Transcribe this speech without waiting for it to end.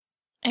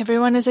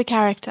Everyone is a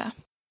character.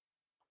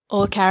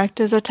 All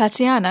characters are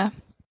Tatiana.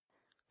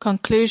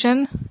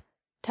 Conclusion: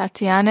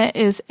 Tatiana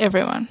is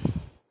everyone.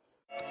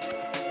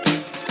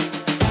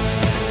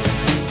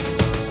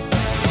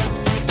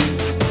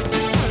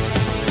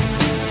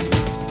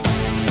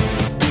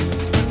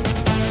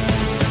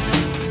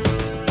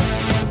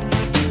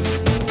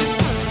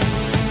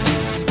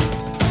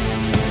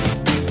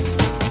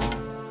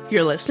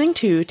 You're listening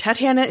to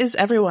Tatiana is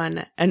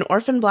Everyone, an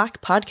Orphan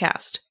Black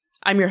podcast.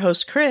 I'm your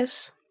host,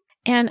 Chris.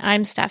 And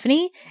I'm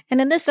Stephanie,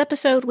 and in this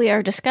episode we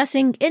are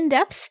discussing in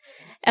depth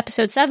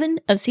Episode 7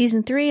 of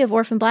Season 3 of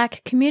Orphan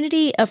Black,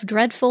 Community of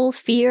Dreadful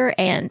Fear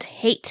and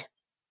Hate.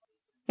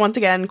 Once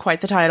again,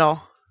 quite the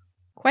title.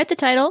 Quite the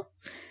title.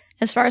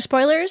 As far as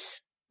spoilers,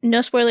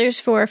 no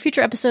spoilers for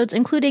future episodes,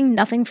 including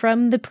nothing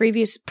from the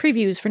previous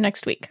previews for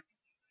next week.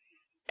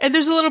 And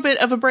there's a little bit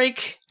of a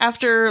break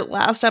after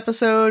last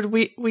episode.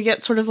 We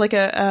get sort of like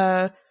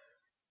an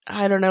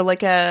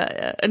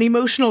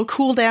emotional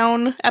cool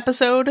down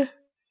episode.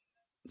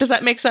 Does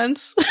that make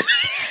sense?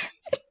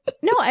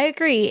 No, I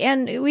agree.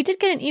 And we did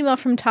get an email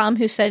from Tom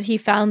who said he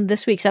found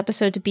this week's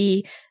episode to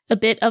be a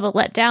bit of a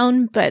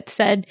letdown, but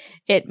said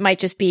it might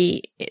just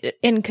be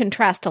in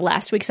contrast to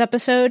last week's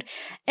episode.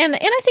 And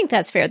I think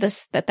that's fair.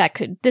 This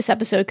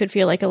episode could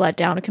feel like a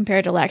letdown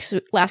compared to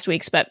last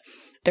week's, but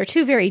they're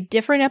two very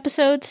different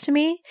episodes to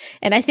me.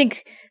 And I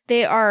think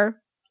they are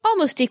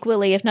almost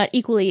equally, if not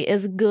equally,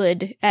 as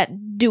good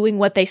at doing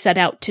what they set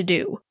out to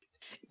do.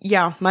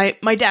 Yeah,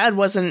 my dad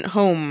wasn't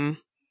home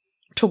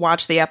to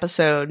watch the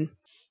episode.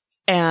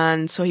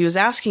 And so he was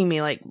asking me,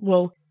 like,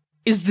 well,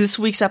 is this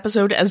week's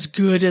episode as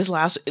good as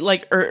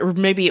or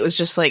maybe it was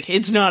just like,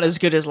 it's not as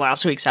good as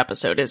last week's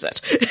episode, is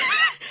it?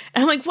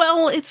 And I'm like,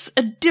 well, it's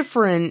a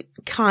different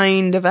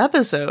kind of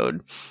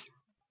episode.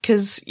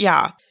 'Cause,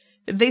 yeah,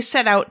 they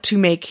set out to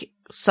make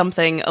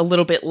something a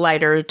little bit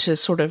lighter to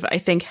sort of, I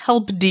think,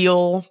 help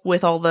deal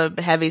with all the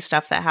heavy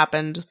stuff that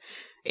happened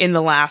in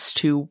the last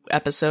two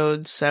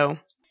episodes, so...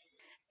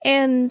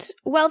 And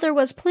while there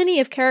was plenty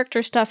of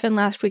character stuff in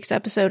last week's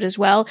episode as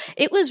well,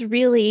 it was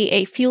really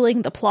a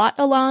fueling the plot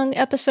along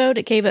episode.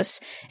 It gave us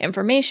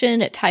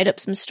information, it tied up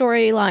some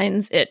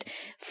storylines, it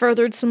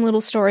furthered some little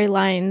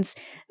storylines.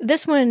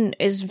 This one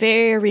is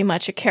very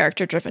much a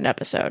character-driven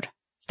episode.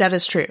 That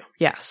is true,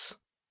 yes.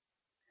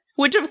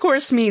 Which, of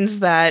course, means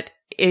that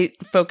it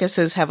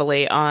focuses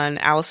heavily on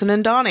Allison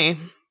and Donnie.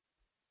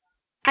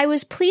 I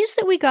was pleased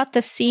that we got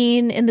the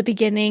scene in the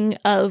beginning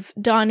of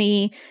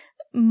Donnie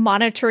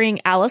monitoring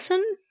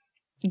Allison.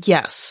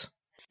 Yes.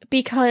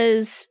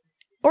 Because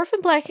Orphan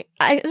Black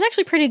is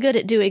actually pretty good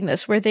at doing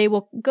this, where they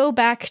will go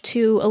back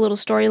to a little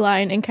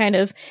storyline and kind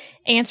of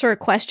answer a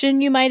question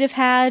you might have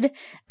had,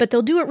 but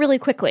they'll do it really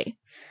quickly.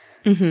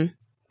 Mm-hmm.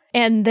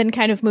 And then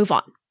kind of move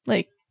on.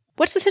 Like,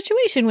 what's the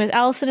situation with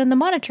Allison and the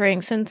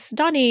monitoring, since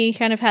Donnie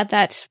kind of had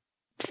that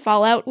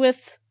fallout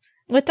with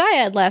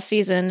Dyad last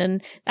season,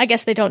 and I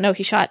guess they don't know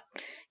he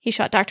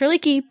shot Dr.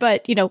 Leakey,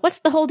 but, what's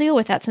the whole deal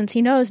with that since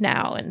he knows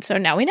now? And so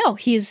now we know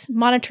he's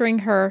monitoring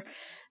her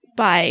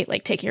by,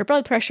 taking her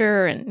blood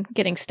pressure and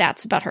getting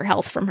stats about her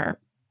health from her.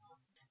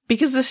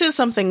 Because this is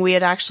something we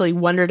had actually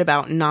wondered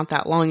about not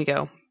that long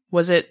ago.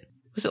 Was it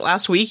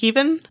last week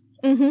even?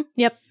 Mm-hmm,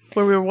 yep.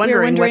 Where we were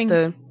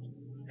wondering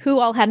who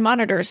all had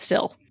monitors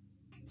still.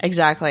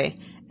 Exactly.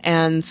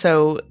 And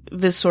so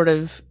this sort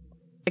of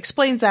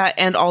explains that,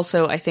 and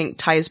also, I think,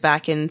 ties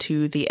back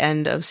into the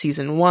end of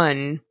season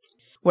 1,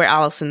 where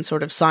Allison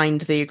sort of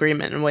signed the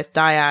agreement with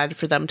Dyad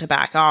for them to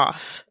back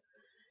off.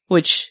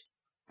 Which,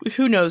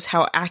 who knows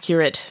how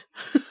accurate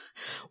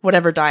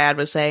whatever Dyad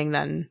was saying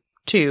then,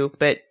 too.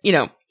 But,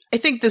 I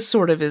think this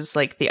sort of is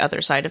like the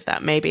other side of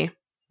that, maybe.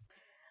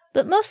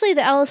 But mostly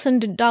the Allison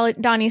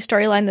Donnie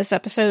storyline this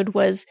episode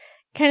was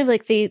kind of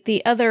like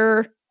the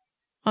other...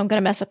 I'm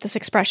going to mess up this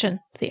expression.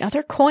 The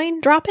other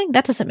coin dropping?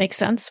 That doesn't make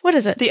sense. What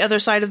is it? The other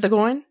side of the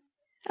coin?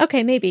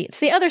 Okay, maybe. It's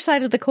the other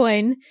side of the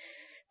coin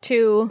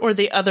to... Or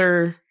the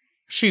other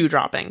shoe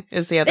dropping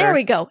is the other... There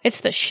we go.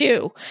 It's the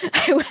shoe.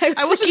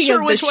 I wasn't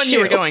sure which one you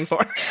were going for.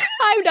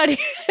 I'm not...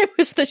 It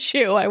was the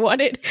shoe I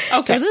wanted.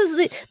 Okay. So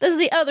this is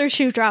the other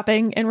shoe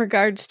dropping in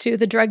regards to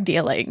the drug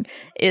dealing.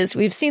 Is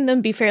we've seen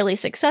them be fairly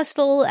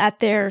successful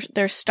at their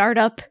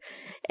startup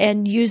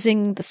and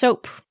using the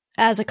soap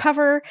as a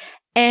cover.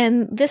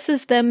 And this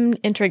is them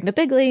entering the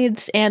big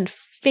leagues and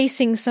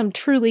facing some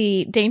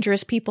truly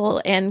dangerous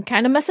people and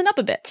kind of messing up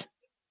a bit.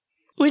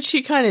 Which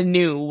you kind of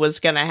knew was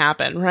going to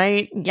happen,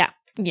 right? Yeah.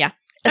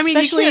 I mean,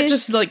 you can't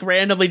just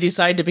randomly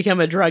decide to become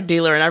a drug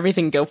dealer and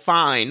everything go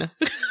fine.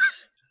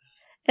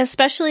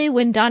 Especially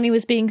when Donnie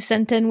was being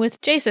sent in with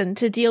Jason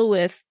to deal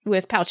with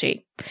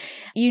Pouchy.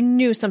 You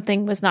knew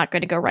something was not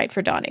going to go right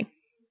for Donnie.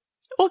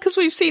 Well, because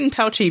we've seen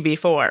Pouchy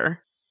before.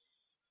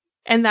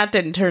 And that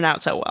didn't turn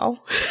out so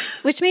well.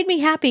 Which made me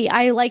happy.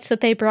 I liked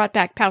that they brought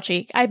back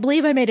Pouchy. I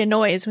believe I made a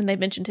noise when they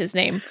mentioned his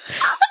name.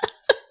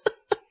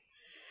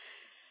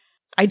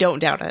 I don't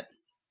doubt it.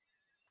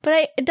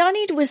 But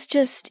Donnie was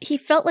he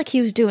felt like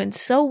he was doing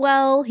so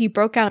well. He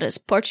broke out his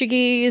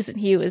Portuguese, and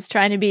he was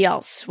trying to be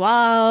all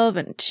suave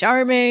and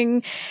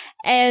charming.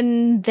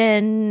 And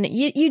then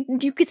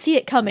you could see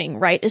it coming,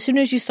 right? As soon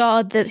as you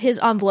saw that his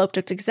envelope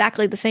looked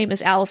exactly the same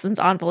as Allison's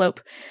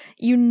envelope,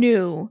 you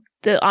knew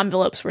the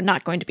envelopes were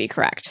not going to be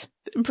correct.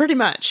 Pretty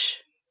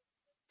much.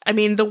 I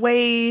mean, the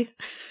way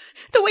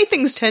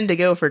things tend to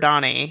go for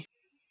Donnie,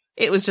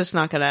 it was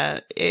not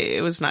gonna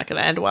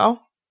end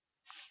well.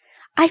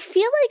 I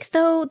feel like,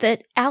 though,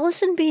 that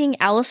Allison being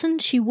Allison,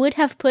 she would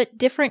have put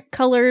different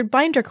colored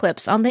binder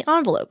clips on the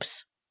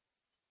envelopes.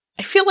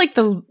 I feel like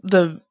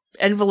the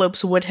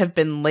envelopes would have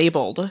been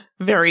labeled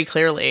very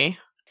clearly.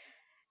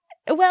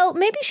 Well,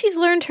 maybe she's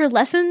learned her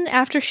lesson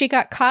after she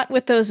got caught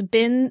with those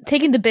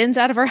taking the bins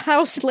out of her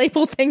house,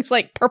 labeled things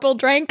like purple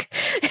drank,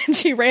 and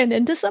she ran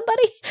into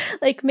somebody.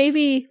 Like,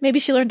 maybe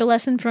she learned a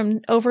lesson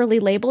from overly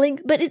labeling,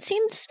 but it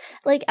seems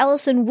like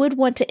Allison would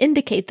want to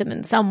indicate them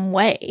in some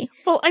way.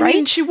 Well, I right?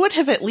 mean, she would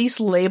have at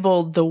least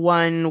labeled the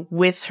one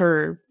with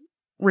her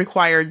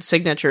required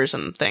signatures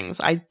and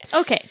things.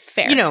 Okay,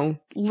 fair.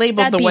 Labeled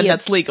That'd the one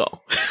that's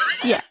legal.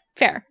 Yeah,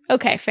 fair.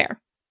 Okay, fair.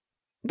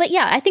 But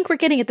yeah, I think we're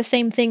getting at the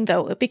same thing,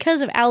 though.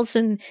 Because of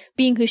Allison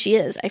being who she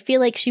is, I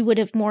feel like she would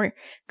have more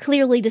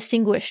clearly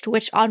distinguished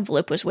which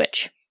envelope was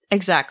which.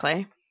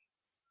 Exactly.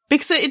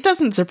 Because it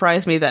doesn't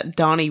surprise me that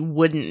Donnie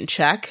wouldn't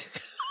check.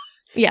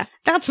 Yeah.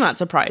 That's not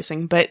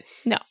surprising, but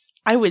no.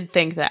 I would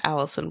think that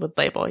Allison would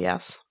label,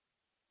 yes.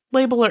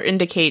 Label or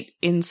indicate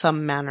in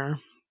some manner.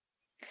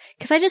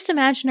 Because I just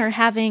imagine her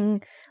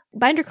having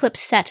binder clip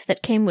set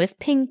that came with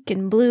pink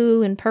and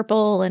blue and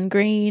purple and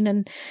green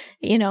and,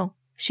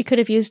 she could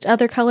have used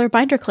other color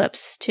binder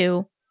clips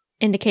to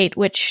indicate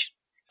which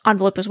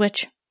envelope was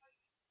which.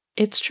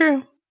 It's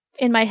true.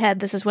 In my head,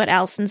 this is what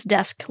Allison's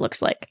desk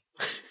looks like.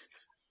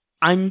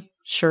 I'm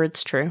sure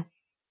it's true.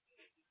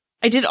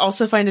 I did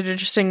also find it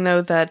interesting,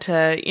 though, that,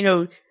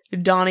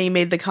 Donnie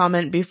made the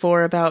comment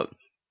before about,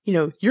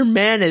 your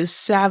man is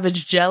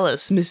savage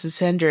jealous, Mrs.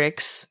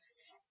 Hendricks.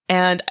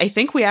 And I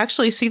think we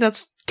actually see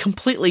that's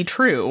completely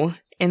true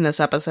in this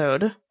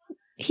episode.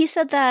 He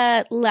said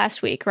that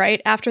last week,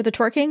 right? After the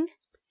twerking?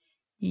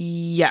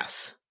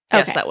 Yes. Okay.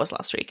 Yes, that was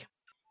last week.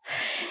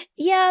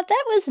 Yeah,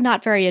 that was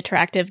not very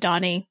attractive,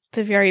 Donnie.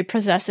 The very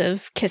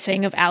possessive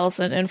kissing of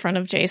Allison in front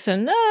of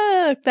Jason.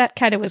 That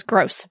kind of was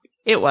gross.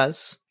 It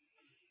was.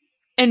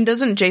 And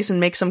doesn't Jason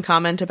make some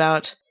comment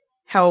about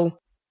how,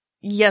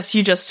 yes,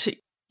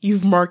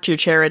 you've marked your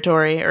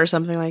territory or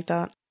something like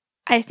that?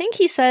 I think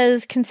he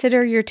says,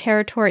 consider your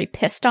territory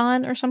pissed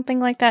on or something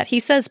like that. He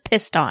says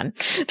pissed on.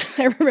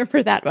 I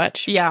remember that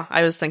much. Yeah,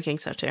 I was thinking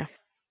so too.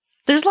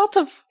 There's lots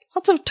of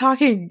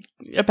talking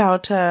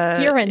about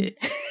urine.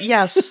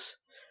 Yes.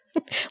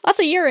 Lots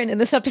of urine in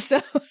this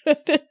episode.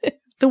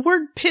 The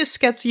word piss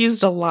gets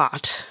used a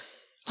lot.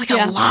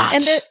 A lot.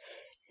 And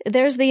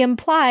there's the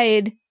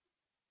implied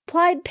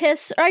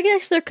piss, or I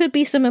guess there could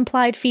be some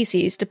implied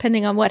feces,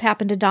 depending on what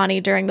happened to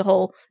Donnie during the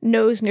whole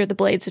nose near the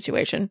blade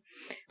situation.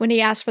 When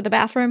he asked for the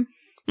bathroom.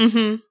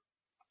 Mm-hmm.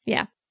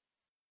 Yeah.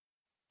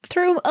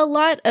 Through a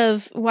lot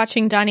of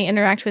watching Donnie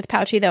interact with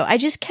Pouchy, though, I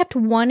just kept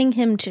wanting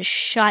him to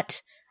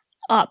shut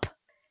up.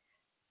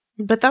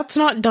 But that's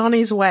not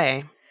Donnie's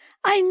way.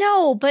 I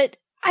know, but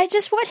I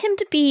just want him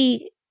to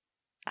be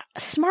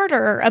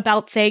smarter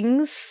about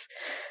things.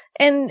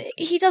 And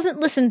he doesn't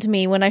listen to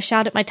me when I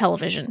shout at my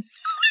television.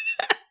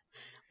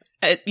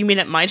 You mean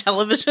at my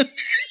television?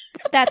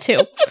 That too.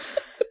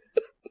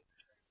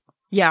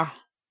 Yeah.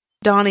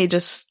 Donnie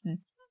just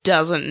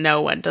doesn't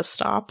know when to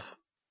stop.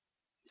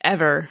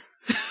 Ever.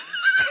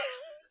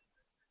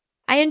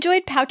 I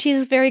enjoyed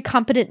Pouchy's very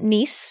competent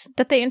niece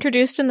that they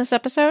introduced in this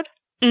episode.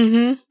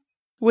 Mm-hmm.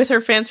 With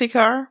her fancy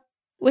car?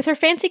 With her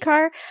fancy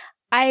car.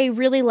 I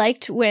really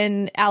liked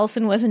when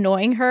Allison was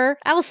annoying her.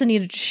 Allison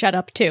needed to shut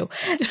up, too.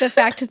 The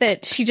fact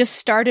that she just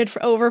started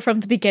over from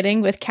the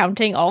beginning with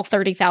counting all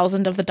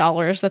 30,000 of the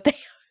dollars that they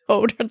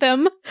owed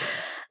them.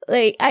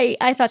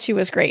 I thought she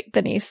was great,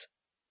 the niece.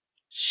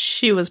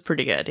 She was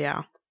pretty good,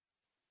 yeah.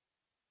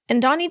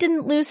 And Donnie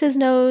didn't lose his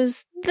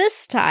nose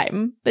this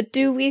time, but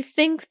do we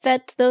think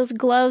that those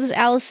gloves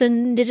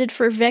Allison knitted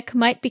for Vic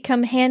might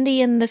become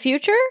handy in the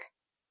future?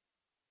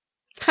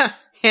 Ha!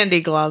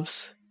 Handy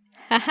gloves.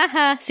 Ha ha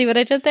ha. See what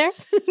I did there?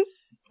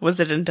 Was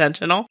it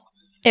intentional?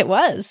 It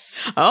was.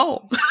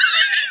 Oh.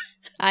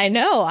 I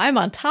know. I'm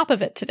on top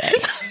of it today.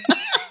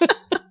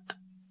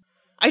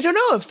 I don't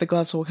know if the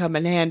gloves will come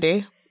in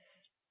handy.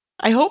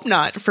 I hope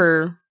not,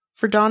 for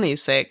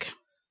Donnie's sake.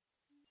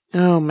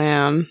 Oh,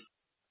 man.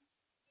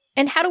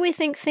 And how do we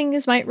think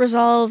things might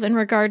resolve in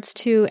regards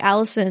to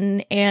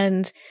Allison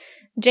and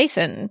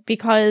Jason?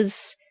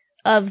 Because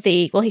of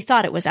he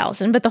thought it was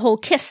Allison, but the whole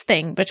kiss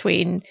thing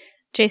between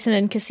Jason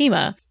and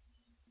Cosima.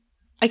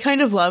 I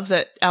kind of love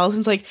that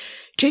Allison's like,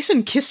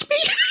 Jason kissed me?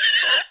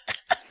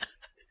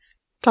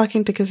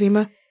 Talking to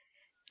Cosima.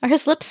 Are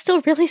his lips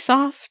still really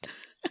soft?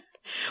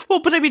 Well,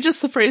 but I mean,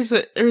 just the phrase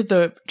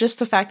just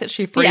the fact that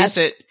she phrased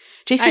it.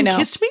 Jason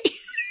kissed me?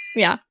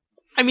 Yeah.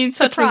 I mean,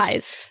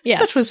 surprised.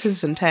 Such was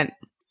his intent.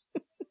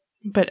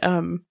 But,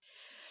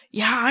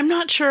 yeah, I'm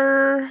not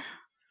sure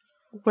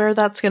where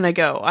that's gonna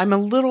go. I'm a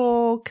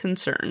little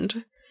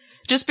concerned.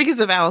 just because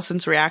of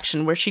Allison's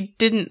reaction, where she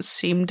didn't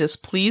seem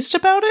displeased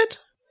about it.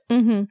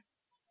 Mm-hmm.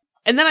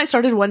 And then I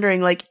started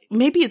wondering, like,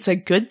 maybe it's a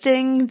good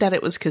thing that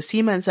it was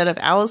Cosima instead of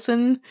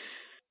Allison,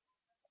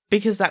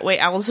 because that way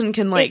Allison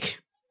can, like,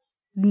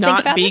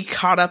 not be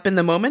caught up in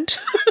the moment.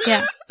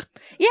 Yeah.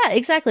 Yeah,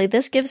 exactly.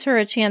 This gives her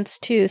a chance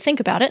to think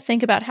about it,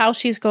 think about how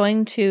she's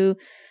going to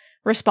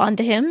respond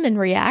to him and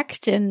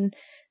react, and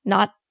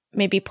not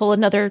maybe pull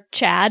another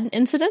Chad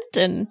incident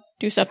and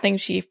do something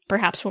she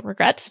perhaps will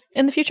regret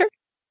in the future.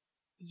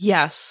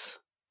 Yes.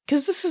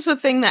 Because this is a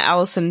thing that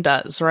Allison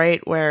does,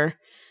 right? Where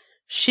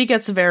she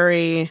gets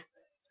very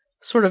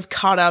sort of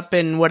caught up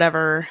in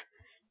whatever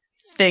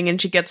thing,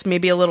 and she gets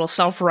maybe a little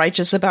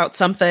self-righteous about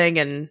something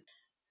and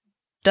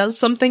does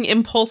something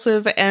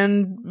impulsive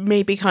and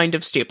maybe kind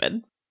of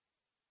stupid.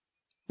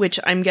 Which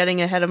I'm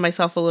getting ahead of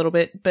myself a little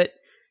bit, but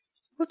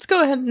let's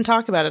go ahead and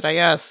talk about it, I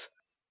guess.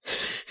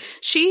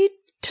 She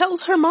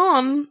tells her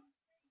mom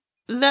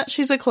that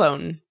she's a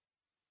clone.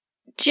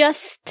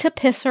 Just to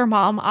piss her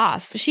mom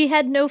off. She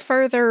had no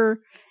further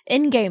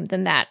endgame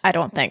than that, I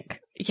don't think.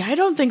 Yeah, I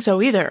don't think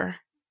so either.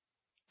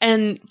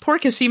 And poor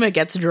Cosima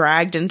gets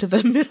dragged into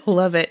the middle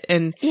of it,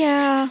 and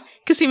yeah,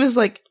 Cosima's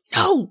like,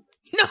 no!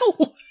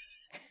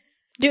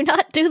 Do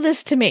not do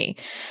this to me.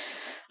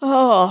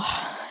 Oh,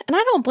 and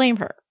I don't blame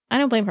her.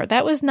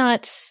 That was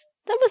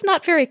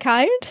not very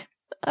kind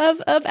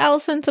of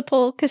Allison to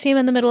pull Cosima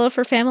in the middle of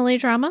her family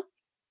drama.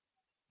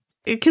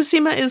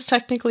 Cosima is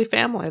technically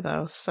family,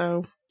 though,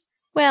 so...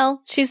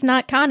 Well, she's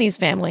not Connie's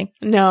family.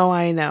 No,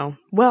 I know.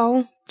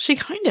 Well, she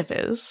kind of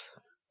is.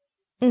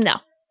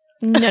 No.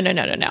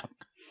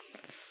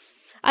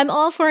 I'm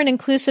all for an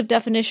inclusive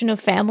definition of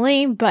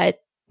family, but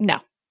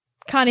no.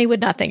 Connie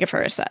would not think of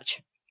her as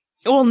such.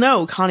 Well,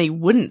 no, Connie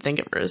wouldn't think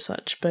of her as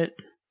such, but...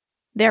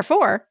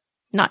 Therefore,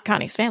 not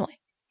Connie's family.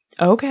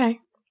 Okay.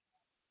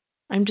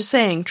 I'm just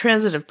saying,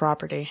 transitive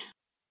property.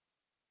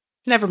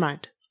 Never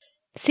mind.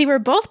 See, we're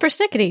both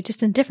persnickety,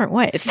 just in different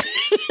ways.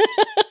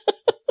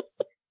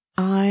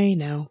 I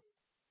know.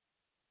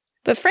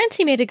 But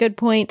Francie made a good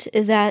point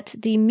that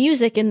the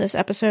music in this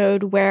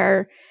episode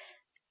where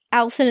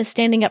Allison is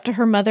standing up to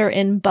her mother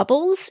in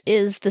Bubbles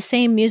is the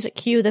same music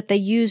cue that they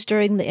used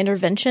during the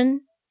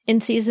intervention in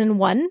season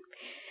 1.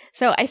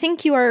 So I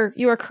think you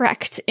are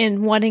correct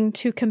in wanting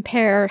to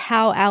compare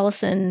how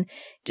Allison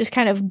just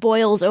kind of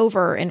boils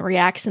over and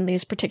reacts in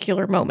these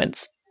particular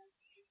moments.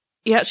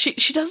 Yeah,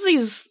 she does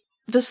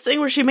this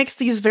thing where she makes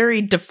these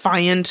very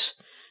defiant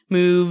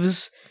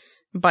moves,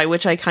 by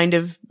which I kind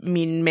of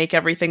mean make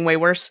everything way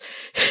worse,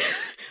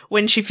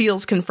 when she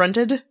feels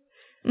confronted.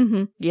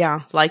 Mm-hmm.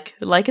 Yeah, like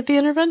at the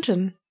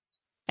intervention.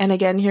 And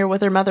again here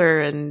with her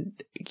mother, and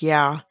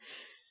yeah.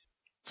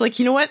 It's like,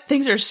 you know what?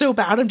 Things are so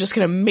bad, I'm just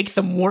gonna make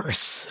them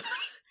worse.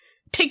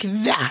 Take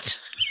that!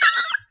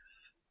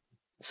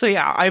 So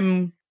yeah,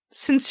 I'm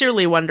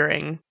sincerely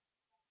wondering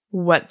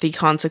what the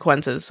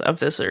consequences of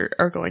this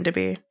are going to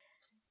be.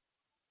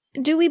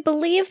 Do we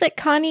believe that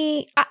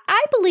Connie...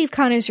 I believe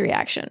Connie's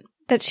reaction.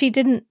 That she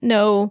didn't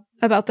know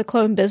about the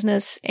clone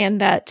business and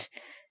that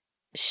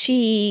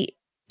she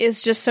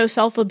is just so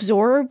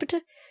self-absorbed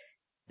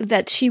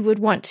that she would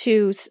want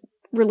to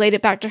relate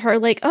it back to her.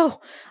 Like, oh,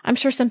 I'm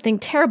sure something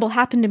terrible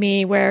happened to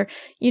me where,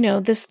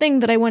 this thing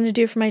that I wanted to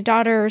do for my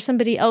daughter or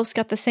somebody else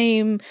got the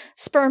same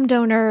sperm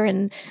donor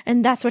and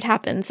that's what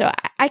happened. So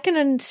I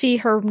can see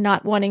her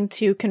not wanting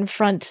to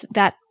confront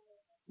that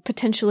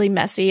potentially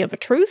messy of a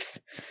truth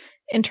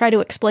and try to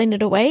explain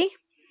it away.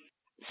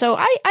 So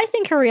I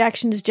think her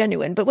reaction is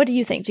genuine, but what do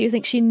you think? Do you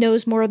think she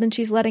knows more than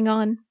she's letting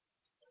on?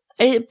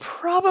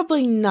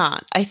 Probably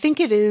not. I think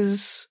it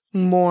is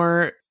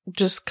more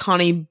just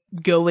Connie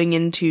going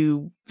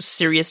into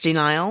serious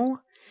denial.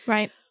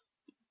 Right.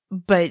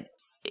 But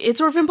it's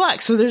Orphan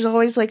Black, so there's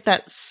always like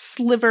that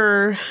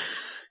sliver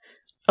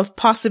of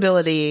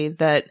possibility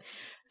that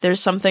there's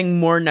something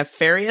more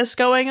nefarious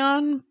going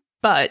on.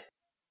 But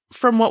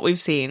from what we've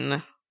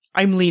seen,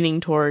 I'm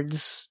leaning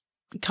towards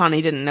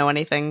Connie didn't know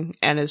anything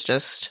and is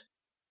just,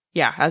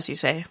 yeah, as you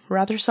say,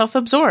 rather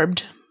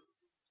self-absorbed.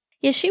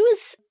 Yeah, she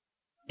was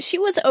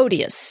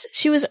odious.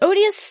 She was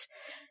odious,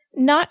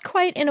 not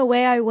quite in a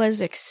way I was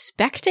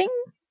expecting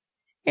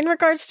in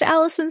regards to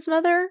Allison's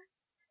mother,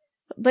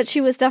 but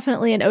she was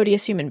definitely an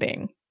odious human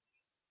being.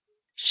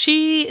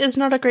 She is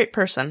not a great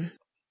person.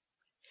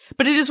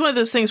 But it is one of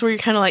those things where you're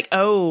kind of like,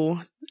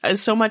 oh,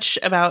 so much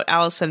about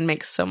Allison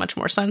makes so much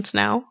more sense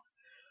now.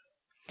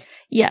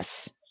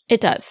 Yes, it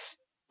does.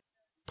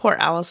 Poor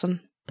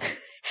Allison.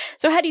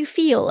 So how do you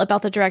feel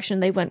about the direction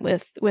they went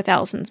with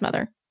Allison's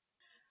mother?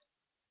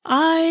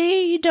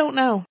 I don't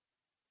know.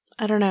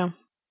 I don't know.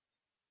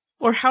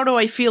 Or how do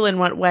I feel in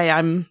what way?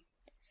 I'm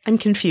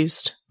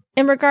confused.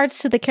 In regards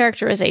to the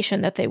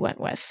characterization that they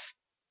went with.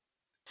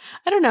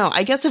 I don't know.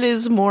 I guess it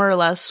is more or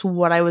less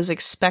what I was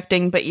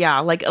expecting, but yeah,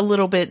 like a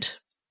little bit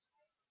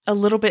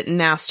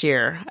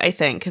nastier, I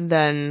think,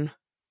 than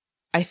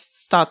I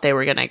thought they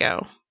were gonna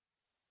go.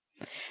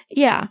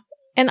 Yeah.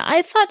 And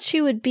I thought she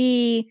would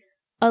be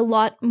a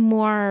lot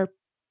more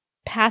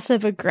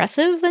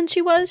passive-aggressive than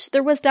she was.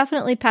 There was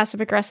definitely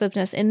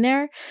passive-aggressiveness in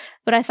there,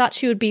 but I thought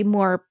she would be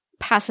more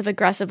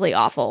passive-aggressively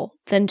awful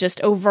than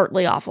just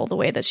overtly awful the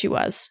way that she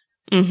was.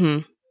 Mm-hmm.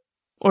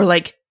 Or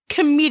like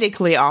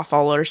comedically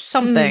awful or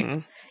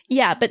something.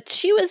 Yeah, but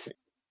she was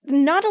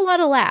not a lot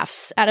of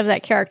laughs out of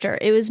that character.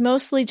 It was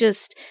mostly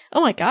just,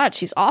 oh my god,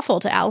 she's awful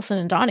to Allison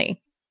and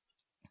Donnie.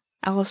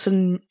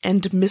 Allison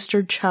and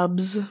Mr.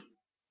 Chubbs.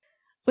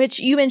 Which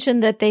you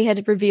mentioned that they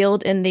had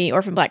revealed in the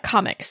Orphan Black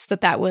comics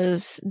that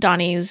was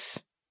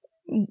Donnie's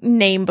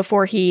name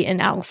before he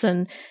and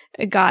Allison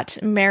got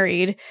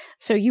married.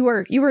 So you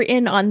were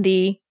in on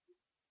the,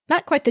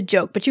 not quite the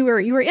joke, but you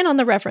were in on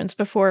the reference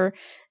before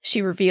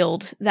she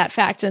revealed that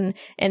fact.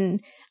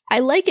 And I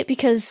like it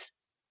because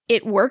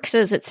it works,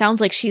 as it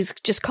sounds like she's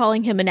just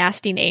calling him a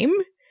nasty name,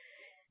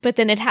 but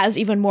then it has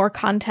even more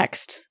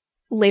context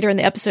later in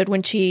the episode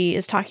when she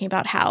is talking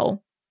about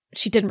how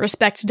she didn't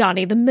respect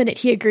Donnie the minute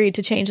he agreed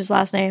to change his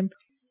last name.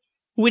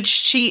 Which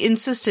she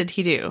insisted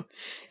he do.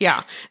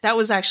 Yeah, that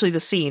was actually the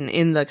scene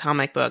in the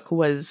comic book.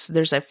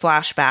 There's a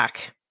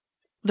flashback.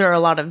 There are a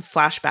lot of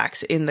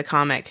flashbacks in the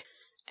comic,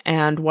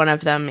 and one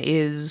of them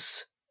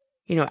is,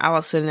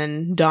 Allison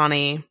and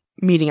Donnie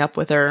meeting up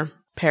with her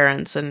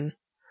parents, and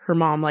her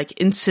mom,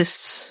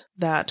 insists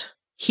that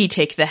he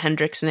take the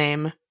Hendricks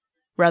name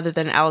rather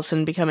than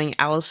Allison becoming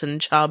Allison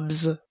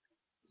Chubbs.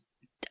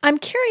 I'm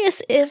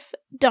curious if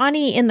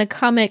Donnie in the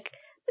comic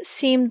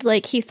seemed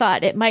like he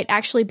thought it might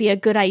actually be a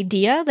good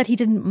idea, that he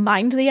didn't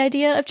mind the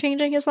idea of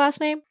changing his last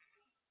name.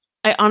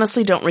 I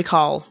honestly don't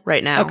recall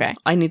right now. Okay.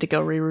 I need to go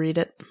reread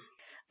it.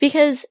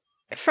 Because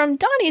from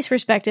Donnie's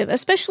perspective,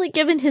 especially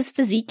given his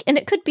physique, and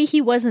it could be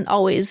he wasn't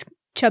always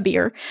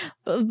chubbier,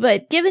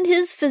 but given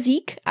his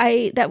physique,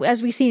 that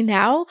as we see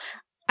now,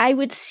 I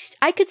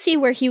could see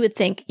where he would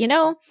think,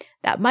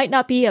 that might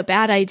not be a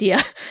bad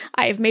idea.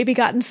 I've maybe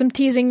gotten some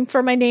teasing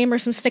for my name or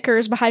some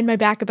stickers behind my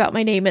back about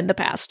my name in the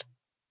past.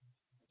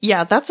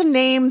 Yeah, that's a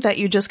name that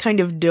you just kind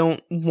of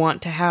don't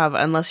want to have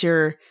unless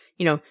you're,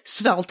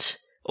 svelte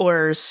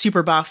or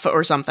super buff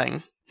or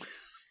something.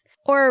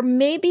 Or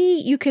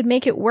maybe you could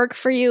make it work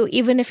for you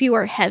even if you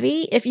are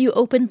heavy, if you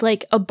opened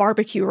a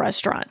barbecue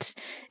restaurant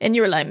and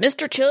you were like,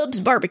 Mr. Chubbs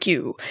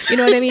Barbecue. You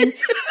know what I mean?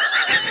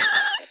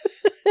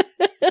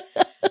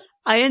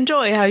 I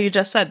enjoy how you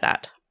just said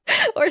that.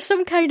 Or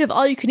some kind of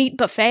all-you-can-eat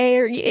buffet,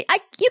 or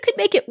you could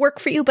make it work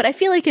for you, but I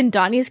feel like in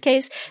Donnie's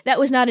case, that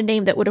was not a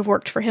name that would have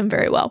worked for him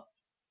very well.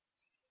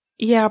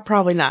 Yeah,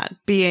 probably not.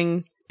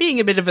 Being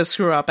a bit of a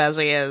screw-up as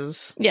he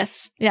is.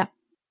 Yes, yeah.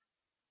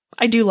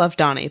 I do love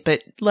Donnie,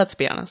 but let's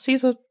be honest,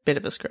 he's a bit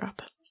of a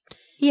screw-up.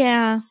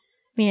 Yeah.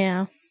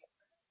 I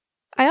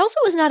also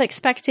was not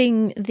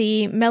expecting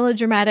the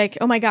melodramatic,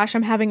 oh my gosh,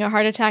 I'm having a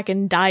heart attack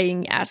and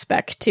dying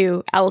aspect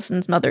to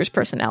Allison's mother's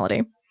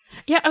personality.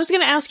 Yeah, I was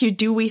going to ask you,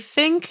 do we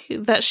think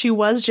that she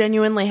was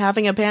genuinely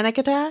having a panic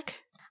attack?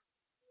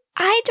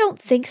 I don't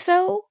think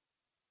so.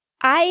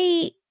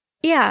 I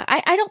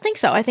don't think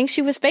so. I think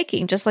she was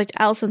faking, just like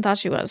Allison thought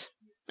she was.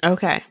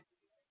 Okay.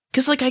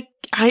 Because,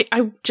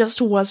 I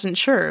just wasn't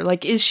sure.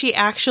 Is she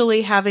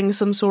actually having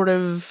some sort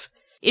of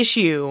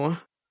issue?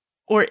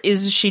 Or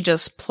is she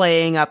just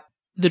playing up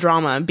the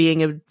drama,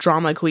 being a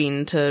drama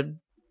queen to,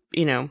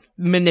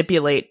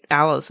 manipulate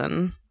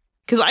Allison?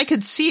 Because I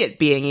could see it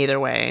being either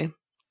way.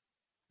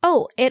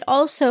 Oh, it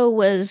also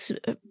was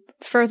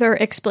further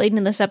explained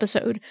in this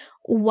episode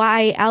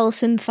why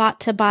Allison thought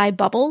to buy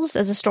Bubbles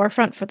as a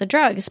storefront for the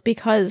drugs,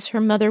 because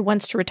her mother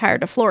wants to retire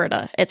to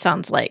Florida, it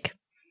sounds like.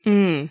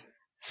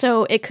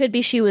 So it could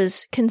be she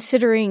was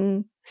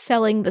considering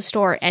selling the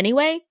store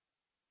anyway,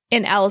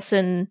 and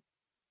Allison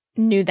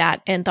knew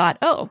that and thought,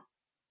 oh,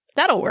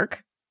 that'll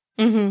work.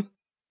 Mm-hmm.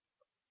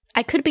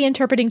 I could be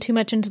interpreting too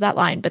much into that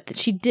line, but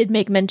she did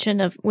make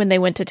mention of when they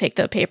went to take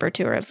the paper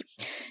tour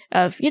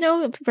of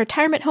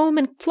retirement home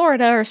in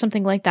Florida or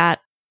something like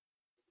that.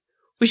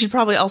 We should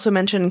probably also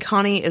mention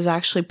Connie is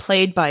actually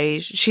played by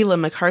Sheila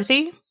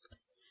McCarthy,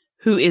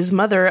 who is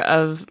mother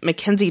of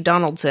Mackenzie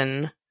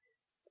Donaldson,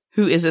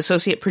 who is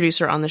associate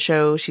producer on the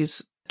show.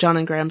 She's John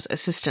and Graham's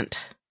assistant.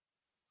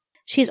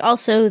 She's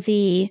also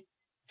the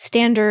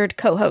standard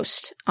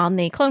co-host on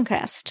the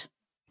Clonecast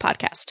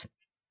podcast.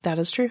 That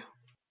is true.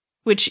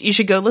 Which you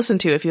should go listen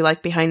to if you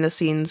like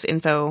behind-the-scenes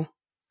info.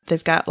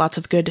 They've got lots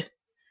of good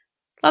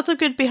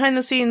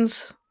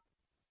behind-the-scenes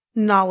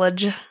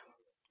knowledge.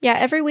 Yeah,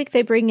 every week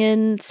they bring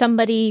in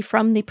somebody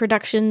from the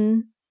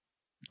production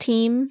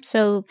team.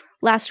 So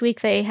last week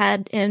they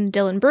had in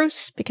Dylan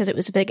Bruce, because it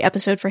was a big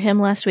episode for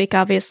him last week,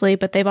 obviously.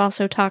 But they've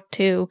also talked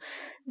to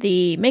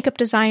the makeup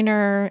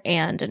designer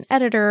and an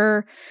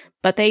editor.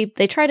 But they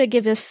try to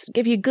give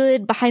you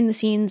good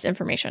behind-the-scenes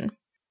information.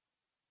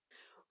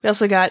 We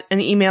also got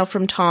an email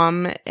from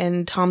Tom,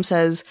 and Tom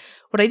says,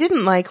 "What I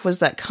didn't like was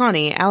that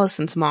Connie,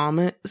 Allison's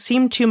mom,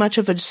 seemed too much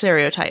of a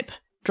stereotype.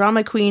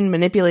 Drama queen,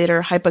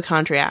 manipulator,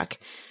 hypochondriac.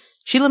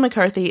 Sheila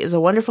McCarthy is a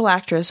wonderful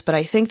actress, but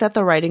I think that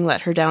the writing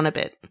let her down a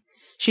bit.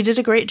 She did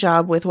a great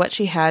job with what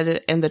she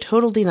had, and the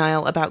total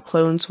denial about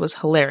clones was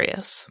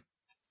hilarious."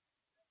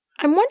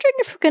 I'm wondering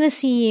if we're going to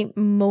see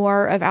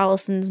more of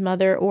Allison's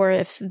mother or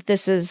if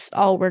this is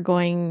all we're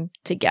going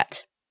to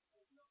get.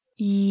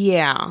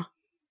 Yeah.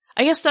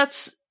 I guess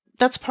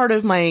that's part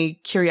of my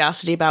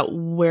curiosity about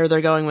where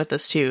they're going with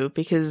this too,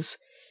 because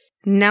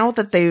now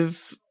that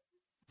they've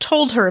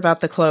told her about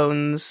the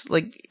clones,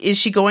 like, is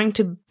she going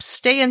to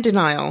stay in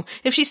denial?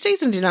 If she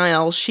stays in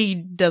denial, she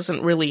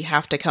doesn't really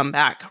have to come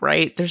back,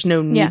 right? There's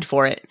no need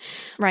for it.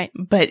 Right.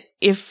 But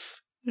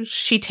if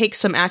she takes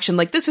some action,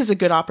 like, this is a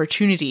good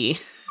opportunity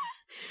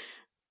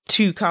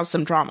to cause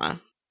some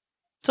drama.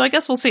 So I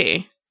guess we'll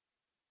see.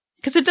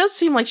 Because it does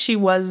seem like she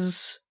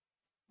was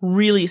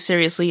really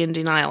seriously in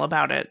denial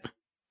about it.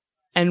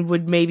 And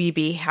would maybe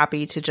be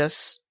happy to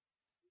just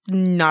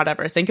not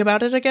ever think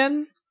about it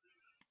again.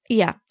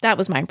 Yeah, that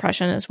was my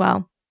impression as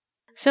well.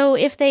 So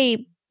if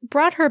they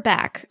brought her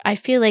back, I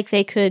feel like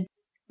they could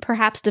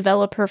perhaps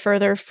develop her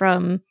further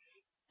from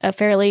a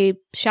fairly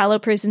shallow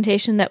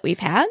presentation that we've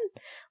had.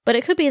 But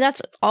it could be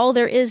that's all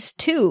there is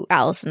to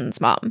Allison's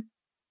mom.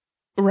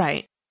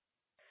 Right.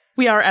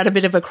 We are at a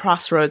bit of a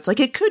crossroads. Like,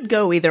 it could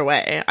go either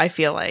way, I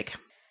feel like.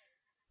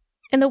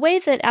 And the way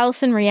that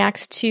Allison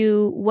reacts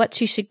to what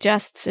she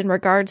suggests in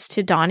regards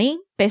to Donnie,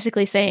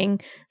 basically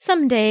saying,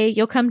 someday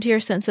you'll come to your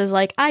senses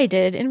like I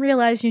did and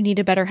realize you need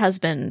a better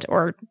husband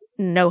or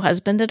no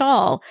husband at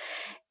all.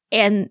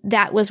 And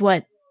that was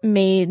what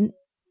made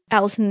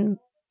Allison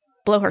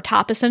blow her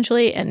top,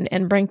 essentially,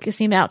 and bring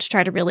Kasim out to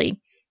try to really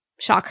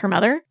shock her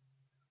mother.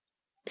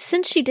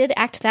 Since she did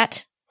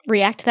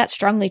react that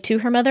strongly to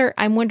her mother,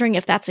 I'm wondering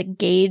if that's a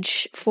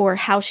gauge for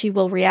how she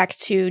will react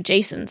to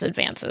Jason's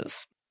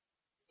advances.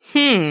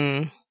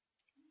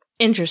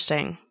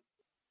 Interesting.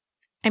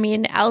 I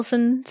mean,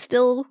 Allison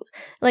still,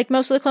 like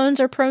most of the clones,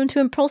 are prone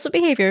to impulsive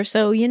behavior,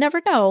 so you never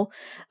know.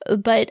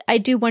 But I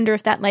do wonder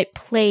if that might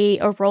play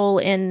a role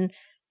in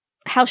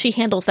how she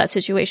handles that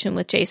situation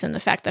with Jason,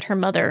 the fact that her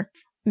mother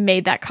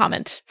made that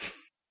comment.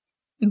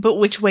 But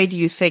which way do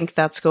you think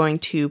that's going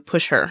to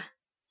push her?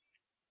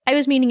 I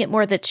was meaning it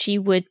more that she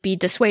would be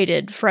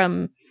dissuaded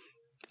from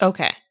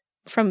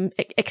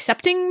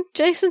accepting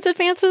Jason's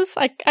advances.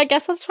 I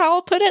guess that's how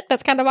I'll put it.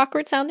 That's kind of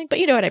awkward sounding, but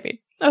you know what I mean.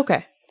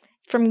 Okay.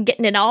 From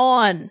getting it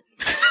on.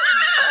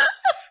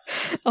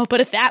 I'll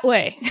put it that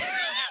way.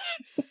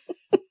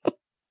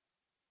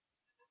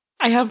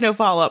 I have no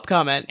follow-up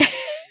comment.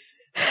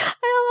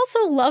 I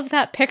also love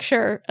that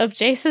picture of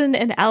Jason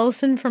and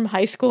Allison from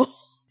high school.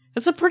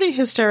 It's a pretty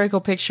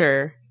hysterical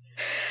picture.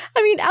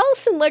 I mean,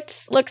 Allison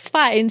looks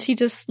fine. She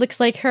just looks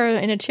like her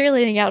in a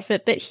cheerleading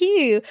outfit, but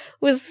he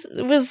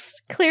was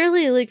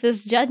clearly like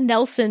this Judd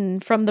Nelson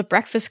from The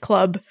Breakfast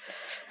Club.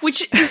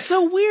 Which is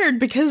so weird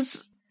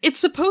because it's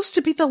supposed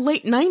to be the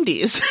late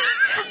 90s.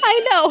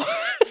 I know.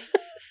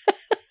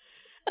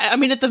 I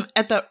mean, at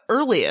the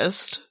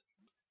earliest,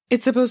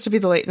 it's supposed to be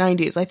the late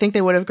 90s. I think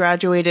they would have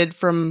graduated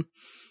from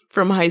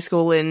high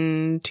school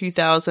in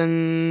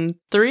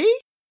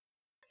 2003.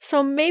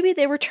 So maybe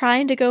they were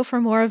trying to go for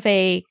more of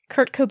a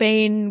Kurt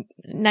Cobain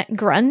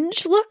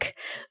grunge look,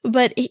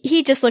 but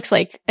he just looks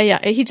like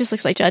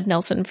Judd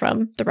Nelson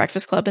from The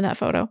Breakfast Club in that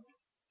photo.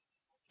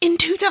 In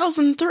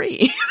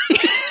 2003.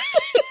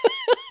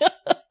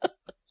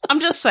 I'm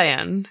just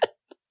saying.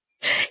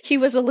 He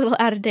was a little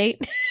out of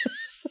date.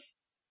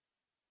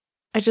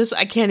 I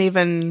can't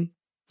even,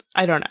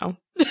 I don't know.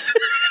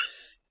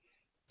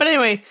 But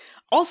anyway,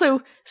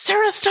 also,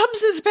 Sarah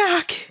Stubbs is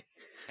back.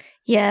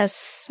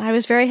 Yes, I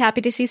was very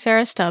happy to see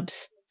Sarah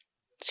Stubbs.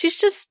 She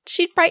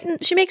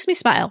makes me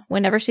smile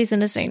whenever she's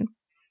in a scene.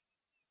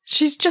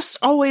 She's just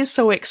always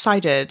so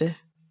excited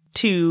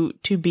to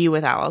be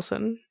with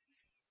Allison.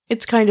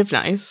 It's kind of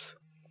nice.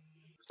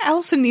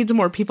 Allison needs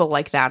more people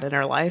like that in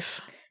her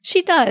life.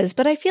 She does,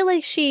 but I feel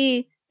like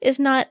she is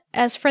not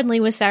as friendly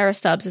with Sarah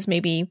Stubbs as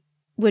maybe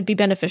would be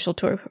beneficial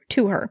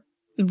to her.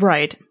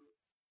 Right.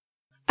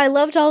 I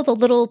loved all the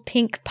little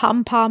pink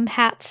pom-pom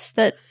hats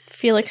that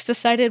Felix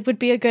decided would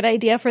be a good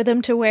idea for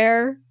them to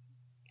wear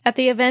at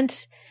the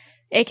event.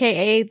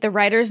 AKA, the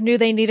writers knew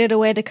they needed a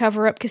way to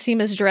cover up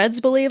Casima's dreads,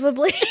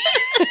 believably.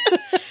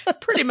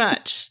 Pretty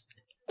much.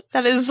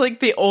 That is, like,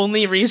 the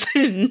only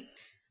reason.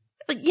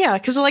 Yeah,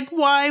 because, like,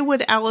 why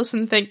would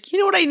Allison think, you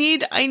know what I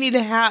need? I need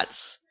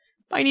hats.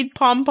 I need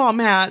pom-pom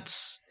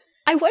hats.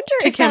 I wonder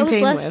if that was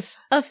less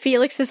of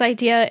Felix's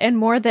idea and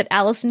more that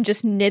Allison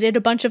just knitted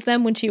a bunch of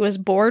them when she was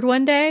bored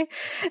one day.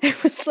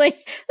 It was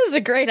like, this is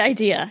a great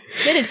idea.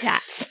 Knitted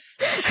hats.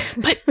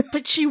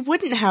 But she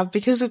wouldn't have,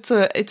 because it's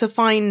a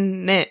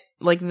fine knit.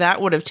 Like,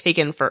 that would have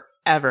taken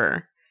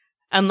forever.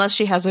 Unless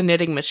she has a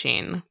knitting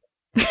machine.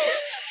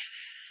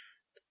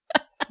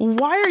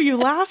 Why are you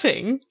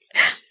laughing?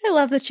 I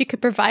love that you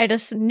could provide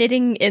us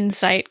knitting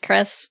insight,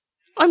 Chris.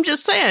 I'm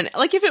just saying,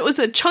 like, if it was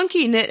a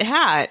chunky knit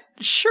hat,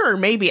 sure,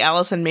 maybe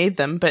Allison made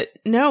them, but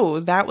no,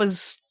 that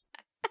was...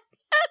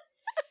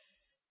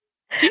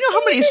 Do you know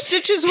how many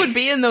stitches would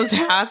be in those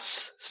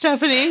hats,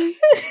 Stephanie? We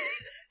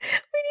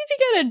need to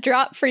get a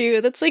drop for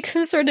you that's like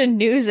some sort of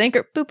news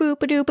anchor. Boop, boop,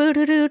 ba-doo,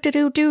 boo-doo,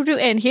 doo, doo, doo.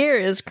 And here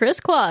is Chris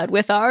Quad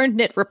with our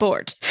knit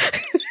report.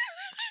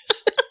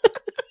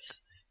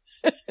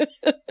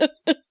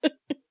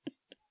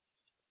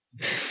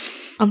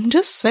 I'm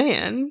just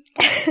saying.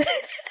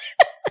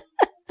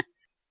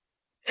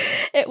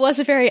 It was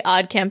a very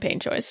odd campaign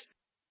choice.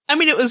 I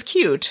mean, it was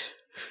cute.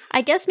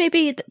 I guess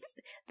maybe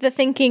the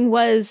thinking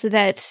was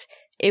that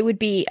it would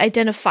be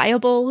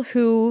identifiable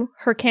who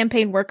her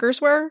campaign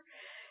workers were.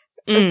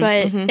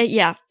 But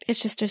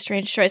it's just a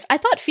strange choice. I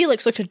thought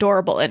Felix looked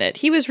adorable in it.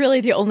 He was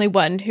really the only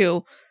one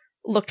who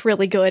looked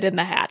really good in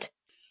the hat.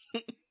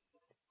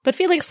 But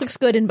Felix looks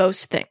good in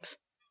most things.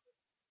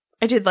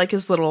 I did like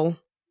his little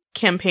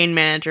campaign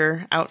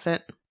manager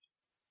outfit.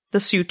 The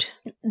suit.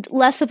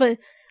 Less of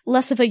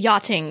a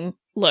yachting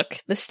look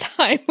this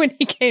time when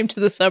he came to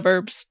the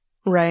suburbs.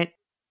 Right.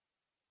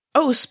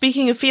 Oh,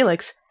 speaking of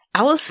Felix,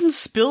 Allison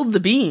spilled the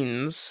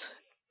beans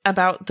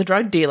about the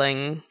drug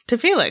dealing to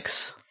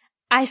Felix.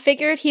 I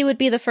figured he would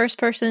be the first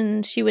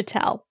person she would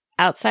tell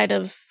outside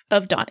of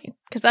Donnie,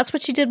 because that's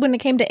what she did when it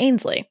came to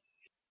Ainsley.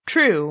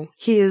 True.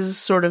 He is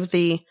sort of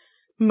the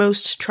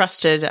most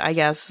trusted, I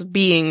guess,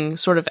 being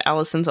sort of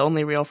Allison's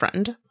only real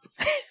friend.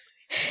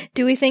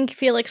 Do we think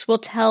Felix will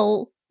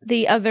tell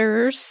the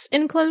others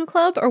in Clone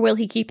Club, or will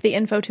he keep the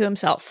info to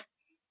himself?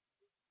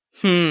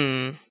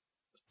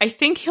 I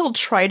think he'll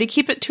try to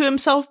keep it to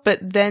himself, but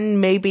then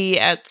maybe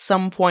at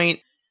some point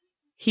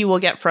he will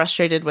get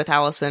frustrated with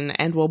Allison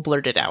and will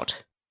blurt it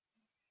out.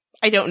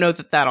 I don't know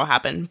that that'll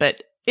happen,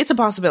 but it's a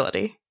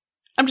possibility.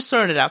 I'm just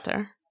throwing it out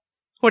there.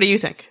 What do you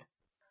think?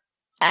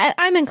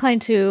 I'm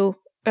inclined to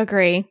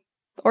agree.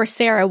 Or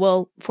Sarah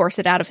will force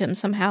it out of him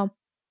somehow.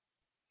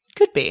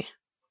 Could be.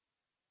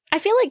 I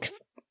feel like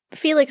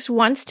Felix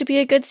wants to be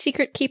a good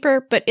secret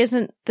keeper, but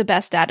isn't the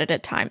best at it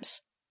at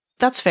times.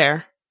 That's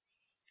fair.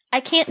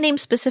 I can't name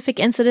specific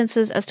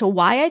incidences as to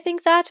why I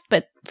think that,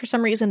 but for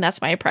some reason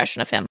that's my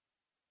impression of him.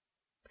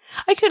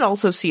 I could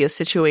also see a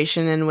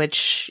situation in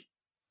which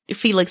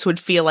Felix would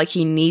feel like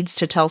he needs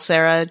to tell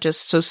Sarah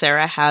just so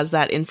Sarah has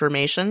that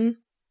information.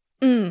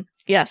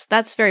 Yes,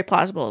 that's very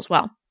plausible as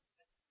well.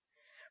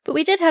 But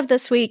we did have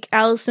this week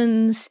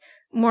Allison's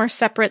more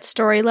separate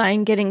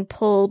storyline getting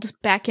pulled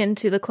back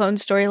into the clone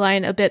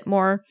storyline a bit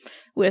more,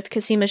 with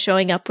Cosima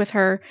showing up with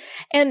her.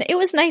 And it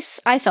was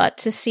nice, I thought,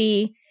 to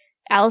see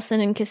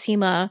Allison and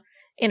Cosima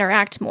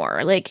interact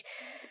more. Like,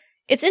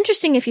 it's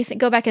interesting if you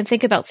go back and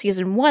think about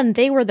season 1,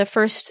 they were the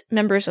first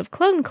members of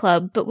Clone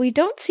Club, but we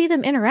don't see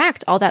them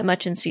interact all that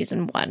much in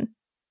season 1.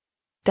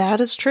 That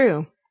is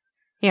true.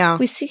 Yeah.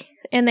 We see,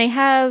 and they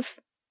have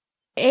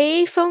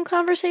a phone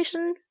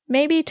conversation,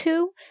 maybe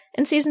 2,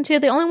 in season 2.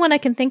 The only one I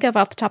can think of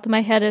off the top of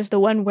my head is the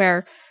one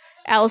where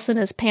Allison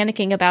is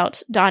panicking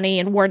about Donnie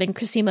and warning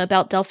Cosima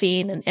about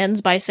Delphine, and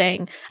ends by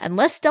saying,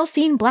 "Unless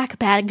Delphine black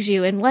bags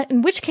you,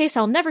 in which case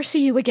I'll never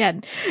see you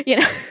again." You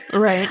know?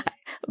 Right.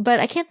 But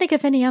I can't think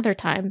of any other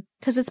time,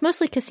 because it's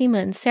mostly Cosima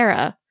and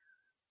Sarah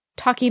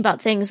talking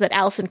about things that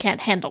Allison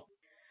can't handle.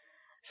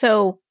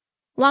 So,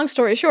 long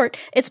story short,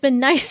 it's been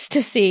nice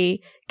to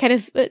see kind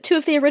of 2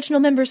 of the original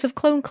members of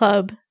Clone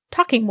Club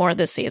talking more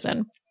this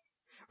season.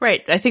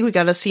 Right. I think we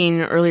got a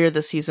scene earlier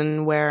this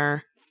season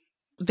where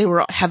they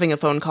were having a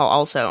phone call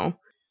also,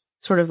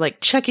 sort of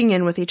like checking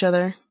in with each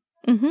other.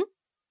 Mm-hmm.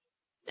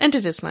 And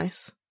it is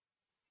nice.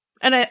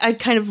 And I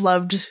kind of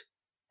loved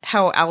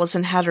how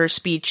Allison had her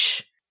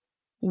speech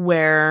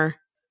where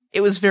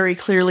it was very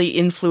clearly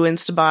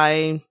influenced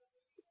by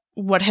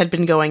what had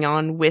been going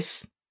on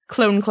with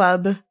Clone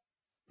Club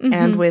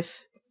and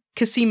with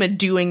Cosima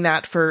doing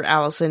that for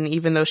Allison,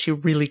 even though she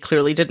really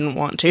clearly didn't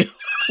want to.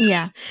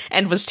 Yeah.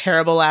 And was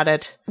terrible at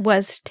it.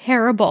 Was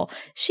terrible.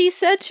 She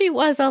said she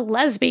was a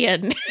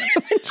lesbian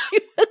when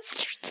she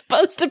was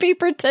supposed to be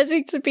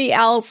pretending to be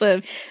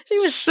Allison. She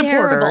was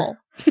terrible.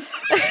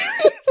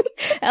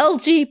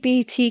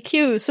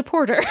 LGBTQ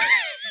supporter.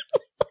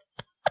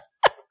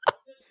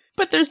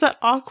 But there's that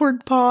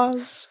awkward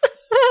pause.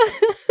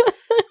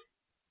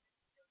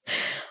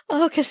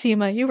 Oh,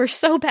 Cosima, you were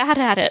so bad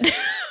at it.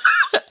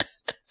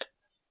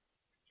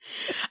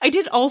 I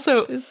did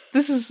also,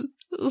 this is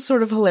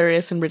sort of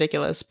hilarious and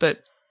ridiculous,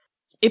 but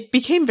it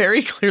became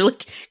very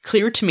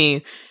clear to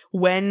me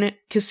when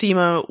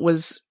Cosima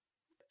was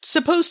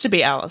supposed to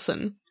be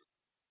Allison.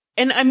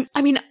 And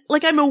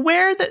I'm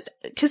aware that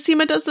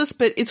Cosima does this,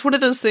 but it's one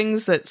of those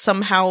things that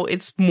somehow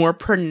it's more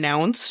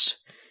pronounced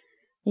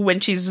when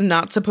she's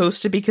not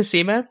supposed to be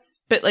Cosima.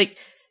 But like,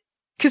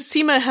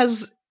 Cosima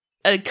has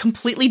a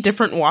completely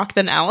different walk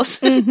than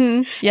Allison.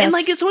 Mm-hmm. Yes. And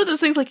like, it's one of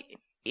those things like,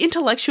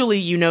 intellectually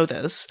you know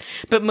this,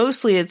 but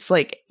mostly it's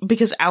like,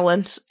 because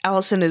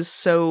Allison is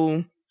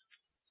so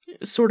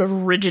sort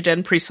of rigid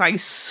and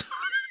precise.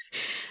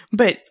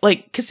 But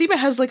like, Cosima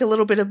has like a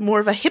little bit of more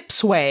of a hip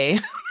sway.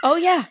 Oh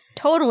yeah,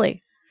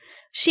 totally.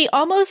 She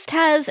almost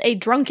has a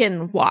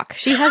drunken walk.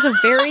 She has a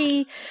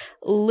very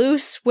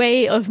loose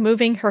way of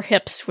moving her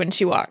hips when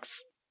she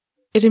walks.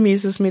 It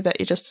amuses me that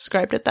you just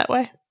described it that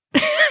way.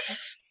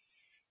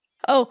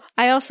 Oh,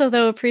 I also,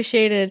 though,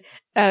 appreciated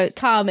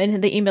Tom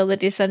in the email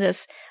that he sent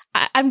us.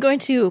 I'm going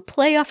to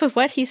play off of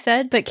what he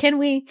said, but can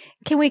we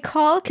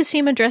call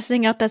Cosima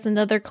dressing up as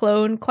another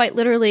clone quite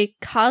literally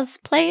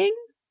cosplaying?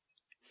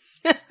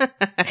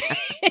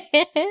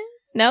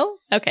 No?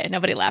 Okay,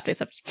 nobody laughed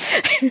except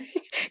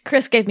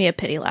Chris gave me a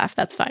pity laugh.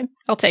 That's fine.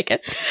 I'll take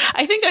it.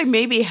 I think I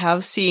maybe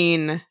have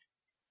seen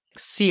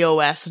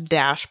COS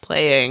Dash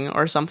playing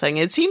or something.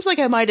 It seems like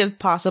I might have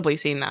possibly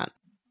seen that.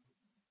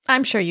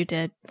 I'm sure you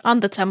did. On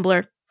the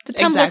Tumblr. The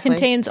Tumblr Exactly.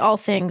 contains all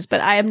things, but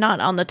I am not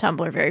on the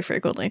Tumblr very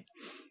frequently.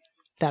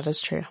 That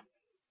is true.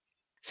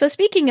 So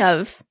speaking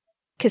of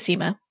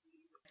Cosima,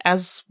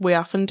 As we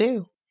often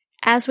do.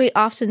 as we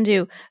often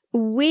do,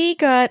 we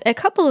got a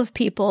couple of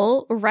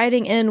people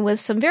writing in with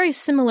some very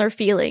similar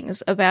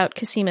feelings about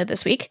Cosima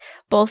this week.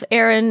 Both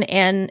Aaron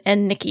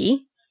and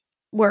Nikki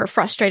were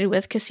frustrated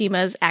with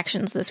Cosima's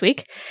actions this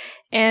week.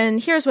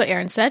 And here's what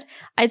Aaron said.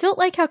 I don't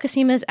like how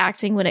Cosima is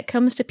acting when it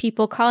comes to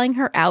people calling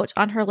her out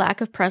on her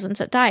lack of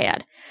presence at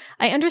Dyad.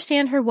 I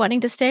understand her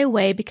wanting to stay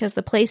away because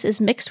the place is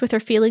mixed with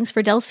her feelings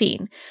for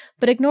Delphine,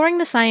 but ignoring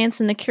the science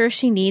and the cure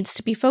she needs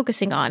to be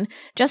focusing on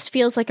just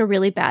feels like a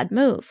really bad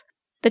move.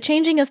 The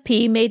changing of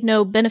P made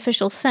no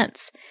beneficial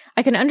sense.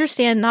 I can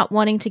understand not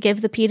wanting to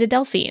give the P to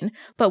Delphine,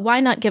 but why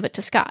not give it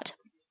to Scott?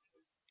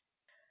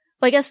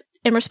 Well, I guess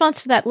in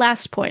response to that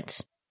last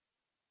point,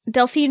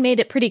 Delphine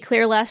made it pretty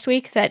clear last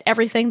week that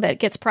everything that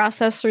gets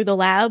processed through the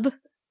lab,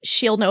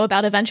 she'll know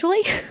about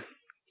eventually.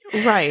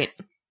 Right.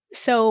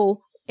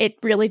 So it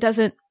really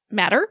doesn't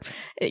matter.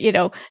 You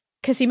know,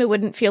 Cosima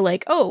wouldn't feel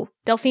like, oh,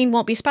 Delphine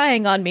won't be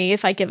spying on me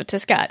if I give it to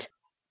Scott.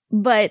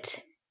 But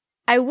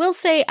I will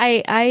say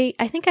I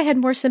think I had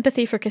more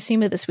sympathy for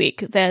Cosima this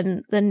week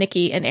than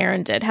Nikki and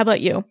Aaron did. How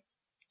about you?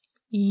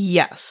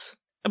 Yes.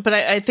 But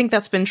I think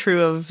that's been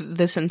true of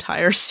this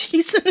entire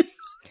season.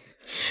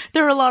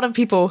 There are a lot of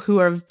people who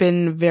have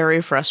been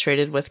very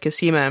frustrated with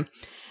Cosima,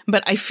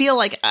 but I feel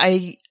like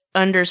I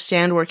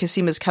understand where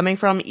Cosima's coming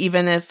from,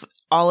 even if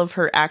all of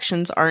her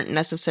actions aren't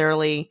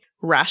necessarily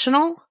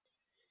rational.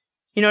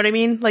 You know what I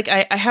mean? Like,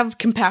 I have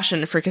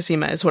compassion for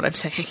Cosima, is what I'm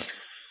saying.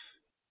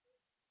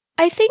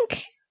 I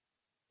think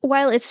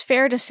while it's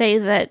fair to say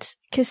that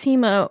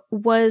Cosima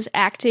was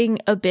acting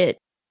a bit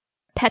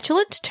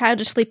petulant,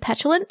 childishly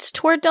petulant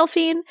toward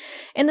Delphine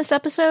in this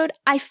episode,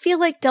 I feel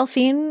like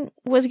Delphine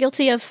was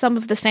guilty of some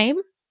of the same.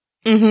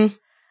 Mm-hmm.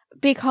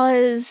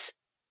 Because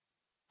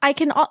I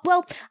can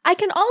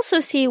also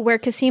see where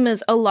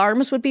Cosima's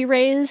alarms would be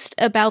raised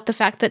about the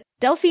fact that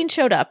Delphine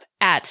showed up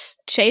at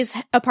Shay's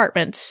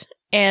apartment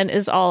and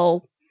is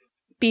all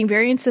being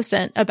very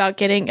insistent about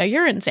getting a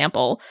urine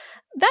sample.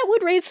 That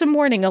would raise some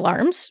warning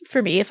alarms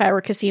for me if I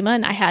were Cosima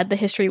and I had the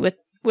history with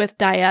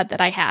Dyad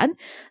that I had,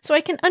 so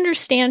I can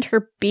understand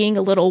her being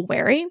a little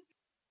wary.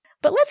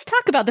 But let's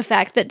talk about the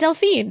fact that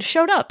Delphine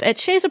showed up at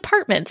Shay's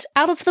apartment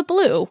out of the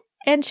blue,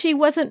 and she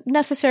wasn't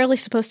necessarily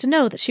supposed to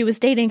know that she was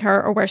dating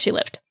her or where she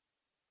lived.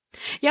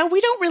 Yeah,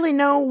 we don't really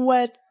know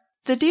what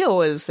the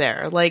deal is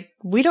there. Like,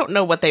 we don't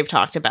know what they've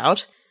talked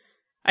about.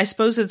 I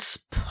suppose it's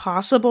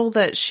possible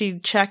that she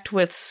checked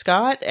with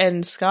Scott,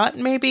 and Scott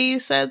maybe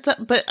said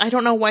that, but I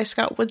don't know why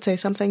Scott would say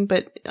something,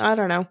 but I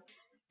don't know.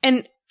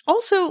 And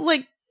also,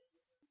 like,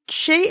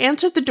 Shay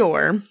answered the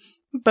door,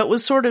 but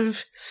was sort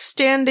of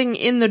standing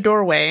in the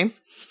doorway,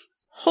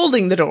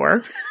 holding the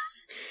door,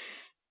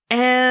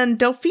 and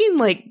Delphine,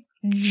 like,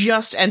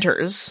 just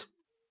enters,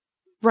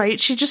 right?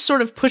 She just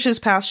sort of pushes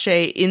past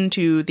Shay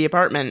into the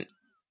apartment,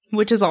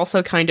 which is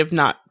also kind of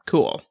not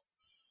cool.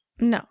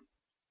 No.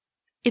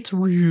 It's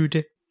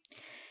rude.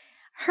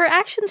 Her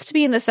actions to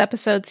me in this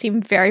episode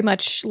seem very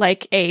much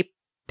like a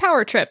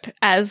power trip,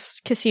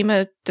 as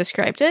Cosima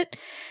described it,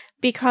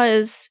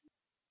 because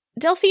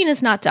Delphine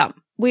is not dumb.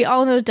 We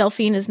all know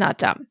Delphine is not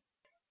dumb.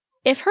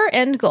 If her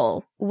end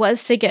goal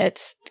was to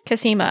get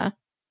Cosima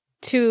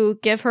to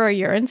give her a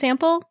urine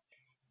sample,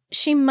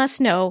 she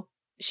must know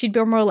she'd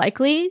be more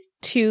likely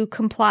to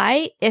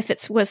comply if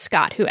it was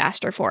Scott who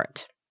asked her for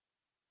it.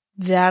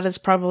 That is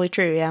probably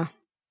true, yeah.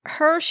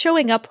 Her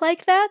showing up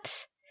like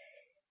that,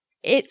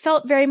 it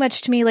felt very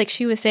much to me like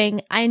she was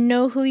saying, I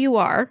know who you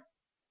are.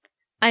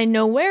 I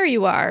know where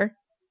you are.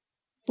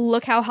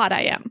 Look how hot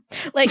I am.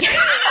 Like,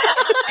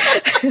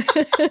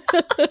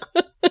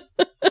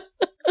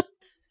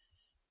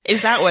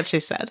 is that what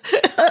she said?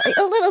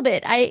 a little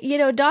bit.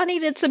 Donnie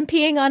did some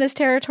peeing on his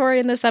territory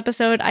in this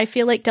episode. I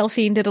feel like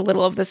Delphine did a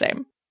little of the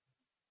same.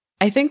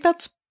 I think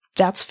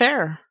that's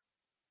fair.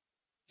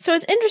 So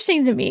it's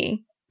interesting to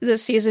me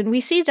this season.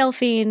 We see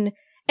Delphine,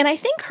 and I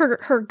think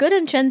her good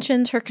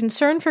intentions, her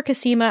concern for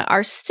Cosima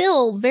are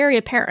still very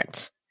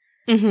apparent.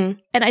 Mm-hmm.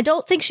 And I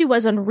don't think she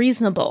was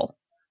unreasonable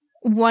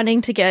wanting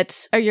to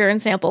get a urine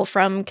sample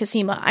from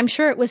Cosima. I'm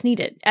sure it was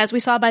needed. As we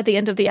saw by the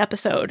end of the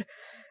episode,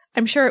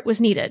 I'm sure it was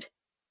needed.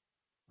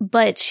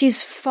 But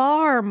she's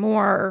far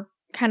more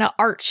kind of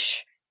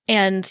arch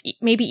and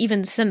maybe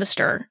even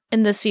sinister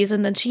in this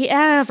season than she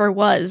ever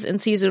was in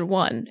season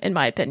 1, in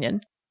my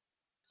opinion.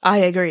 I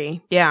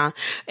agree, yeah.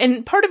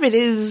 And part of it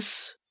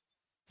is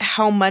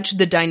how much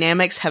the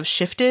dynamics have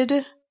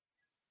shifted,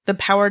 the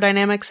power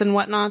dynamics and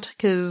whatnot,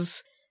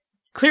 because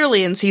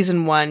clearly in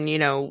season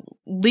 1,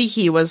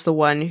 Leaky was the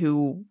one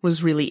who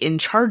was really in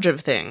charge of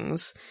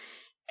things.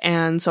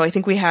 And so I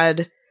think we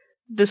had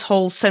this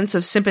whole sense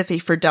of sympathy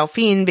for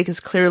Delphine, because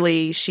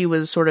clearly she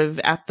was sort of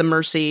at the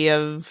mercy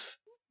of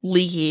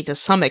Leekie to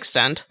some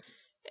extent.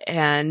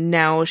 And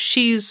now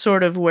she's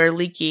sort of where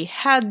Leekie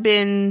had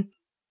been,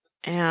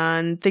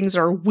 and things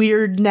are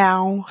weird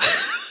now.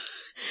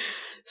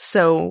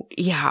 So,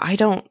 yeah, I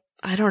don't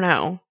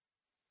know.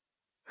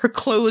 Her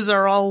clothes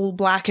are all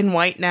black and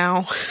white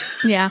now.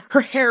 Yeah.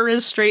 Her hair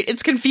is straight.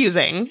 It's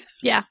confusing.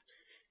 Yeah.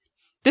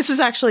 This is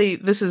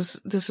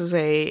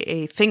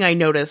a thing I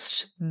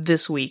noticed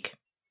this week.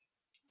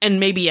 And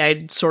maybe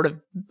I'd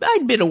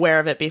been aware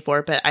of it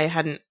before, but I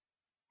hadn't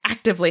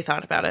actively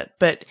thought about it.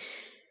 But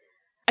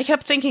I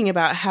kept thinking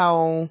about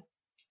how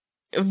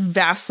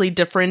vastly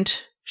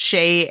different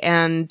Shay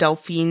and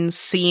Delphine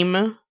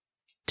seem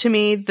to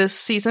me this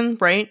season,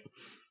 right?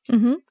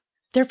 Mm-hmm.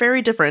 They're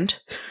very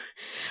different.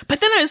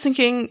 But then I was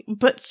thinking,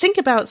 but think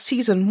about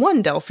season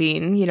 1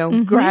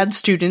 Delphine, grad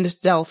student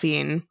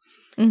Delphine.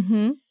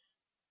 Mm-hmm.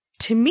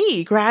 To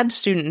me, grad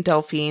student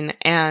Delphine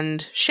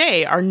and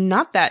Shay are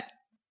not that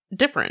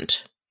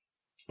different.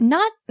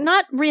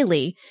 Not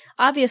really.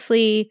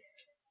 Obviously,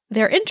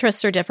 their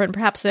interests are different.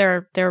 Perhaps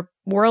their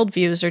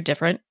worldviews are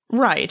different.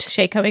 Right.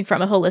 Shay coming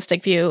from a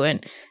holistic view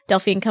and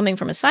Delphine coming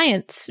from a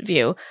science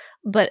view.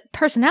 But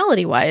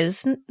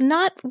personality-wise,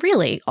 not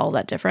really all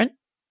that different.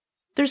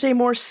 There's a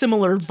more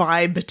similar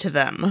vibe to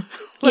them.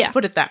 Let's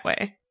put it that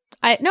way.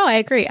 I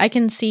agree. I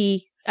can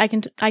see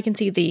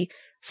the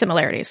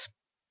similarities.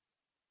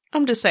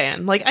 I'm just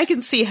saying, I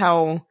can see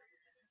how,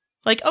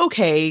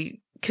 okay,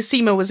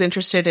 Cosima was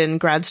interested in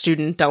grad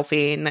student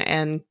Delphine,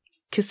 and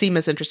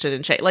Cosima's interested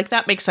in Shay.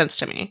 That makes sense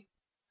to me.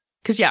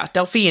 Because, yeah,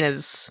 Delphine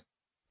has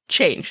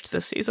changed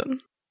this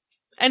season.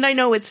 And I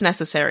know it's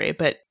necessary,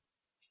 but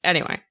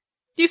anyway.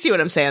 You see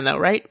what I'm saying, though,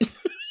 right?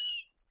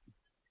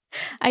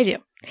 I do.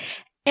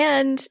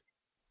 And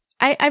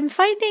I'm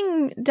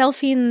finding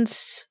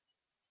Delphine's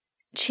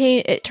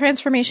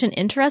transformation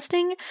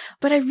interesting,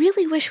 but I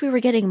really wish we were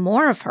getting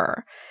more of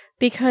her,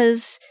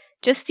 because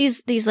just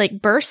these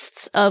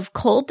bursts of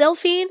cold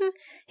Delphine,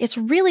 it's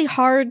really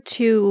hard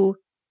to.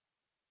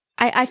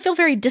 I feel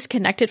very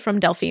disconnected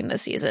from Delphine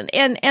this season,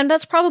 and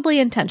that's probably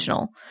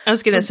intentional. I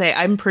was gonna say,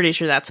 I'm pretty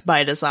sure that's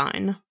by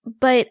design.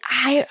 But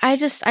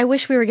I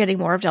wish we were getting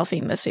more of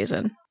Delphine this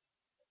season.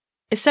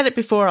 I've said it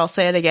before, I'll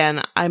say it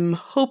again. I'm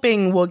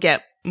hoping we'll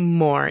get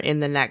more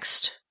in the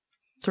next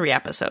 3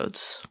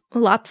 episodes.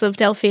 Lots of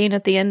Delphine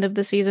at the end of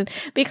the season,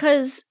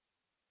 because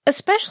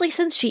especially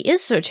since she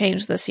is so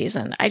changed this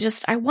season,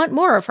 I want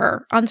more of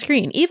her on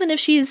screen. Even if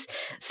she's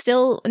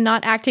still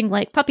not acting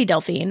like puppy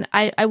Delphine,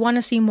 I want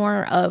to see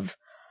more of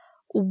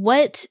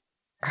what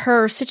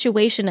her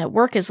situation at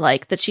work is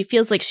like, that she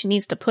feels like she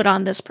needs to put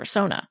on this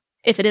persona.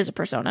 If it is a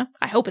persona.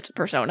 I hope it's a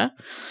persona.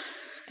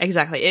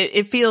 Exactly.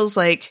 It feels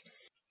like,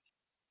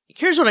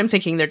 here's what I'm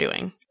thinking they're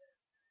doing.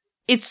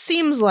 It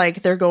seems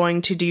like they're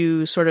going to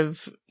do sort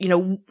of,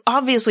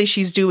 obviously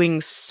she's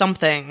doing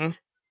something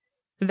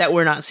that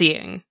we're not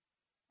seeing.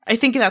 I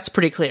think that's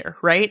pretty clear,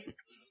 right?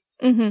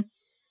 Mm-hmm.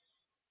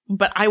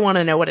 But I want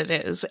to know what it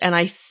is, and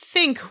I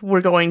think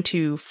we're going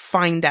to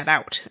find that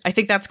out. I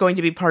think that's going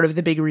to be part of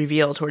the big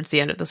reveal towards the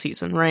end of the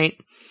season, right?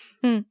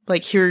 Mm.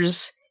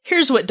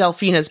 Here's what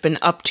Delphine has been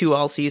up to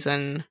all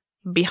season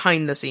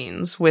behind the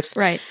scenes, with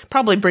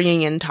probably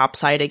bringing in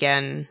Topside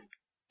again,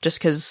 just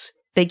because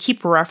they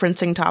keep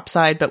referencing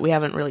Topside, but we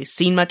haven't really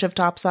seen much of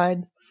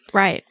Topside.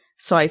 Right.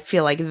 So I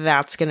feel like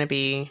that's going to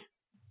be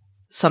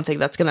something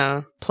that's going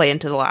to play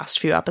into the last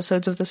few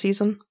episodes of the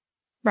season.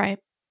 Right.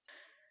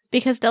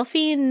 Because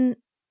Delphine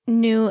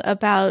knew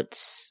about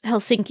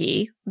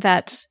Helsinki,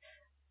 that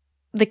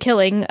the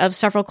killing of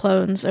several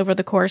clones over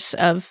the course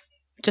of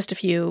just a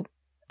few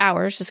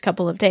hours, just a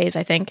couple of days,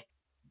 I think.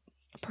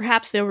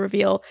 Perhaps they'll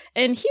reveal,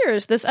 and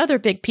here's this other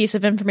big piece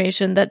of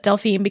information that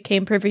Delphine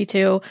became privy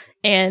to,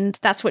 and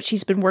that's what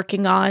she's been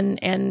working on,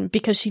 and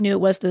because she knew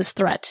it was this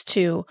threat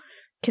to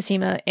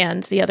Cosima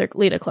and the other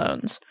Leda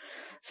clones.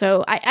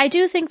 So I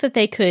do think that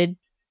they could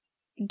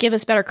give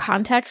us better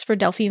context for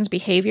Delphine's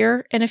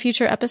behavior in a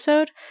future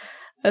episode,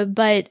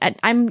 but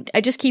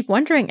I just keep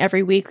wondering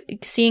every week,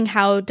 seeing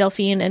how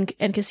Delphine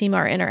and Cosima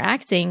are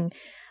interacting,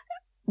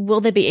 will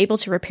they be able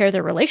to repair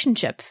their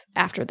relationship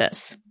after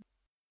this?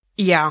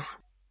 Yeah.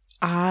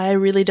 I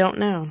really don't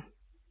know.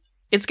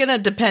 It's going to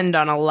depend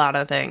on a lot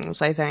of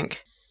things, I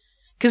think.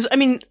 Because,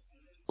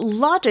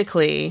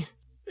 logically,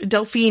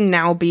 Delphine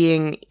now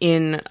being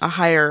in a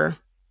higher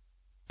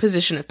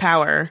position of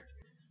power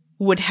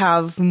would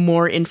have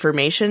more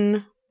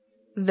information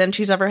than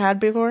she's ever had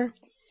before.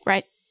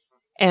 Right.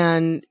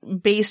 And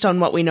based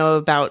on what we know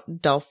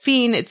about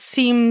Delphine, it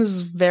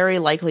seems very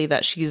likely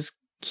that she's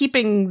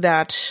keeping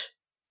that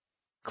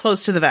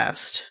close to the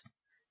vest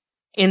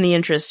in the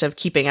interest of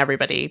keeping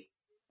everybody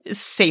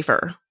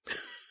safer.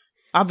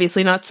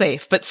 Obviously not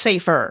safe, but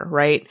safer,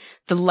 right?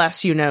 The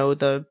less you know,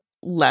 the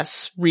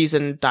less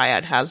reason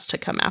Dyad has to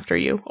come after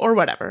you, or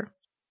whatever.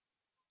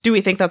 Do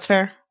we think that's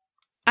fair?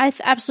 I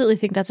absolutely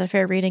think that's a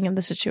fair reading of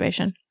the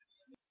situation.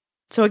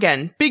 So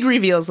again, big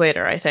reveals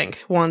later, I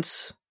think,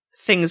 once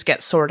things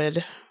get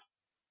sorted.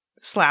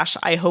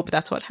 / I hope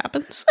that's what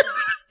happens.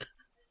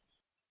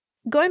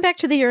 Going back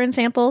to the urine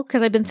sample,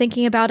 because I've been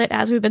thinking about it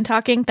as we've been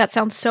talking. That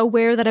sounds so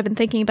weird that I've been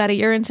thinking about a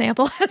urine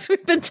sample as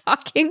we've been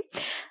talking,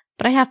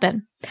 but I have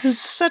been.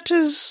 Such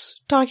as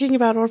talking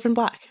about Orphan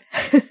Black.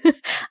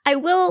 I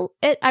will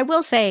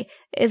say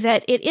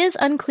that it is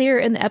unclear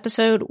in the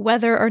episode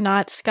whether or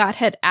not Scott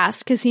had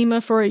asked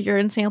Cosima for a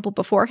urine sample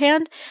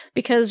beforehand,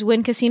 because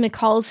when Cosima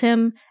calls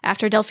him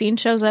after Delphine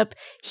shows up,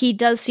 he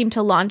does seem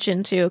to launch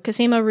into,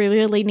 Cosima, we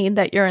really need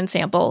that urine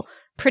sample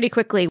pretty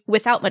quickly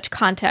without much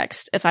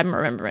context, if I'm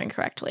remembering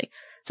correctly.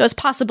 So it's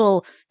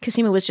possible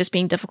Cosima was just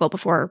being difficult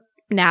before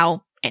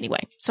now anyway.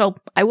 So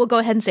I will go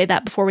ahead and say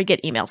that before we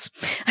get emails.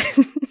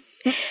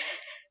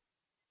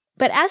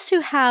 But as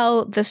to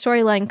how the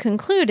storyline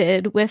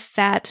concluded with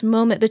that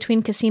moment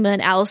between Cosima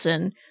and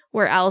Allison,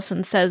 where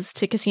Allison says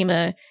to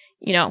Cosima,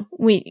 you know,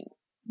 we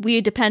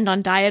depend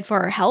on diet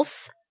for our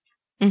health.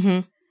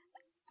 Mm-hmm.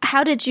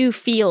 How did you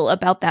feel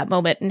about that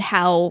moment, and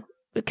how,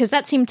 because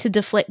that seemed to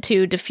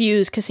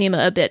diffuse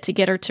Cosima a bit, to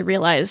get her to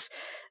realize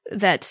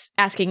that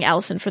asking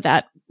Allison for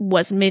that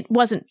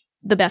wasn't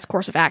the best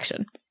course of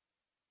action.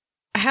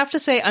 I have to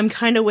say I'm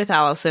kind of with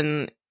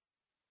Allison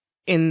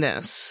in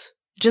this,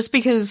 just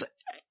because,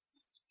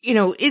 you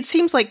know, it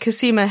seems like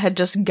Cosima had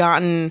just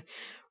gotten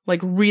like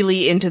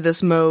really into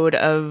this mode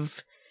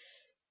of,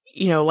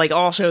 you know, like,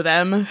 I'll show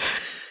them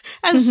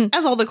as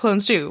all the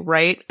clones do,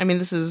 right? I mean,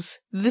 this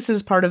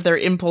is part of their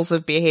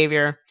impulsive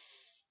behavior.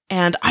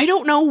 And I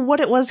don't know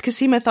what it was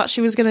Cosima thought she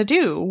was going to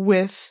do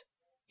with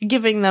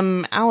giving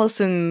them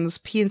Allison's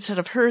pee instead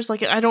of hers.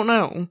 Like, I don't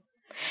know.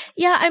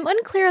 Yeah, I'm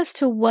unclear as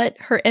to what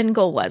her end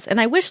goal was. And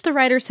I wish the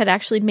writers had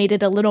actually made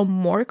it a little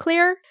more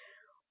clear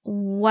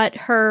what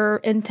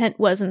her intent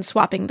was in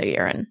swapping the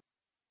urine.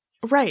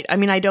 Right. I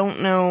mean, I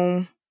don't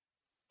know.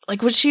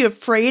 Like, was she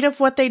afraid of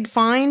what they'd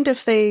find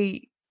if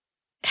they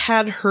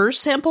had her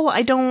sample?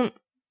 I don't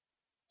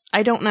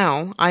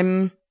know.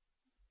 I'm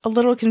a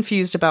little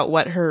confused about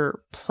what her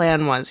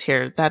plan was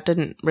here. That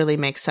didn't really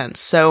make sense.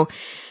 So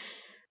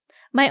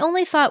my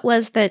only thought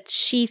was that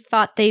she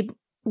thought they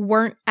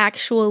weren't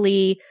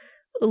actually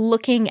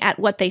looking at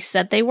what they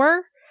said they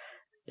were,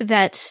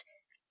 that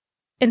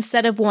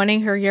instead of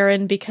wanting her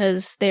urine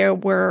because they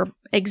were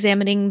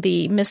examining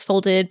the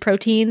misfolded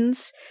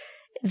proteins,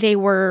 they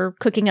were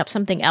cooking up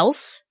something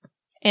else,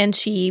 and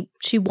she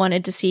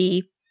wanted to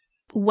see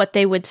what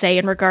they would say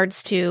in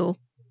regards to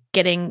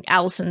getting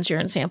Allison's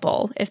urine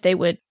sample, if they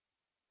would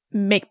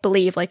make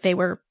believe like they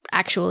were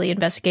actually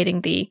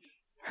investigating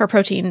her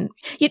protein.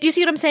 Do you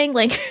see what I'm saying?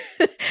 Like,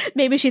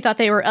 maybe she thought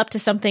they were up to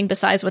something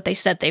besides what they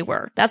said they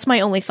were. That's my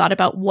only thought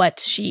about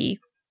what she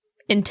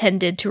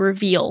intended to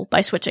reveal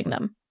by switching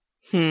them.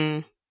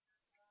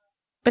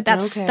 But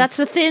that's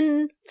a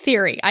thin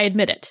theory. I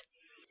admit it.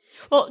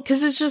 Well,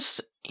 because it's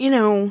just, you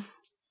know,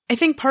 I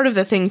think part of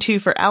the thing too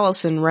for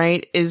Allison,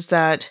 right, is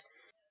that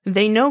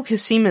they know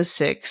Cosima's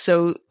sick,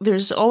 so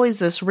there's always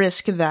this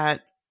risk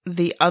that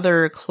the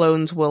other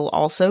clones will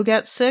also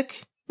get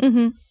sick.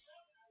 Mm-hmm.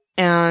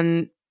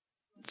 And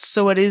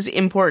so it is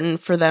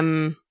important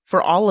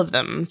for all of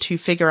them to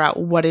figure out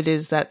what it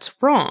is that's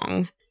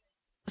wrong.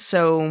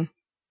 So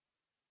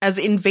as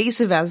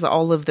invasive as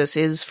all of this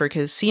is for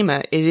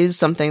Cosima, it is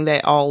something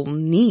they all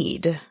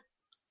need.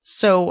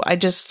 So I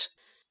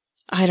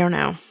don't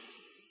know.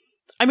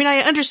 I mean, I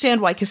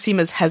understand why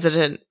Cosima's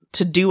hesitant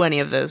to do any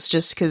of this,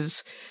 just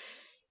because,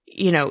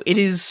 you know, it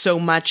is so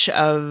much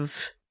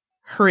of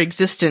her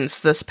existence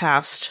this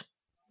past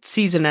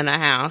season and a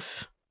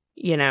half,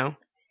 you know.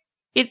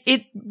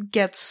 It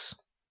gets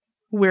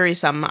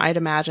wearisome, I'd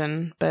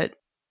imagine, but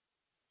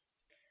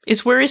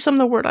is wearisome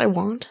the word I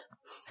want?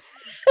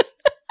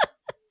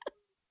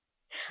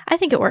 I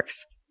think it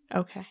works.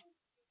 Okay.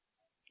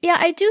 Yeah,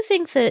 I do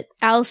think that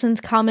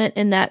Allison's comment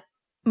in that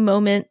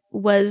moment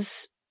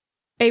was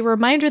a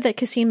reminder that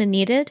Cosima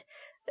needed,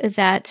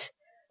 that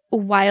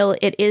while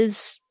it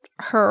is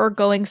her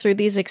going through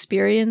these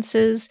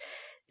experiences,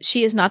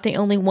 she is not the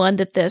only one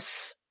that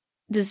this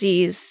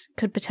disease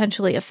could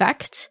potentially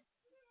affect.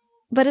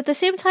 But at the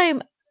same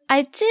time,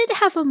 I did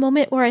have a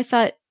moment where I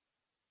thought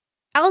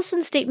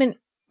Allison's statement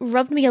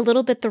rubbed me a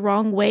little bit the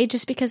wrong way,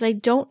 just because I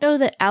don't know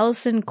that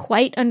Allison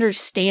quite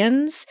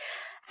understands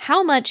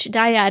how much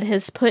Dyad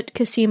has put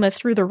Cosima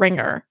through the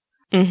ringer.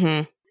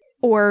 Mm-hmm.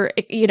 Or,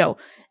 you know,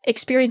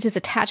 experiences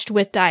attached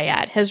with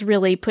Dyad has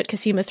really put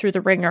Cosima through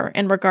the ringer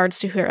in regards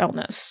to her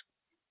illness.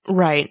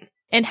 Right.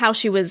 And how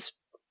she was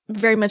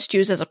very much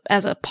used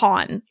as a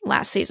pawn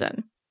last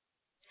season.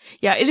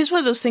 Yeah, it is one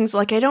of those things,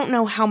 like, I don't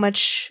know how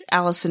much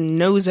Allison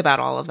knows about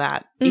all of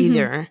that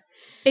either.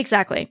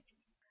 Exactly.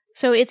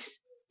 So it's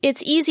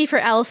easy for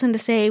Allison to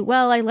say,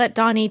 well, I let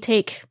Donnie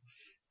take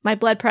my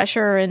blood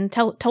pressure and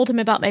told him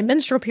about my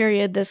menstrual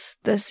period this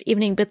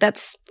evening, but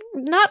that's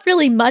not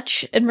really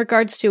much in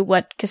regards to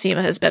what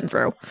Cosima has been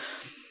through.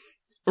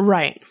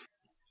 Right.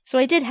 So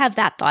I did have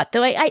that thought,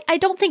 though I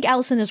don't think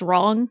Allison is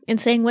wrong in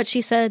saying what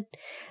she said,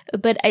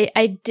 but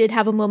I did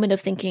have a moment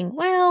of thinking,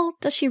 well,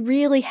 does she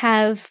really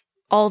have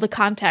all the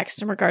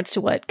context in regards to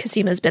what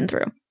Cosima's been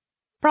through?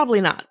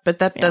 Probably not, but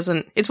that Yeah.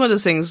 doesn't, it's one of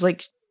those things,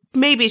 like,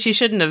 maybe she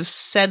shouldn't have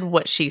said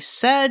what she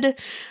said,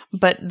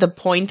 but the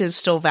point is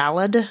still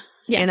valid,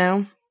 Yeah. you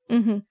know?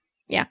 Mm-hmm.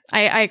 Yeah,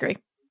 I agree.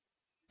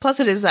 Plus,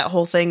 it is that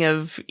whole thing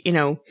of, you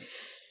know,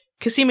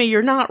 Cosima,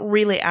 you're not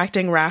really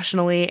acting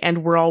rationally,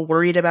 and we're all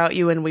worried about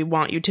you, and we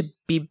want you to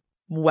be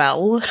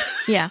well.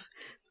 Yeah.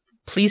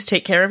 Please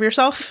take care of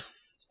yourself.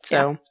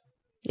 So,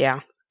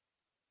 yeah.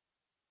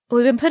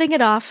 We've been putting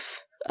it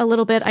off a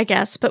little bit, I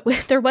guess, but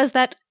there was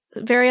that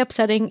very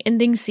upsetting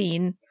ending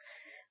scene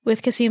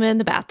with Cosima in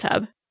the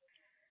bathtub.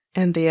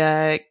 And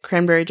the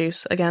cranberry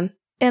juice again.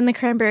 And the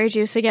cranberry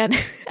juice again.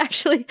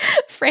 Actually,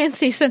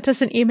 Francie sent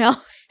us an email,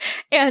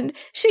 and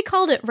she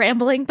called it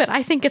rambling, but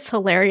I think it's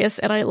hilarious,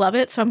 and I love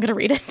it, so I'm going to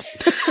read it.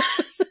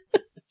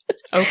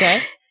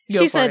 Okay. Go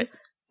She for said, it.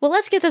 well,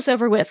 let's get this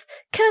over with.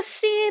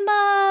 Cosima!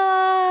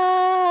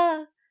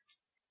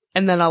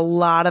 And then a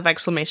lot of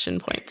exclamation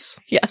points.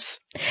 Yes.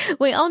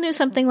 We all knew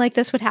something like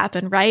this would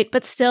happen, right?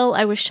 But still,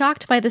 I was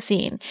shocked by the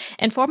scene.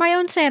 And for my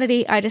own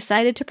sanity, I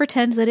decided to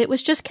pretend that it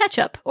was just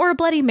ketchup or a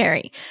Bloody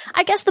Mary.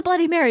 I guess the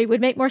Bloody Mary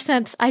would make more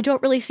sense. I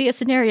don't really see a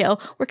scenario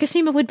where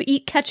Cosima would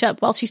eat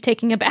ketchup while she's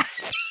taking a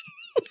bath.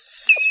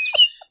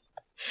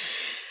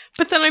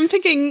 But then I'm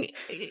thinking,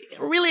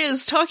 really,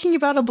 is talking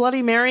about a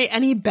Bloody Mary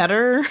any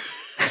better?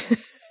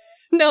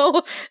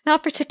 No,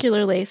 not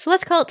particularly. So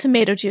let's call it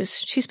tomato juice.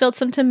 She spilled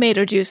some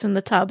tomato juice in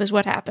the tub is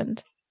what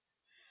happened.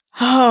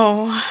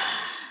 Oh.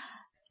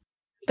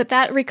 But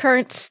that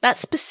recurrence, that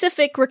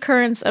specific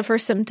recurrence of her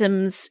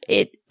symptoms,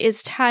 it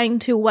is tying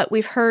to what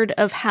we've heard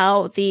of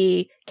how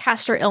the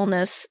castor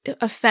illness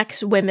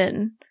affects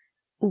women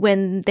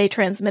when they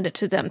transmit it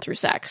to them through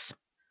sex.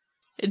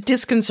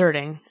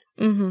 Disconcerting.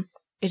 Mm-hmm.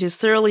 It is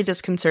thoroughly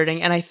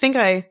disconcerting. And I think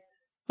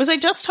was I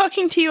just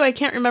talking to you? I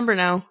can't remember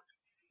now.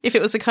 If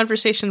it was a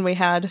conversation we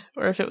had,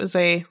 or if it was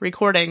a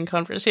recording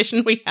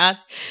conversation we had.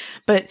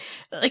 But,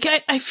 like,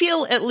 I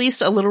feel at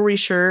least a little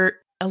reassured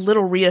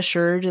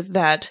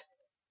that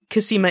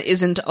Cosima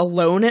isn't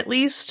alone, at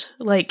least.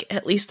 Like,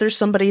 at least there's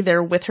somebody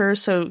there with her.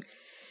 So,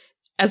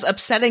 as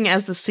upsetting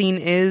as the scene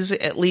is,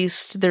 at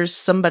least there's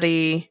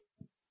somebody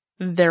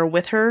there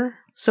with her.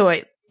 So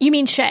You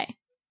mean Shay?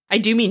 I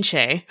do mean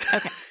Shay.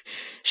 Okay.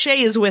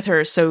 Shay is with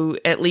her, so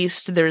at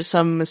least there's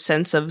some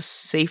sense of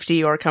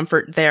safety or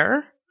comfort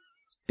there.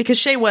 Because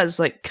Shay was,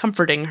 like,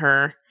 comforting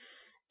her,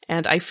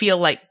 and I feel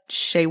like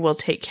Shay will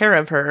take care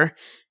of her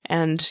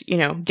and, you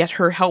know, get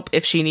her help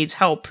if she needs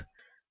help.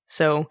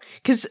 So,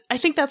 because I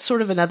think that's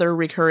sort of another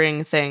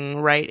recurring thing,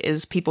 right,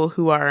 is people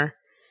who are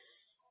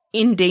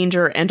in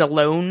danger and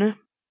alone.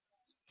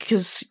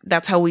 Because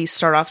that's how we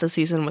start off the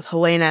season with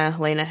Helena.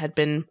 Helena had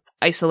been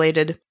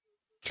isolated.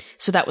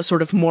 So that was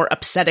sort of more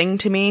upsetting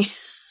to me.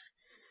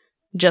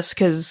 Just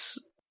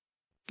because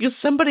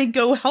somebody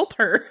go help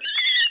her,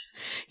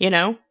 you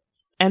know?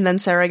 And then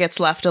Sarah gets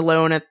left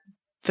alone at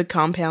the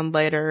compound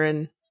later,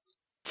 and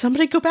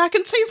somebody go back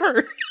and save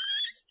her.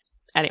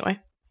 Anyway.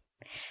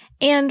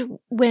 And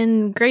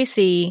when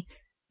Gracie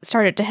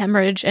started to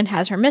hemorrhage and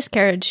has her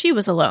miscarriage, she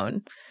was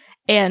alone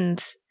and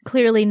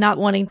clearly not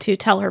wanting to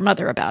tell her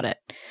mother about it.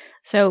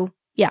 So,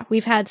 yeah,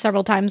 we've had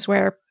several times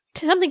where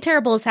something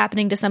terrible is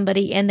happening to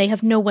somebody and they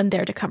have no one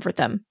there to comfort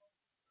them.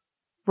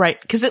 Right,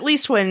 because at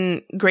least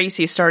when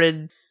Gracie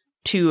started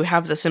to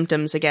have the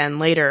symptoms again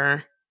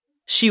later,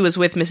 she was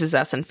with Mrs.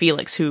 S and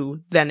Felix,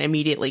 who then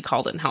immediately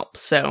called in help.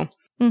 So,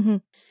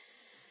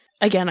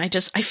 again, I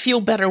feel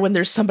better when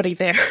there's somebody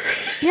there.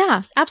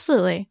 Yeah,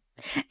 absolutely.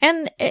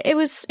 And it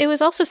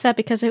was also sad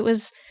because it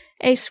was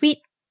a sweet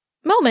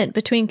moment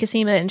between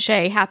Cosima and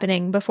Shay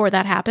happening before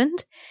that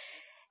happened.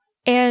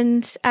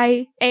 And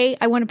I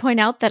want to point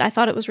out that I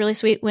thought it was really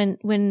sweet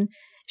when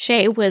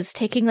Shay was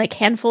taking like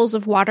handfuls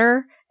of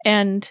water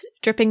and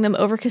dripping them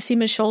over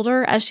Cosima's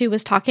shoulder as she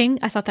was talking.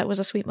 I thought that was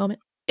a sweet moment.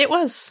 It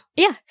was.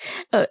 Yeah.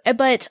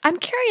 But I'm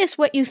curious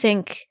what you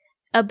think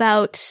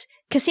about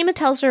Cosima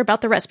tells her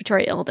about the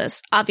respiratory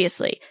illness,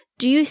 obviously.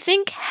 Do you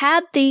think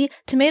had the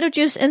tomato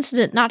juice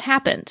incident not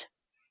happened,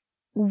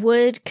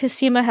 would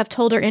Cosima have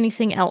told her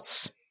anything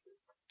else?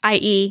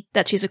 I.e.,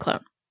 that she's a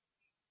clone?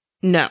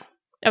 No.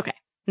 Okay.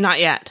 Not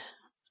yet.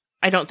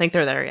 I don't think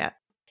they're there yet.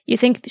 You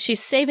think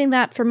she's saving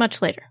that for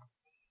much later?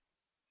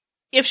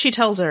 If she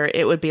tells her,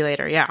 it would be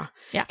later, yeah.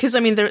 Yeah. Because, I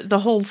mean, the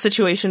whole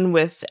situation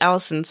with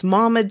Allison's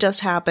mom had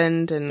just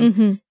happened,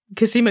 and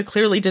Cosima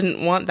clearly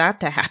didn't want that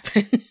to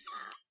happen.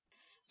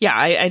 Yeah,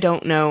 I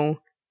don't know.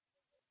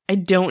 I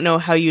don't know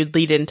how you'd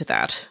lead into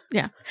that.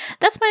 Yeah.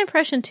 That's my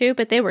impression, too,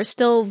 but they were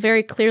still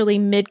very clearly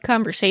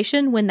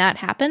mid-conversation when that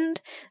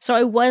happened. So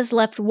I was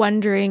left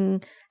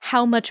wondering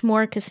how much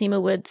more Cosima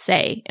would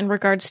say in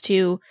regards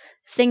to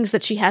things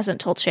that she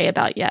hasn't told Shay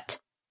about yet.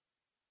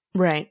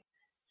 Right.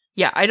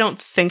 Yeah, I don't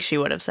think she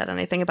would have said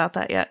anything about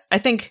that yet. I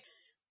think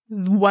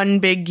one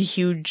big,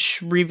 huge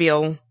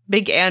reveal,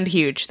 big and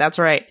huge, that's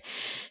right.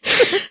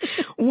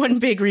 One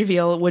big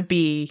reveal would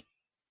be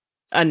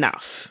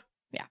enough.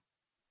 Yeah.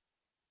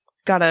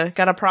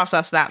 Gotta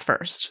process that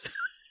first.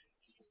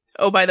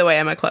 Oh, by the way,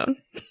 I'm a clone.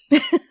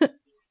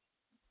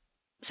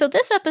 So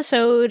this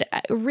episode,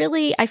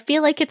 really, I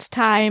feel like it's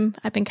time.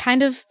 I've been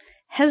kind of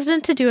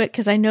hesitant to do it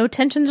because I know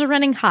tensions are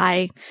running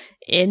high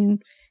in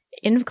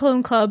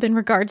Clone Club in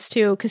regards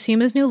to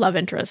Cosima's new love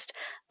interest.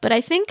 But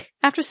I think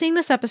after seeing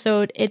this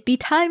episode, it'd be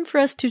time for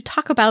us to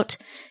talk about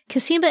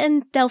Cosima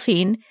and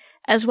Delphine,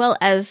 as well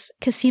as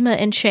Cosima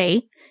and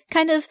Shay,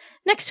 kind of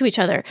next to each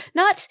other.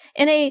 Not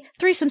in a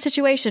threesome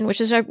situation, which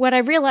is what I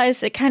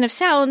realize it kind of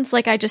sounds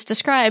like I just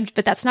described,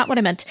 but that's not what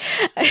I meant.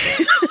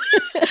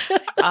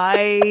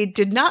 I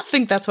did not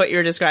think that's what you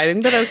were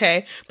describing, but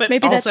okay. But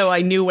maybe also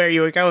I knew where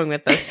you were going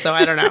with this, so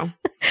I don't know.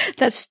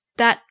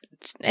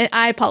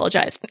 I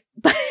apologize.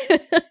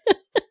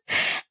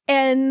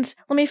 And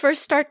let me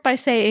first start by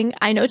saying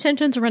I know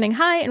tensions are running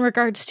high in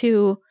regards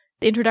to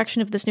the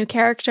introduction of this new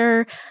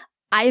character.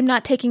 I am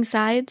not taking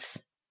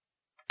sides.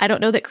 I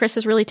don't know that Chris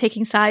is really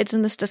taking sides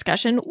in this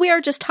discussion. We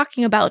are just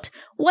talking about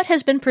what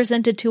has been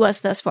presented to us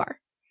thus far.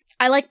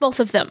 I like both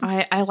of them.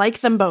 I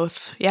like them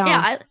both. Yeah.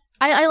 Yeah,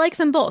 I like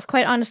them both.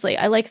 Quite honestly,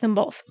 I like them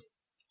both.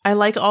 I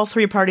like all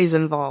three parties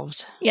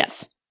involved.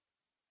 Yes.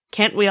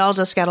 Can't we all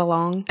just get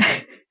along?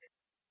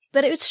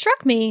 But it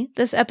struck me,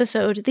 this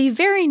episode, the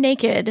very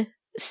naked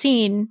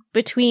scene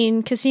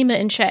between Cosima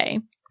and Shay.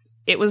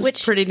 It was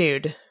pretty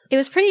nude. It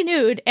was pretty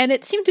nude, and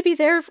it seemed to be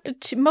there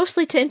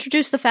mostly to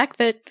introduce the fact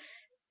that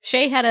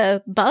Shay had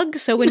a bug,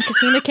 so when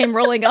Cosima came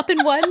rolling up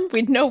in one,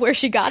 we'd know where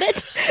she got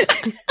it.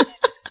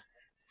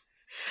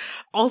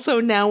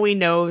 Also, now we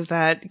know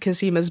that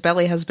Cosima's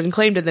belly has been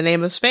claimed in the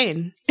name of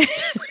Spain.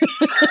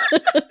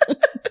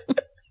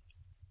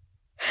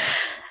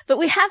 But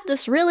we have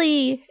this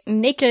really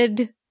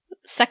naked,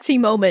 sexy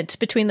moment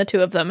between the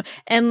two of them.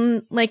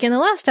 And like in the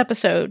last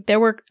episode, there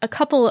were a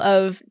couple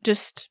of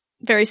just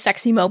very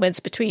sexy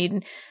moments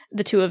between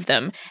the two of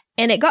them.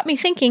 And it got me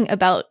thinking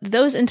about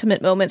those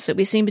intimate moments that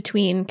we've seen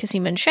between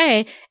Cosima and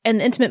Shay and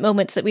the intimate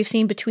moments that we've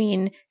seen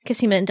between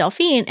Cosima and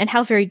Delphine and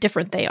how very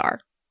different they are.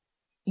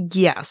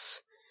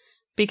 Yes.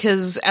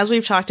 Because as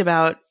we've talked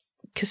about,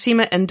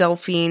 Cosima and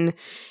Delphine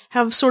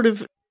have sort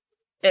of,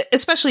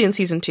 especially in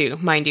season 2,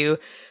 mind you,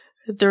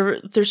 they're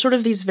sort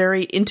of these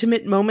very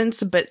intimate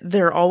moments, but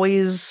they're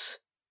always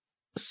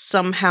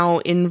somehow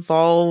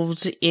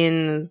involved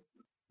in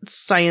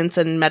science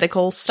and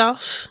medical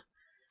stuff.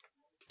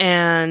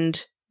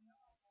 And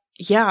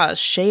yeah,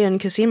 Shay and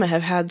Cosima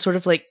have had sort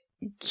of like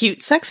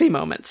cute, sexy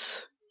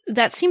moments.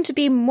 That seem to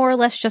be more or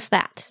less just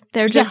that.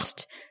 They're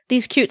just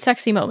these cute,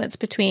 sexy moments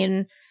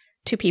between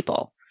two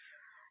people.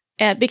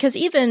 Because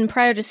even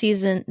prior to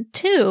season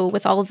 2,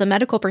 with all of the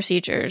medical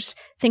procedures,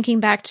 thinking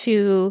back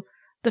to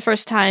the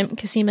first time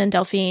Cosima and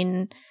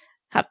Delphine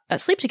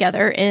sleep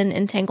together in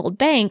Entangled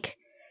Bank,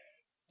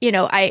 you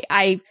know,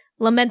 I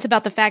lament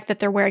about the fact that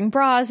they're wearing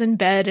bras in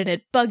bed and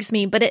it bugs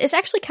me, but it is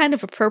actually kind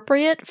of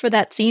appropriate for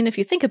that scene if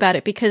you think about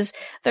it, because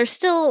there's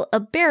still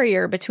a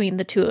barrier between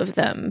the two of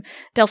them.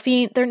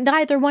 Delphine,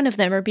 neither one of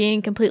them are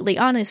being completely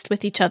honest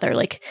with each other.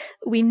 Like,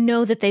 we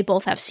know that they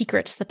both have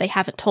secrets that they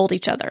haven't told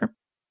each other.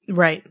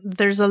 Right.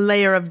 There's a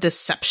layer of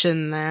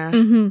deception there.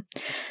 Mm-hmm.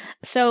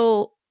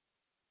 So,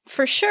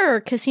 for sure,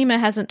 Cosima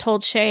hasn't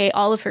told Shay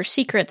all of her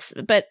secrets,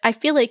 but I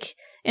feel like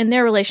in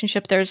their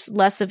relationship, there's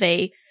less of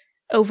a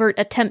overt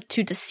attempt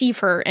to deceive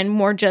her and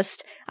more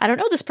just, I don't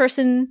know this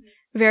person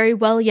very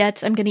well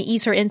yet. I'm going to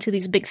ease her into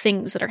these big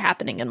things that are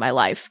happening in my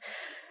life.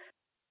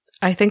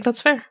 I think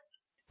that's fair.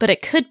 But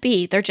it could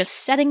be they're just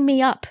setting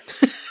me up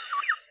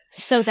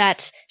so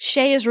that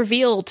Shay is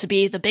revealed to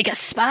be the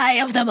biggest spy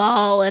of them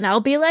all, and I'll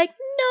be like,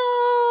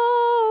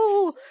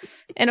 no!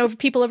 And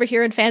people over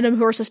here in fandom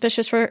who are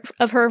suspicious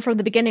of her from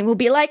the beginning will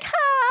be like,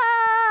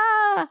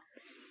 ha!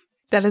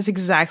 That is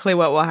exactly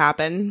what will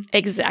happen.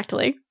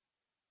 Exactly.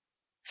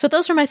 So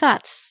those are my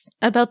thoughts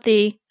about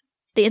the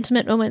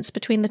intimate moments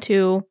between the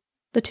two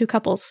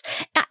couples.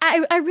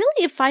 I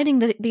really am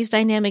finding these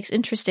dynamics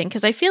interesting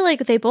because I feel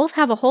like they both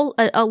have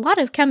a lot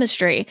of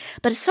chemistry,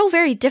 but it's so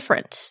very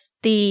different.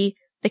 The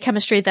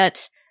chemistry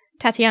that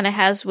Tatiana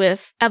has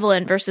with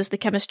Evelyn versus the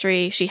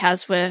chemistry she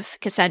has with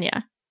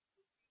Ksenia.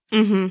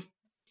 Mm-hmm.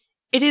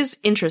 It is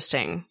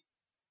interesting.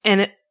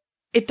 And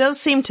it does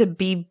seem to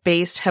be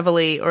based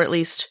heavily, or at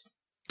least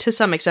to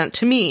some extent,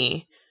 to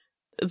me,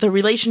 the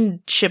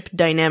relationship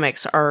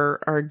dynamics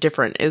are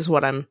different, is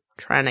what I'm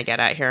trying to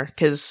get at here.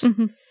 Because,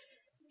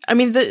 I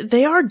mean,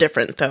 they are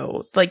different,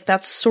 though. Like,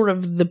 that's sort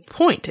of the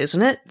point,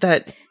 isn't it?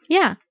 That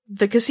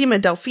the Cosima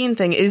Delphine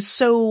thing is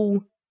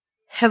so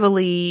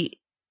heavily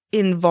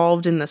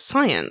involved in the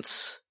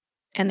science.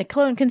 And the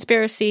clone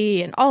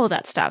conspiracy and all of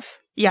that stuff.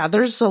 Yeah,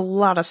 there's a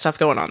lot of stuff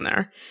going on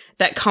there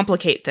that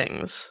complicate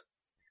things.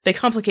 They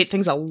complicate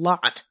things a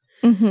lot.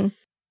 Mm-hmm.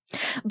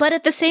 But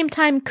at the same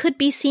time could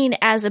be seen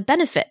as a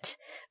benefit,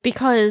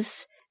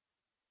 because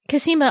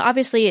Cosima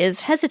obviously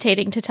is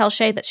hesitating to tell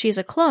Shay that she's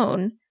a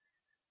clone,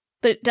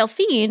 but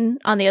Delphine,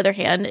 on the other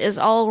hand, is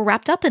all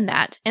wrapped up in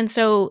that, and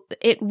so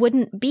it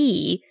wouldn't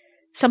be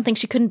something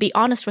she couldn't be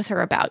honest with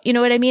her about. You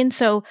know what I mean?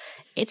 So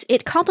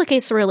it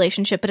complicates the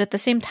relationship, but at the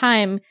same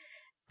time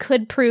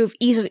could prove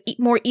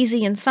more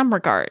easy in some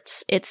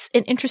regards. It's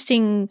an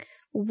interesting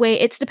way.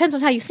 It depends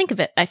on how you think of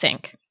it, I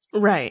think.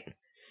 Right.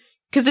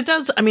 Because it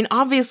does, I mean,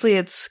 obviously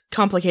it's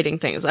complicating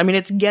things. I mean,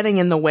 it's getting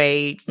in the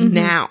way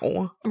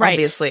now, Right.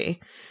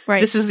 obviously.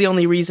 Right. This is the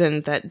only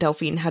reason that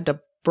Delphine had to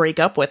break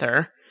up with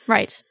her.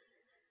 Right.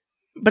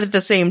 But at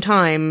the same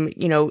time,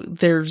 you know,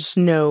 there's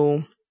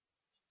no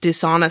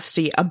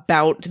dishonesty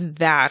about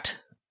that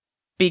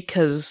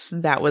because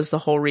that was the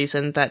whole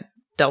reason that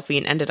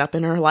Delphine ended up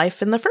in her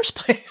life in the first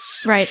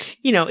place. Right.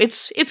 You know,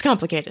 it's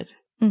complicated.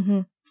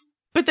 Mm-hmm.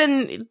 But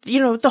then, you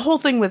know, the whole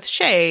thing with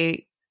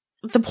Shay,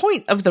 the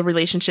point of the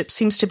relationship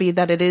seems to be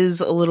that it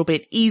is a little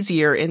bit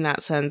easier in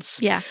that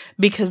sense. Yeah.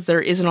 Because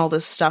there isn't all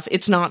this stuff.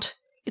 It's not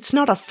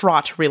a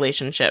fraught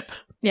relationship.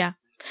 Yeah.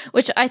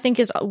 Which I think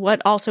is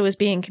what also is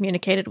being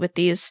communicated with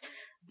these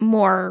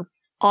more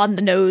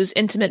on-the-nose,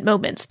 intimate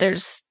moments.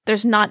 There's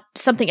not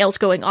something else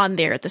going on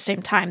there at the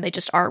same time. They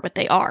just are what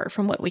they are,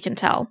 from what we can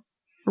tell.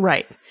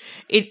 Right.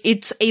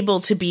 It's able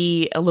to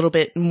be a little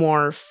bit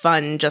more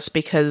fun just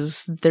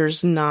because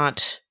there's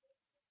not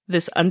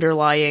this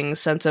underlying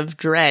sense of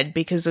dread,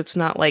 because it's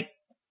not like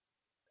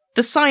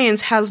the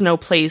science has no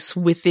place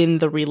within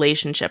the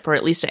relationship, or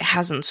at least it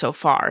hasn't so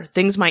far.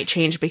 Things might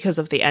change because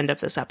of the end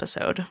of this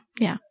episode.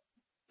 Yeah.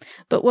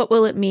 But what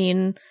will it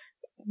mean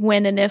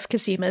when and if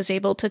Cosima is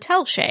able to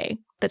tell Shay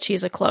that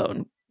she's a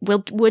clone?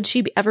 Would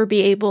she ever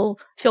be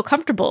feel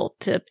comfortable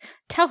to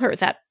tell her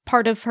that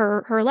part of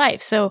her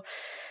life? So,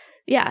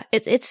 yeah,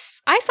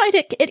 it's I find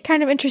it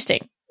kind of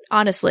interesting,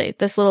 honestly,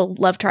 this little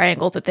love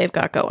triangle that they've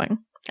got going.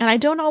 And I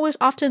don't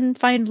often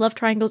find love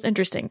triangles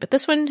interesting, but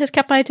this one has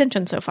kept my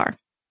attention so far.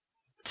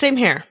 Same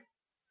here.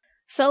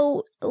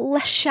 So,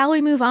 shall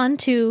we move on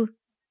to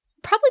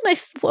probably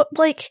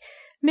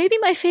maybe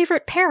my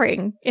favorite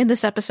pairing in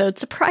this episode,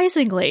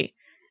 surprisingly,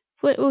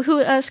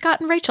 who Scott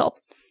and Rachel.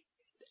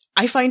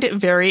 I find it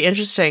very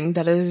interesting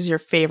that it is your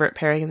favorite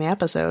pairing in the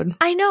episode.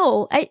 I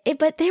know,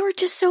 but they were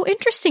just so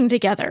interesting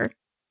together.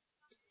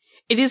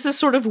 It is this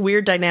sort of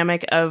weird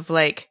dynamic of,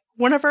 like,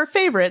 one of our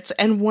favorites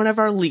and one of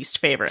our least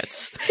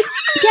favorites.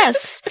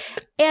 Yes.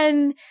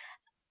 And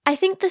I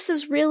think this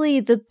is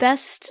really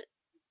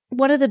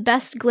one of the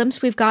best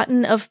glimpses we've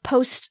gotten of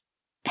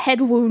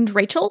post-head wound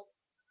Rachel.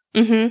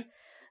 Mm-hmm.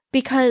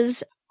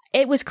 Because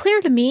it was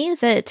clear to me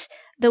that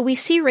though we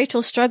see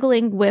Rachel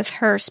struggling with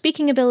her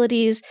speaking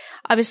abilities,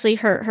 obviously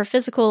her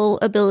physical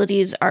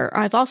abilities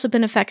have also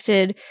been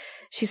affected.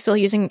 She's still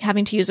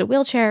having to use a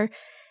wheelchair.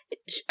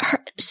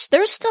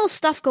 There's still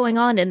stuff going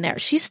on in there.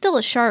 She's still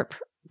a sharp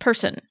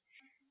person.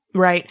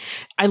 Right.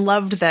 I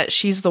loved that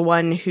she's the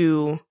one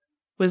who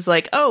was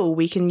like, oh,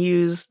 we can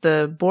use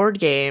the board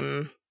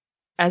game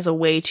as a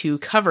way to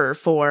cover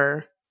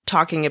for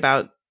talking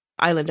about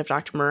Island of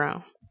Dr.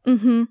 Moreau.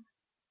 Mm-hmm.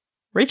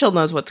 Rachel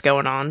knows what's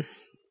going on.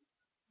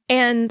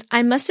 And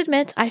I must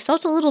admit, I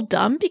felt a little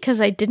dumb because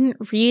I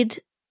didn't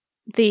read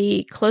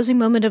the closing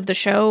moment of the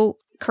show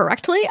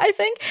correctly, I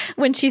think.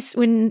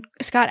 When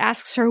Scott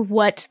asks her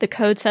what the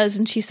code says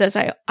and she says,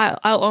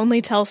 I'll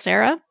only tell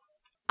Sarah.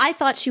 I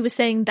thought she was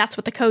saying that's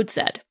what the code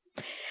said.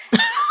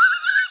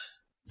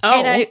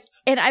 Oh.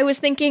 And I was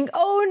thinking,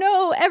 oh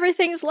no,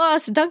 everything's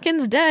lost.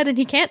 Duncan's dead and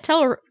he can't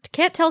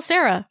tell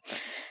Sarah.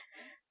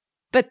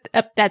 But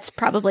that's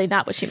probably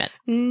not what she meant.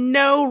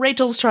 No,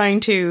 Rachel's trying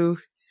to.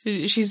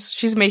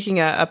 She's making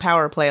a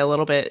power play a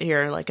little bit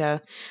here, like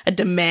a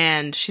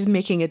demand. She's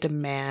making a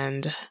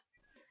demand.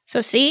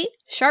 So see,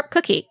 sharp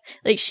cookie.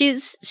 Like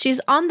she's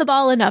on the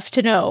ball enough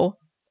to know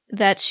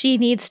that she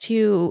needs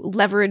to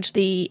leverage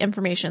the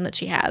information that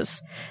she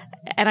has.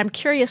 And I'm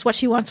curious what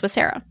she wants with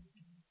Sarah.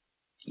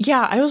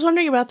 Yeah, I was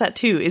wondering about that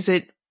too. Is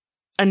it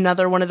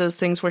another one of those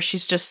things where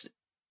she's just,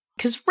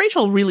 because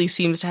Rachel really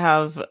seems to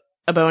have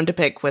a bone to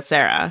pick with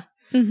Sarah.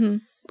 Mm-hmm.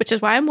 Which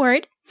is why I'm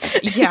worried.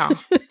 Yeah,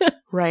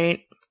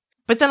 right.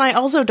 But then I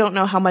also don't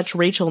know how much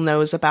Rachel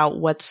knows about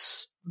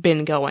what's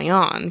been going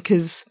on,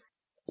 because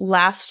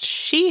last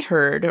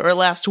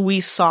we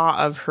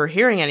saw of her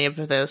hearing any of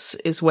this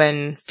is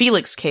when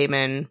Felix came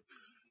in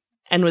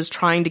and was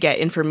trying to get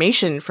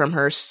information from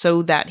her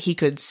so that he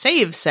could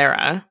save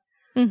Sarah.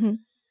 Mm-hmm.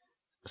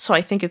 So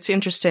I think it's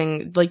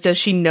interesting. Like, does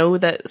she know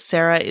that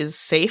Sarah is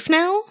safe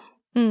now?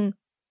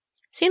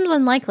 Seems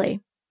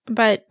unlikely,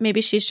 but maybe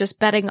she's just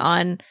betting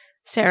on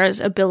Sarah's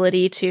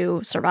ability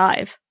to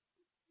survive.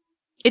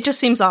 It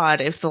just seems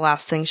odd if the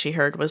last thing she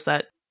heard was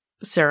that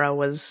Sarah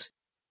was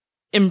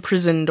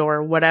imprisoned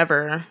or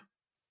whatever,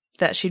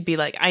 that she'd be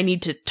like, I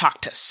need to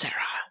talk to Sarah.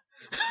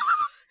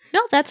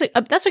 No, that's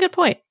a good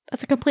point.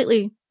 That's a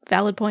completely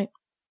valid point.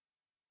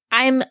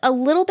 I'm a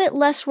little bit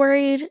less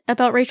worried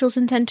about Rachel's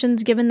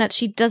intentions, given that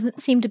she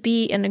doesn't seem to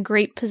be in a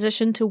great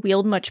position to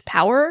wield much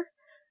power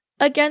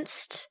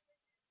against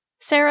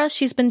Sarah.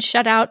 She's been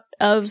shut out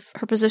of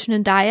her position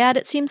in Dyad,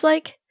 it seems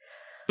like.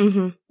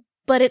 Mm-hmm.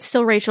 But it's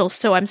still Rachel,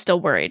 so I'm still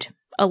worried.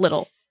 A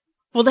little.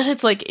 Well, then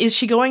it's like, is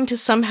she going to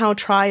somehow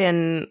try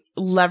and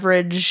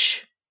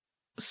leverage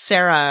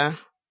Sarah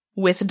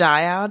with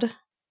Dyad?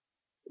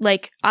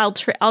 Like,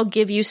 I'll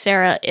give you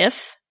Sarah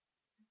if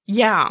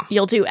Yeah.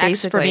 you'll do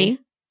X for me.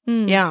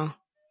 Yeah.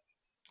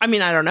 I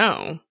mean, I don't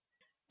know.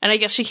 And I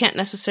guess she can't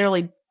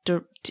necessarily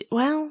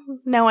well,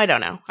 no, I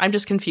don't know. I'm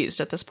just confused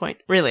at this point,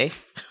 really.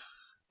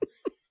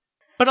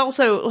 But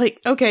also, like,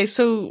 okay,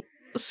 so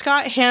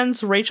Scott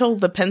hands Rachel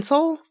the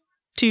pencil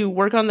to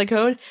work on the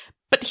code,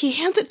 but he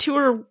hands it to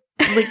her,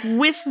 like,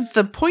 with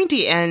the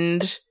pointy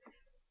end.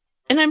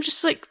 And I'm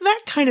just like,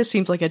 that kind of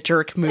seems like a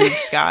jerk move,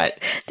 Scott.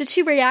 Did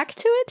she react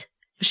to it?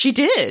 She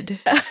did.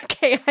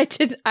 Okay,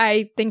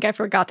 I think I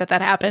forgot that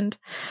happened.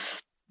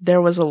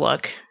 There was a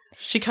look.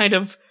 She kind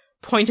of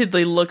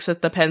pointedly looks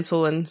at the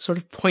pencil and sort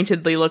of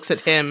pointedly looks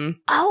at him.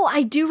 Oh,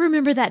 I do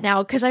remember that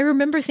now, because I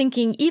remember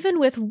thinking, even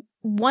with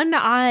one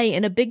eye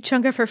and a big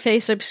chunk of her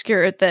face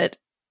obscured, that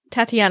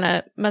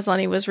Tatiana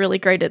Maslany was really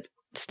great at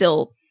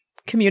still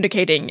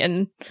communicating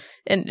and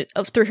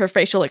through her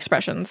facial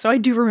expressions. So I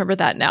do remember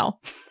that now.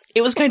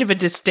 It was kind of a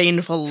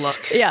disdainful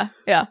look. Yeah.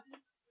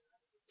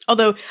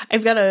 Although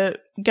I've got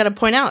to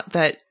point out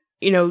that,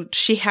 you know,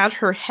 she had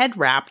her head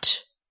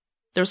wrapped.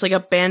 There was like a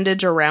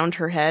bandage around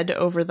her head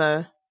over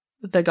the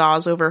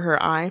gauze over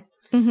her eye.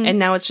 Mm-hmm. And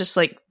now it's just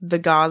like the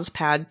gauze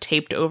pad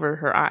taped over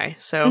her eye.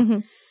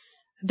 So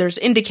there's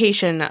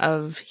indication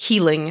of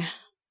healing.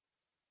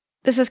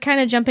 This is kind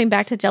of jumping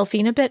back to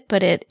Delphine a bit,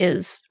 but it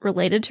is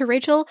related to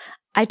Rachel.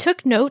 I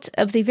took note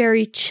of the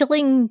very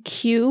chilling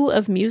cue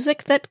of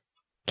music that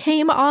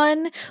came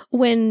on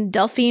when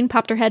Delphine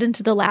popped her head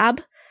into the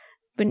lab.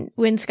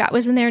 When Scott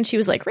was in there and she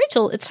was like,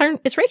 Rachel,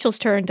 it's Rachel's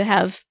turn to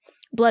have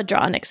blood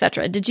drawn,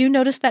 etc. Did you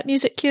notice that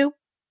music cue?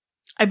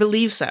 I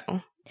believe so.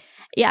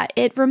 Yeah,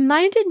 it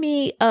reminded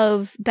me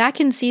of back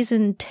in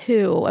season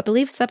 2, I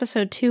believe it's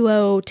episode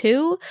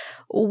 202,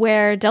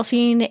 where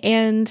Delphine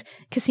and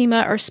Cosima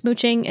are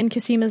smooching in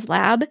Cosima's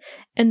lab,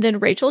 and then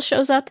Rachel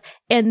shows up,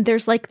 and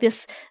there's like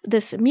this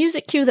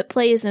music cue that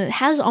plays, and it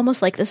has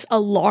almost like this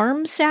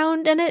alarm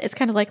sound in it. It's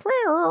kind of like...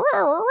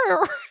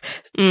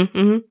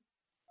 Mm-hmm.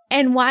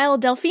 And while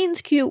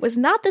Delphine's cue was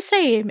not the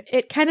same,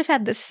 it kind of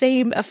had the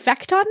same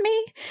effect on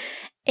me.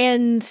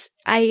 And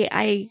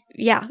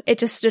it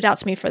just stood out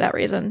to me for that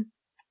reason.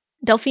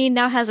 Delphine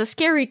now has a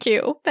scary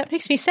cue. That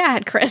makes me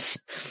sad, Chris.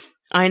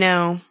 I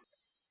know.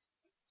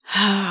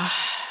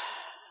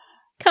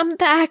 Come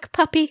back,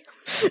 puppy.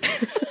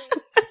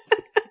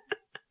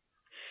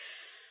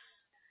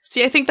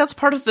 See, I think that's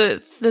part of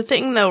the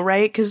thing, though,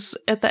 right? Because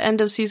at the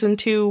end of season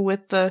 2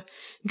 with the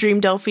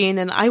Dream Delphine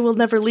and I Will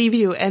Never Leave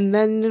You, and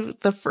then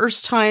the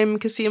first time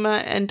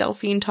Cosima and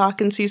Delphine talk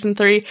in season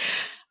 3,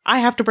 I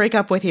have to break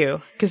up with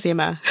you,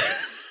 Cosima.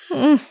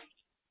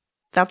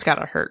 That's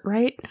gotta hurt,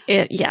 right?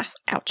 Yeah,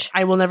 ouch.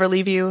 I will never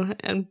leave you,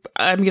 and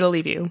I'm gonna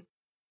leave you.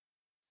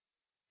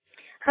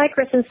 Hi,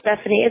 Chris and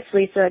Stephanie. It's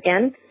Lisa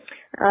again.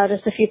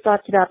 Just a few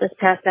thoughts about this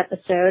past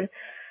episode.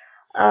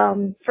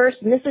 First,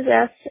 Mrs.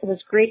 S. It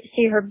was great to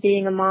see her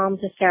being a mom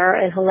to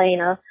Sarah and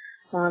Helena.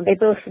 They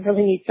both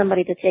really need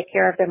somebody to take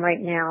care of them right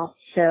now,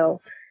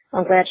 so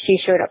I'm glad she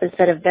showed up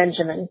instead of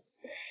Benjamin.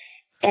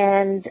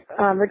 And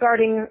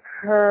regarding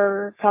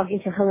her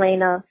talking to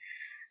Helena,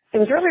 it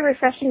was really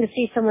refreshing to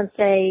see someone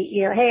say,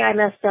 you know, hey, I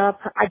messed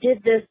up. I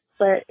did this,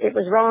 but it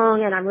was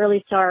wrong, and I'm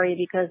really sorry,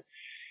 because,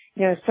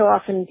 you know, so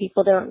often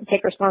people don't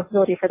take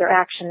responsibility for their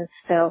actions.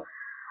 So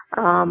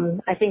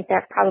I think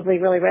that probably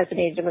really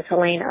resonated with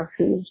Helena,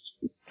 who,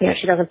 you know,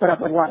 she doesn't put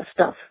up with a lot of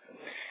stuff.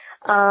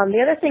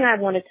 The other thing I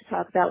wanted to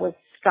talk about was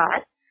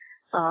Scott,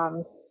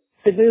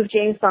 the move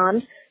James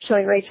Bond,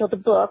 showing Rachel the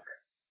book.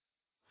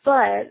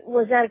 But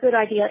was that a good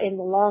idea in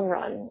the long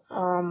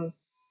run?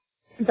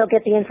 They'll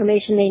get the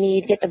information they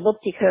need, get the book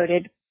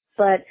decoded,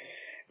 but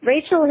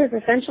Rachel has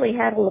essentially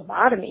had a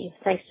lobotomy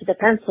thanks to the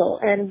pencil,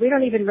 and we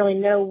don't even really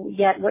know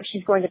yet what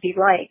she's going to be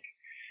like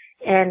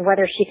and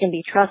whether she can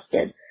be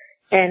trusted.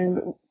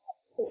 And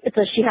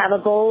does she have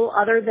a goal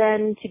other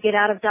than to get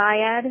out of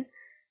Dyad?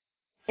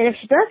 And if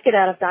she does get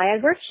out of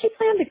Dyad, where does she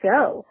plan to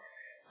go?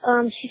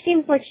 She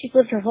seems like she's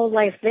lived her whole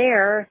life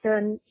there,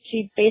 and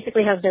she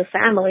basically has no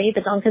family.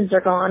 The Duncans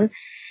are gone,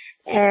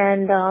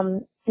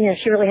 and you know,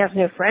 she really has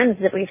no friends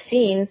that we've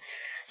seen.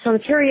 So I'm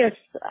curious.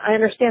 I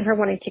understand her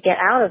wanting to get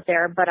out of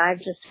there, but I'm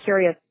just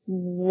curious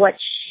what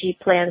she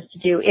plans to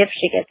do if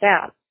she gets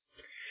out.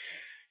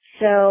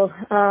 So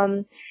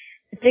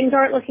things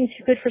aren't looking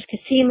too good for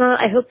Cosima.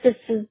 I hope this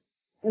is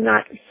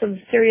not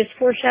some serious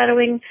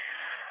foreshadowing,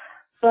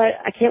 but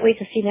I can't wait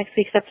to see next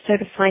week's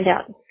episode to find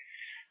out.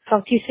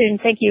 Talk to you soon.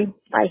 Thank you.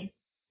 Bye.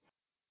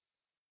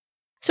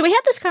 So we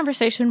had this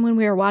conversation when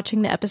we were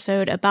watching the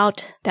episode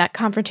about that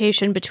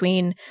confrontation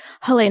between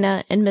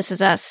Helena and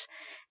Mrs. S,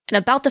 and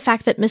about the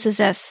fact that Mrs.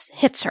 S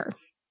hits her.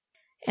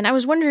 And I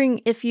was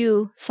wondering if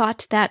you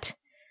thought that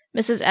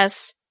Mrs.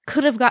 S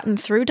could have gotten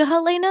through to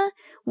Helena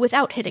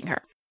without hitting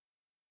her.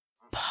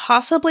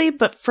 Possibly,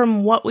 but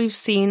from what we've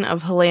seen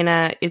of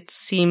Helena, it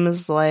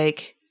seems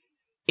like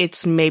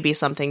it's maybe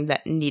something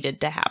that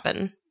needed to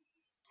happen.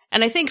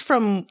 And I think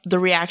from the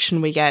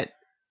reaction we get,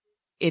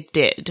 it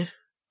did.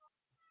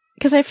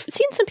 Because I've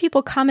seen some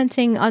people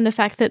commenting on the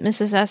fact that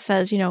Mrs. S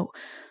says, you know,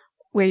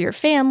 we're your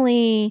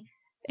family,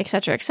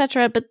 etc.,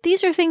 etc. But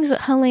these are things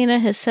that Helena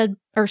has said,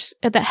 or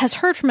that has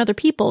heard from other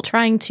people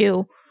trying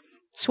to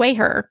sway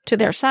her to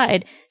their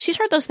side. She's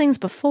heard those things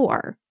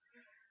before.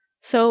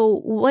 So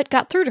what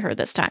got through to her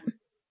this time?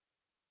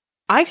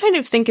 I kind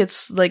of think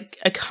it's like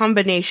a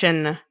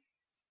combination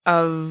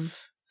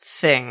of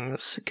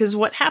things. Because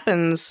what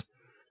happens,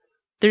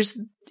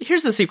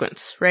 here's the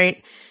sequence,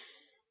 right?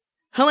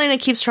 Helena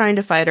keeps trying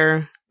to fight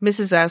her.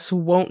 Mrs. S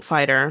won't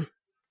fight her.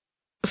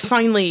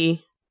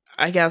 Finally,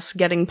 I guess,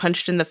 getting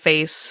punched in the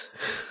face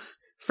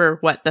for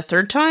what, the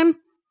third time?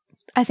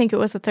 I think it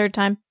was the third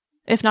time,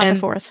 if not the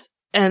fourth.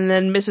 And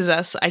then Mrs.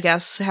 S, I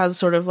guess, has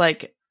sort of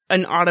like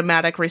an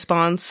automatic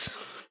response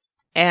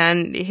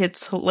and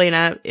hits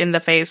Helena in the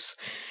face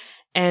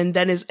and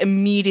then is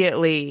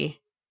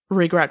immediately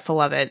regretful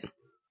of it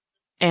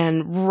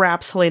and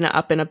wraps Helena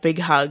up in a big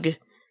hug.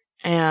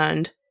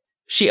 And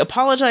she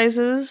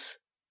apologizes.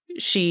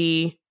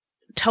 She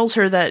tells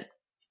her that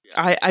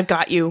I've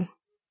got you.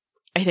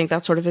 I think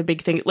that's sort of a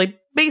big thing. Like,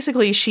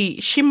 basically,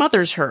 she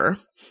mothers her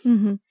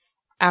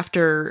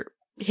after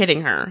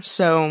hitting her.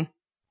 So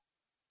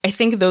I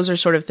think those are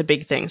sort of the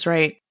big things,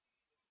 right?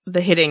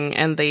 The hitting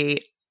and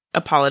the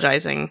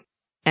apologizing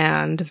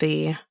and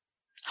the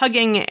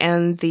hugging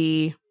and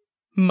the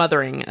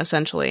mothering,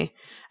 essentially.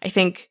 I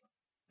think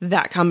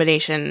that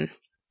combination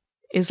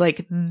is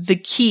like the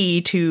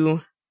key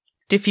to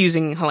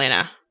diffusing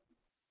Helena.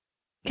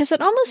 Because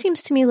it almost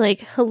seems to me like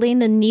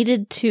Helena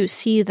needed to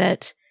see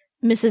that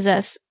Mrs.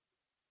 S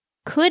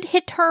could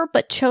hit her,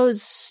 but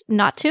chose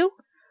not to.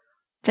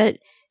 That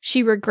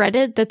she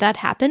regretted that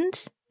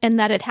happened, and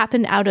that it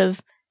happened out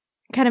of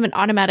kind of an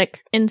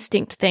automatic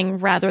instinct thing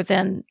rather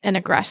than an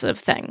aggressive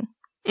thing.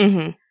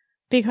 Mm-hmm.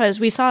 Because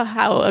we saw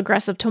how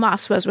aggressive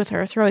Tomas was with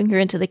her, throwing her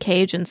into the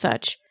cage and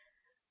such.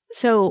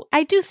 So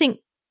I do think,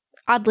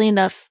 oddly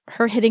enough,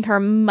 her hitting her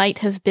might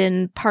have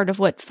been part of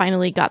what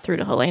finally got through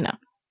to Helena.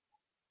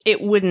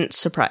 It wouldn't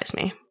surprise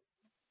me.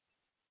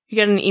 You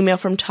get an email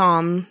from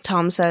Tom.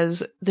 Tom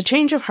says, "The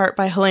change of heart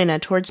by Helena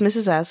towards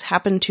Mrs. S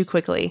happened too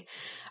quickly.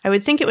 I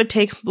would think it would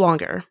take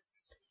longer.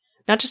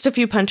 Not just a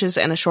few punches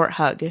and a short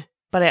hug,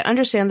 but I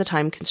understand the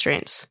time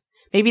constraints.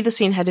 Maybe the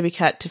scene had to be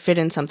cut to fit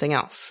in something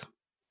else."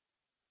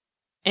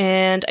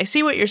 And I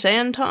see what you're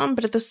saying, Tom,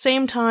 but at the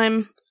same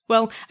time,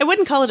 well, I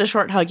wouldn't call it a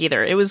short hug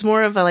either. It was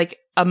more of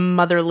a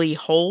motherly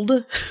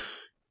hold.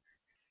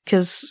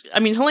 Because, I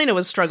mean, Helena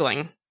was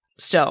struggling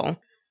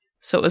still.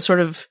 So it was sort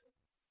of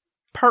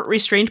part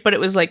restraint, but it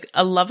was like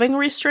a loving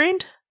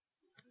restraint,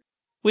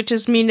 which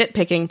is me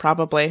nitpicking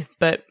probably,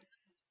 but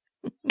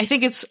I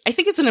think it's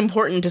an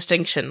important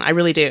distinction. I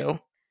really do.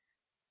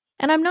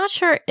 And I'm not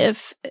sure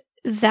if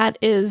that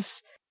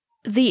is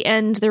the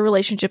end. The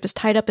relationship is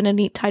tied up in a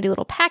neat, tidy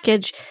little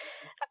package,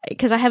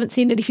 because I haven't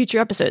seen any future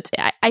episodes.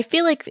 I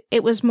feel like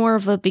it was more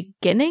of a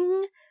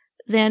beginning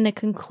than a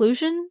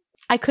conclusion.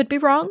 I could be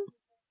wrong,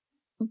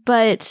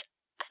 but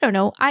I don't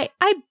know. I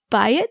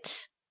buy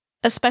it,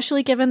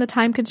 especially given the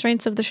time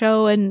constraints of the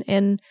show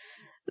and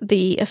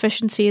the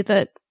efficiency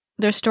that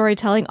their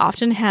storytelling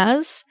often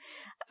has.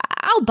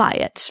 I'll buy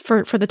it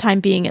for the time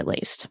being, at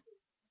least.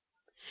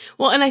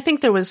 Well, and I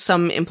think there was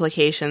some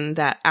implication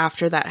that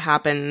after that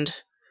happened,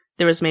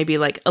 there was maybe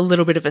like a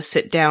little bit of a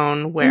sit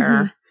down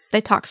where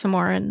they talk some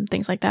more and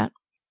things like that.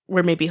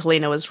 Where maybe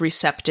Helena was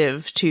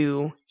receptive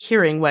to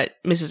hearing what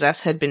Mrs.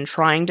 S had been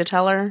trying to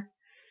tell her.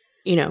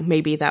 You know,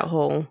 maybe that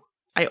whole,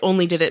 I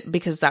only did it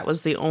because that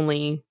was the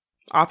only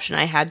option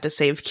I had to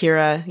save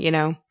Kira, you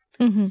know?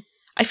 Mm-hmm.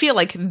 I feel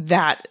like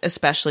that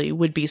especially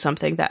would be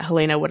something that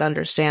Helena would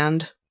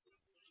understand.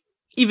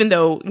 Even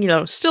though, you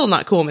know, still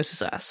not cool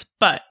Mrs. S.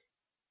 But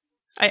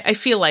I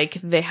feel like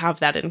they have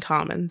that in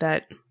common,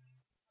 that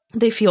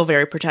they feel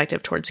very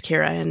protective towards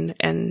Kira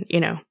and, you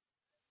know,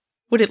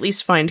 would at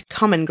least find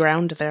common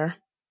ground there.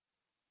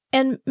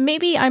 And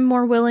maybe I'm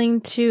more willing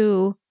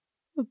to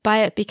buy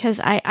it because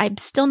I'm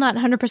still not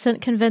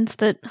 100% convinced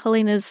that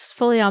Helena's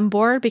fully on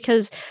board,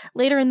 because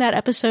later in that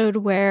episode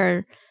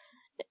where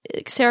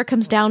Sarah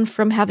comes down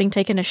from having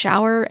taken a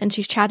shower and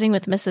she's chatting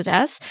with Mrs.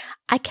 S,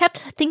 I kept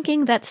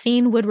thinking that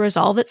scene would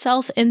resolve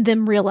itself in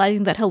them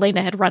realizing that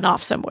Helena had run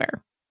off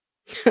somewhere.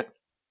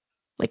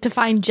 Like to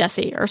find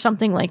Jesse or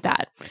something like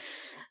that.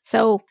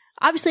 So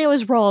obviously I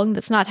was wrong.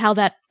 That's not how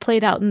that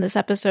played out in this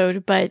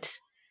episode, but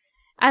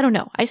I don't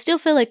know. I still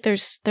feel like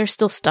there's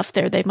still stuff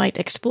there they might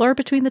explore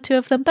between the two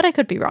of them, but I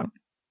could be wrong.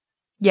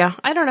 Yeah,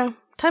 I don't know.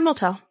 Time will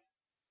tell.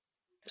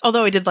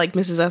 Although I did like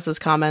Mrs. S's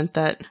comment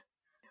that,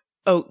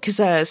 because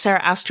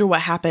Sarah asked her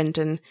what happened,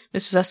 and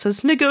Mrs. S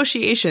says,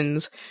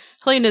 negotiations.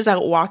 Helena's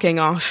out walking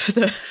off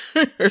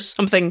or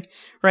something,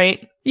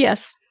 right?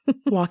 Yes.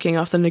 Walking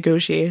off the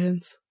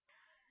negotiations.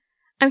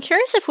 I'm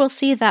curious if we'll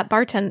see that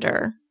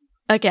bartender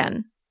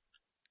again.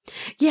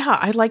 Yeah,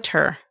 I liked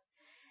her.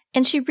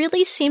 And she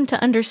really seemed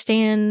to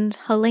understand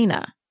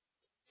Helena.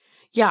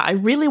 Yeah, I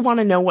really want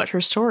to know what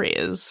her story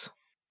is.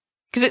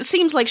 Because it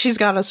seems like she's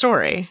got a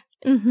story.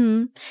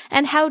 Mm-hmm.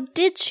 And how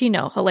did she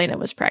know Helena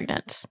was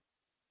pregnant?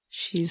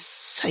 She's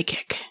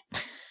psychic.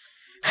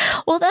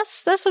 Well,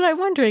 that's what I'm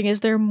wondering.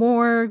 Is there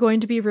more going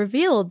to be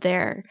revealed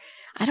there?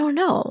 I don't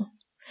know.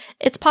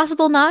 It's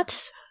possible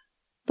not,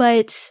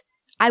 but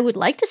I would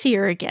like to see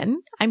her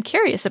again. I'm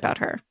curious about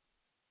her.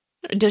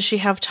 Does she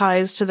have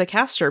ties to the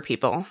Castor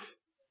people?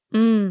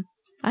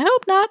 I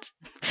hope not.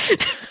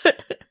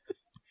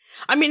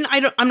 I mean,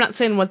 I'm not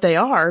saying what they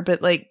are,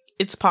 but like,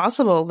 it's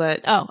possible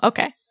that, Oh,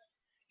 okay.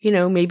 you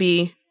know,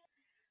 maybe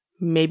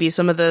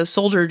some of the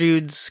soldier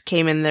dudes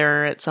came in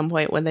there at some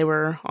point when they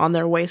were on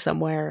their way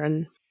somewhere.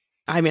 And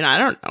I mean, I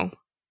don't know.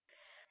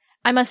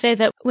 I must say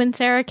that when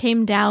Sarah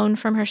came down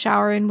from her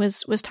shower and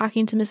was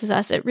talking to Mrs.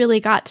 S, it really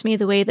got to me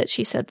the way that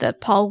she said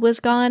that Paul was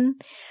gone.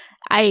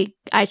 I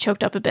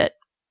choked up a bit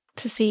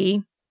to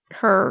see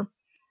her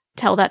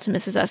tell that to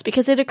Mrs. S,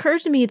 because it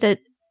occurred to me that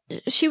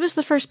she was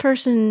the first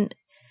person,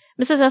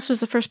 Mrs. S was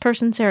the first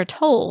person Sarah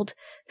told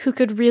who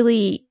could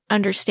really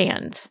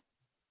understand.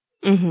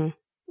 Mm-hmm.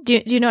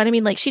 Do you know what I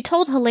mean? Like, she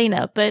told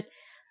Helena, but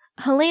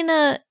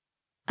Helena's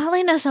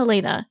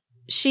Helena.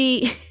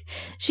 She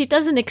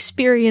doesn't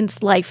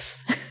experience life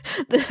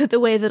the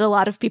way that a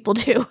lot of people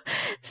do.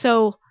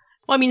 So,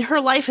 well, I mean, her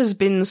life has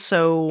been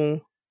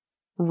so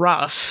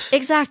rough.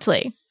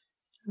 Exactly.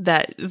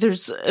 That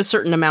there's a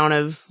certain amount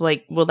of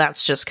like, well,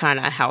 that's just kind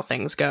of how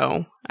things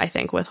go, I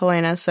think, with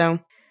Helena. So,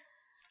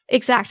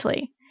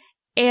 exactly.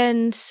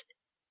 And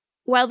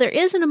while there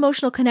is an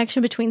emotional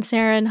connection between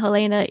Sarah and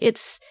Helena,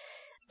 it's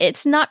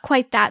not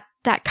quite that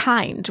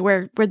kind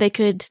where they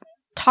could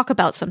talk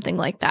about something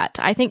like that.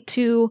 I think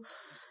to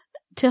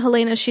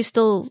Helena, she's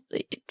still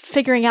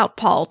figuring out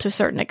Paul to a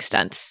certain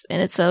extent,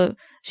 and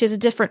she has a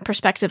different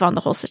perspective on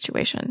the whole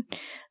situation.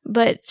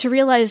 But to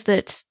realize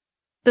that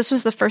this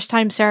was the first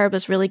time Sarah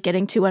was really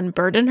getting to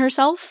unburden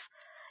herself,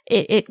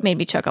 it made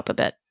me choke up a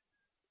bit.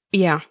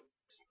 Yeah,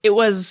 it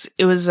was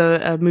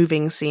a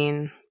moving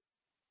scene,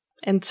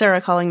 and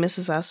Sarah calling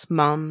Mrs. S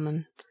Mom,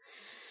 and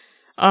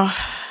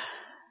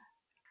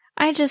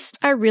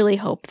I really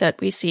hope that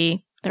we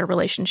see their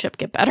relationship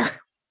get better.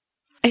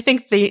 I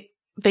think they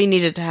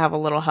needed to have a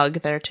little hug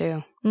there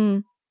too.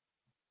 Mm.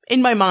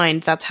 In my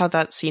mind, that's how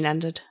that scene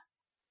ended.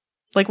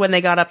 Like when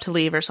they got up to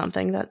leave or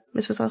something, that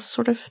Mrs. S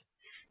sort of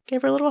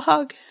gave her a little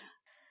hug.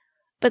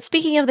 But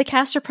speaking of the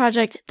Castor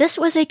Project, this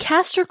was a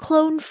Castor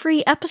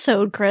clone-free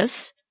episode,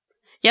 Chris.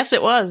 Yes,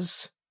 it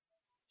was.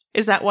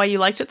 Is that why you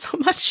liked it so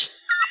much?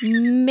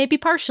 Maybe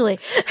partially.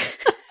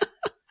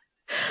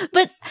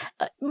 But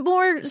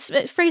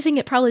phrasing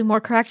it probably more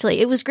correctly,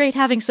 it was great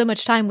having so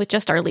much time with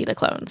just our Lita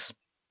clones.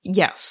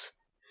 Yes.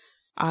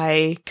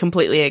 I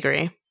completely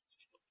agree.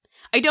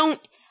 I don't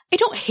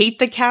hate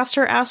the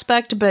Castor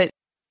aspect, but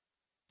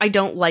I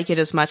don't like it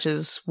as much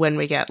as when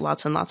we get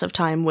lots and lots of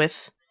time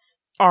with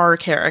our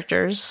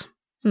characters,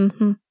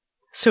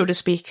 so to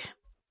speak.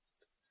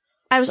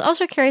 I was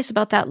also curious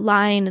about that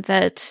line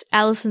that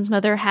Allison's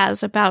mother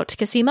has about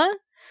Cosima.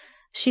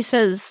 She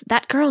says,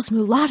 "That girl's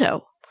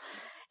mulatto."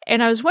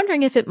 And I was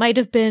wondering if it might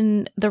have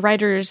been the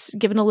writers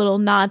giving a little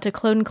nod to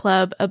Clone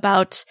Club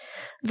about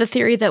the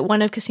theory that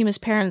one of Cosima's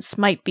parents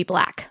might be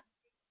black.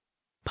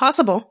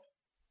 Possible.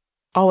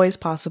 Always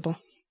possible.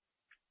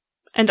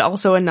 And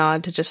also a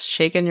nod to just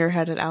shaking your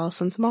head at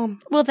Allison's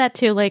mom. Well, that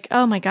too, like,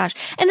 oh my gosh.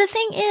 And the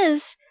thing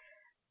is,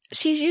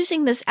 she's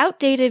using this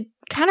outdated,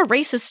 kind of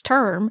racist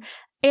term,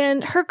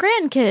 and her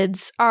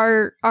grandkids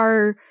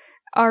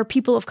are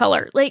people of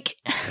color. Like,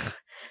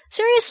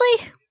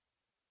 seriously?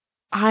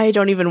 I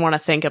don't even want to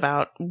think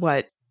about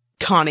what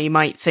Connie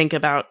might think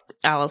about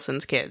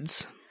Allison's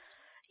kids.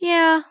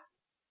 Yeah.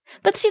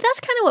 But see, that's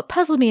kind of what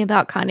puzzled me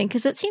about Connie,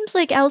 because it seems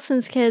like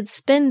Allison's kids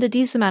spend a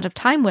decent amount of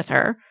time with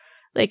her.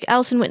 Like,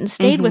 Allison went and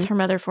stayed with her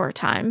mother for a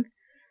time.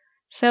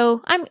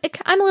 So I'm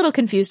a little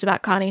confused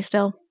about Connie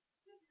still.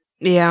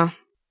 Yeah.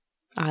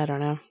 I don't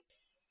know.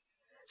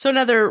 So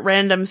another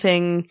random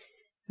thing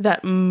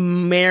that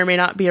may or may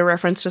not be a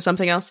reference to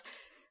something else.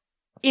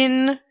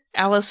 In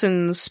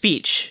Allison's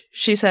speech,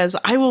 she says,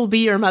 "I will be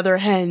your mother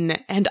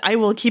hen, and I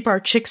will keep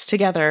our chicks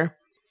together."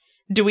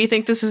 Do we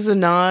think this is a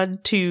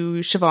nod to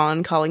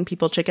Siobhan calling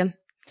people chicken?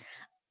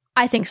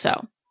 I think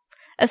so.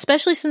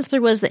 Especially since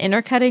there was the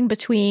intercutting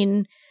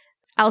between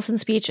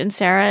Allison's speech and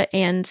Sarah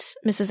and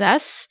Mrs.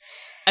 S.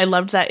 I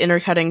loved that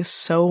intercutting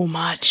so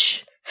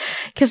much.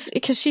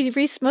 Because she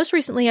most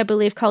recently, I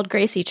believe, called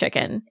Gracie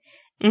chicken.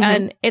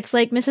 And it's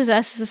like Mrs.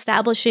 S is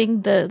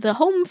establishing the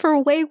home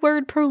for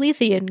wayward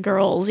Prolethean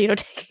girls, you know,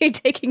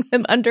 taking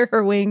them under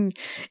her wing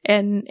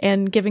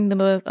and giving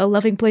them a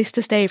loving place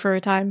to stay for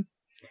a time.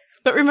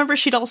 But remember,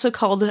 she'd also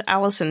called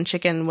Allison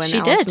chicken when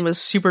Allison did. Was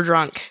super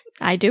drunk.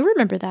 I do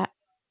remember that.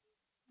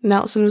 And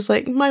Allison was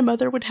like, "My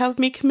mother would have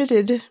me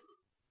committed."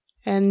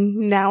 And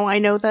now I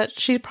know that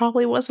she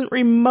probably wasn't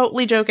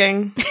remotely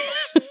joking.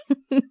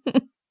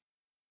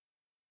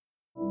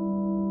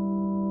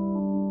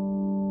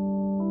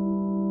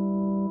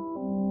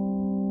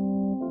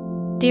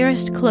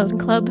 Dearest Clone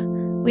Club,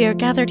 we are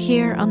gathered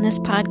here on this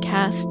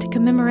podcast to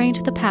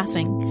commemorate the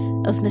passing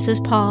of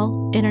Mrs.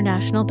 Paul,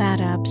 International Bad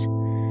Abs.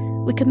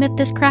 We commit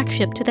this crack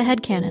ship to the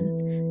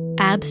headcanon.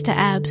 Abs to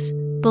abs,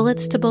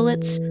 bullets to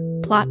bullets,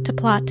 plot to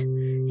plot,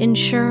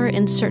 ensure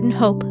in certain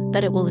hope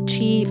that it will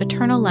achieve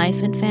eternal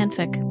life in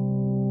fanfic.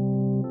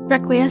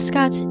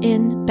 Requiescat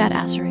in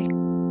Badassery.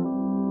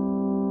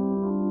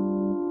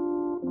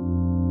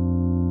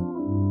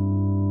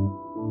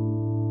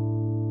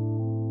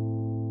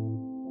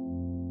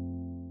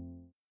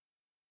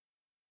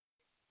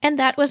 And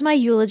that was my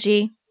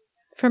eulogy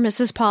for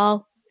Mrs.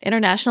 Paul,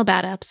 International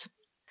Bad Apps.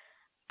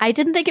 I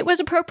didn't think it was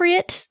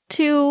appropriate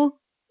to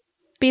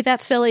be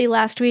that silly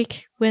last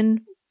week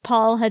when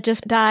Paul had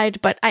just died,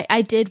 but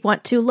I did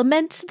want to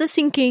lament the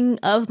sinking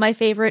of my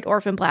favorite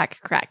Orphan Black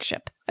crack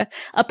ship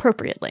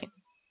appropriately.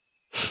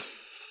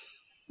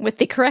 With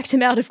the correct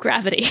amount of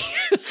gravity.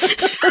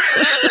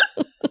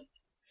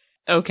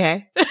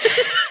 Okay.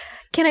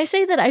 Can I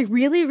say that I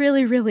really,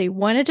 really, really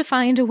wanted to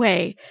find a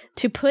way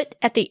to put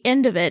at the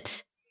end of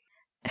it,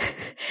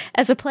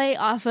 as a play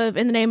off of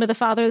In the Name of the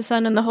Father, the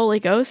Son, and the Holy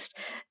Ghost,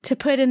 to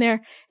put in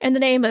there, in the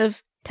name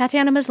of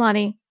Tatiana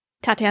Maslany,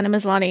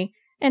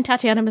 and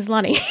Tatiana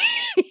Maslany.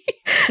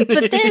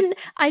 But then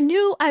I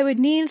knew I would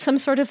need some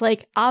sort of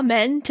like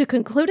amen to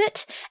conclude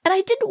it, and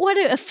I didn't want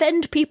to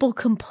offend people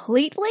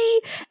completely,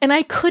 and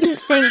I couldn't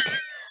think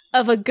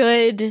of a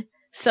good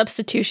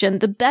substitution.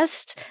 The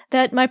best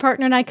that my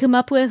partner and I come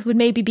up with would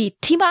maybe be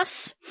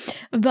Timas,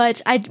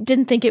 but I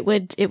didn't think it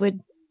would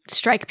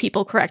strike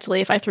people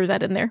correctly if I threw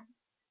that in there.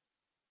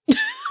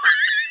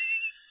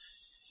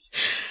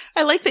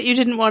 I like that you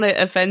didn't want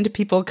to offend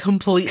people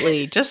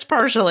completely, just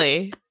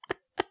partially.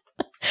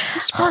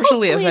 Just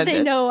partially Hopefully offended.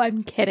 they know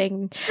I'm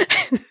kidding.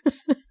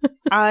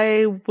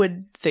 I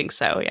would think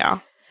so, yeah.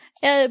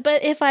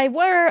 But if I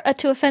were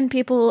to offend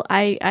people,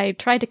 I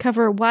tried to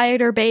cover a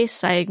wider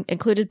base. I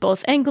included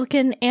both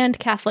Anglican and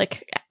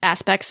Catholic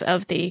aspects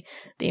of the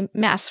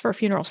Mass for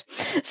funerals.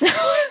 So,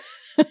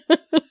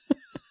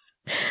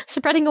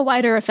 spreading a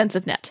wider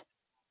offensive net.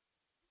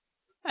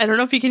 I don't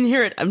know if you can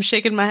hear it. I'm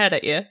shaking my head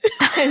at you.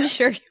 I'm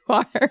sure you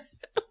are.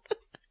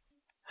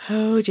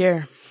 Oh,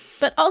 dear.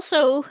 But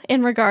also,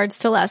 in regards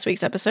to last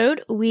week's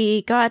episode,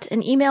 we got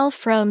an email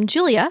from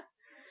Julia,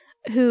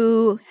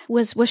 who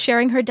was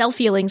sharing her Del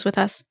feelings with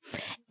us,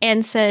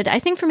 and said, I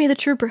think for me the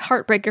true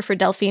heartbreaker for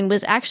Delphine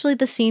was actually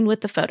the scene with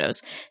the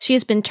photos. She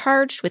has been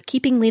charged with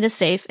keeping Lita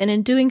safe, and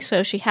in doing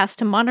so she has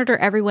to monitor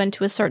everyone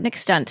to a certain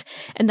extent,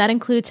 and that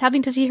includes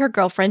having to see her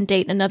girlfriend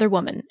date another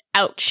woman.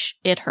 Ouch,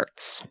 it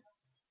hurts.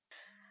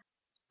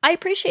 I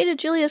appreciated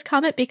Julia's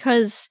comment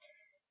because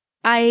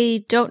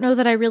I don't know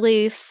that I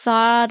really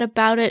thought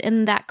about it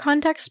in that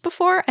context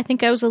before. I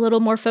think I was a little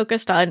more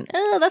focused on,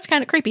 oh, that's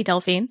kind of creepy,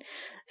 Delphine.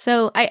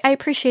 So I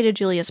appreciated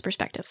Julia's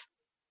perspective.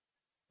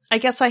 I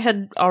guess I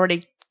had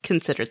already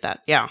considered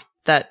that, yeah.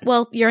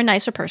 Well, you're a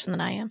nicer person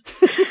than I am.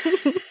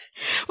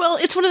 Well,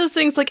 it's one of those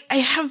things, like, I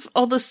have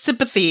all this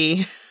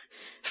sympathy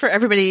for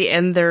everybody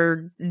and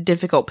their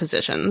difficult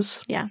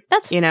positions. Yeah,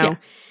 that's, yeah.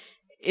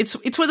 It's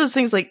one of those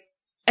things, like,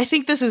 I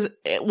think this is,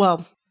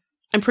 well,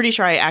 I'm pretty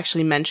sure I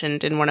actually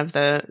mentioned in one of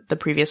the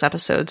previous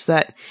episodes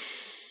that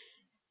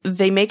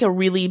they make a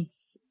really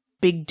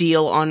big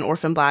deal on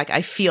Orphan Black,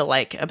 I feel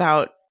like,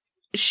 about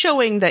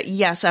showing that,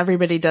 yes,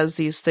 everybody does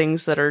these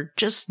things that are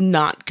just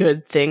not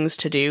good things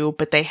to do,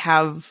 but they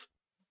have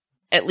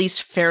at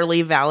least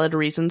fairly valid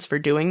reasons for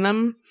doing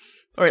them,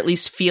 or at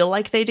least feel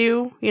like they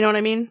do. You know what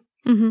I mean?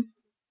 Mm-hmm.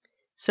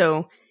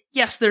 So,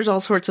 yes, there's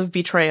all sorts of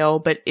betrayal,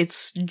 but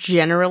it's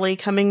generally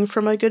coming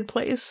from a good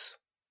place,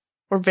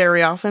 or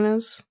very often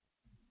is.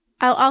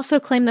 I'll also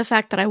claim the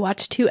fact that I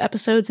watched 2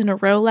 episodes in a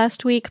row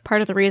last week,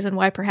 part of the reason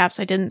why perhaps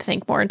I didn't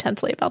think more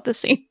intensely about this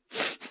scene.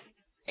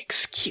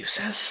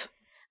 Excuses.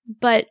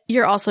 But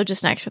you're also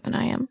just nicer than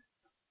I am.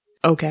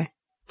 Okay.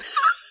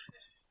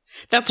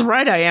 That's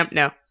right, I am.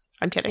 No,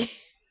 I'm kidding.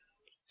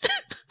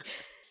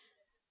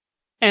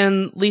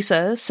 And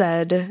Lisa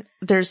said,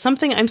 there's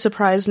something I'm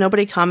surprised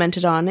nobody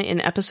commented on in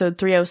episode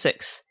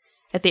 306.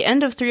 At the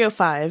end of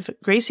 305,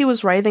 Gracie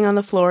was writhing on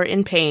the floor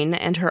in pain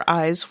and her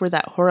eyes were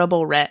that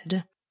horrible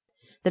red.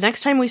 The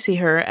next time we see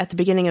her, at the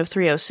beginning of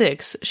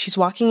 306, she's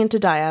walking into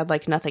Dyad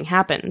like nothing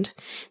happened.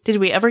 Did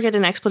we ever get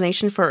an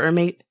explanation for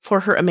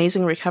her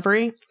amazing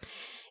recovery?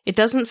 It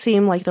doesn't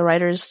seem like the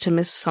writers to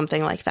miss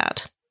something like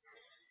that.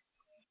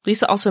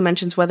 Lisa also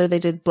mentions whether they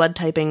did blood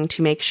typing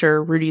to make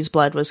sure Rudy's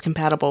blood was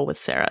compatible with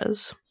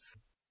Sarah's.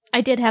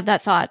 I did have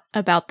that thought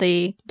about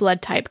the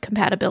blood type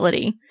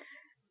compatibility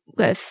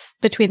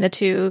between the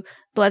two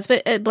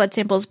blood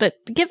samples, but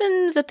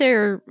given that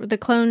the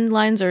clone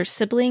lines are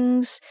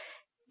siblings,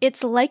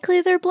 it's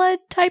likely their blood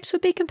types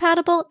would be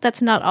compatible.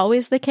 That's not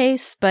always the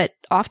case, but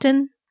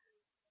often.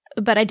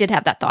 But I did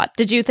have that thought.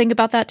 Did you think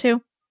about that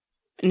too?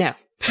 No.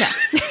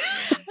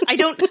 I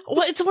don't.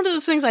 Well, it's one of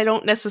those things I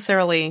don't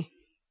necessarily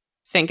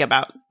think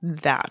about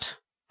that.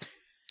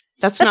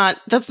 That's not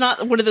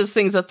one of those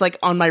things that's like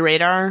on my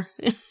radar.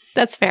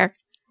 That's fair.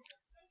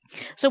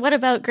 So what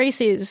about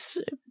Gracie's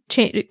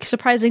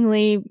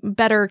surprisingly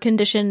better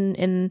condition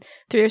in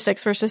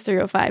 306 versus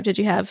 305?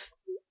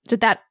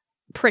 Did that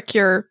prick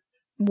your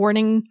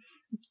warning?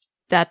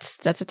 That's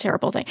a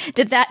terrible thing.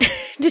 Did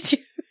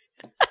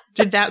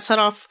that set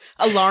off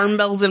alarm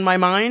bells in my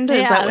mind?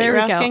 Is that what you're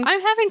asking?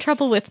 I'm having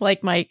trouble with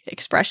like my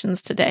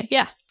expressions today.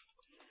 Yeah.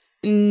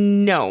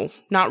 No,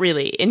 not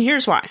really. And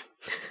here's why.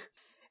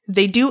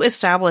 They do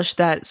establish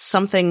that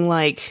something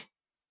like,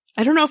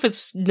 I don't know if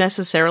it's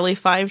necessarily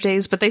 5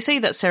 days, but they say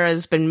that Sarah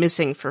has been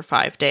missing for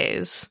 5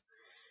 days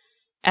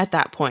at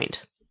that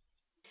point.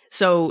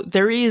 So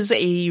there is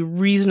a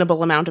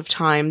reasonable amount of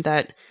time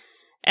that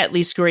at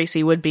least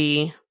Gracie would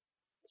be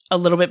a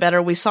little bit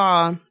better. We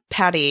saw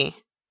Patty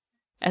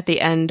at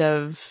the end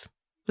of,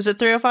 was it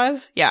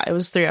 305? Yeah, it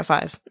was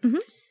 305. Mm-hmm.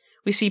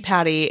 We see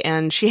Patty,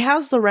 and she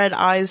has the red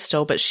eyes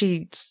still, but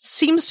she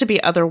seems to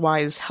be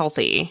otherwise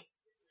healthy.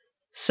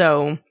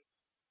 So,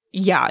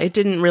 yeah, it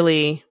didn't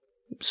really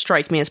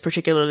strike me as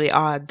particularly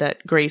odd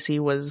that Gracie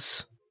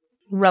was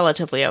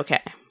relatively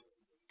okay.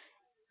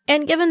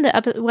 And given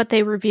what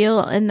they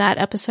reveal in that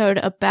episode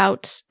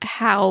about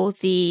how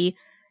the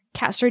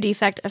Castor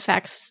defect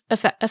affects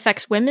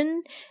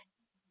women,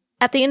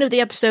 at the end of the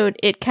episode,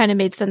 it kind of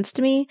made sense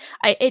to me.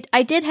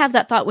 I did have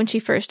that thought when she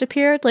first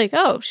appeared, like,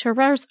 oh,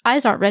 her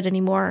eyes aren't red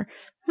anymore.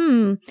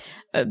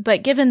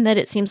 But given that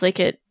it seems like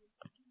it,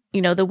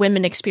 the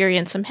women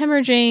experience some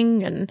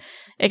hemorrhaging and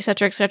et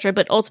cetera,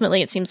 but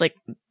ultimately it seems like,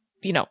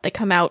 they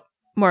come out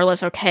more or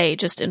less okay,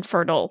 just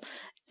infertile.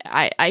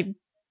 I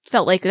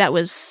felt like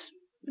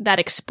that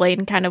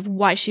explained kind of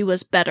why she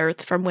was better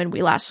from when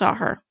we last saw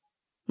her.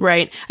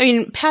 Right. I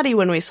mean, Patty,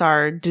 when we saw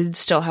her, did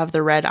still have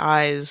the red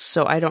eyes,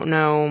 so I don't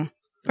know.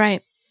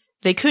 Right.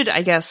 They could,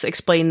 I guess,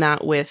 explain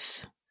that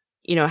with,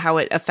 how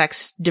it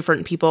affects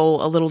different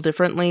people a little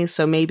differently,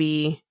 so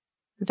maybe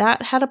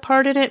that had a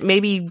part in it.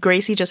 Maybe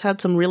Gracie just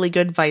had some really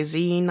good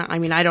Visine. I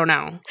mean, I don't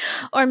know.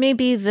 Or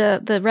maybe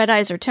the red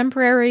eyes are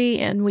temporary,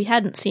 and we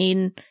hadn't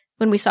seen,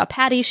 when we saw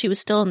Patty, she was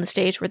still in the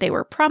stage where they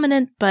were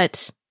prominent,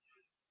 but...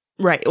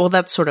 Right. Well,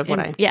 that's sort of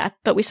what Yeah,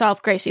 but we saw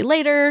Gracie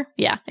later.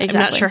 Yeah,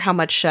 exactly. I'm not sure how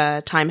much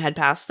time had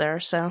passed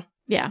there, so...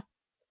 Yeah.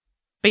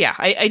 But yeah,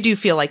 I do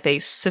feel like they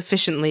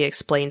sufficiently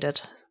explained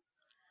it.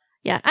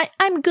 Yeah,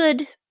 I'm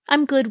good.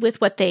 I'm good with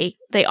what they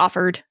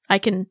offered. I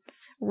can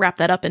wrap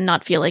that up and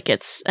not feel like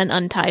it's an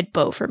untied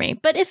bow for me.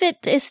 But if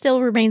it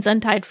still remains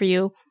untied for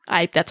you,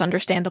 that's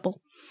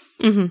understandable.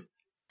 Mm-hmm.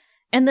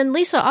 And then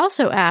Lisa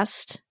also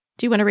asked,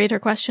 do you want to read her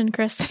question,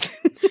 Chris?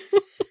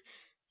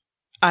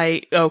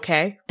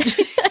 Okay.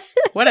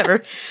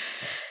 Whatever.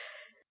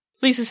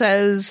 Lisa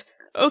says,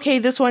 okay,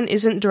 this one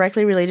isn't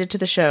directly related to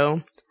the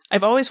show.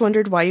 I've always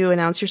wondered why you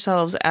announce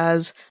yourselves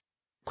as,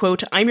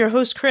 quote, I'm your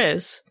host,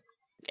 Chris,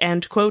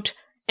 and, quote,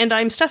 and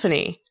I'm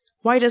Stephanie.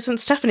 Why doesn't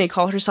Stephanie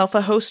call herself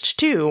a host,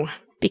 too?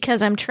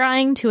 Because I'm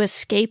trying to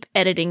escape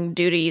editing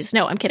duties.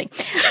 No, I'm kidding.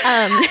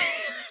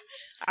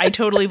 I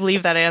totally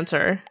believe that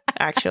answer,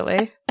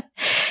 actually.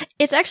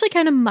 It's actually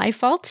kind of my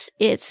fault.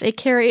 It's a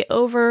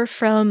carryover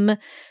from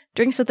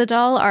Drinks at the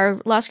Doll,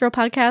 our Lost Girl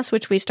podcast,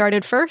 which we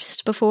started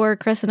first before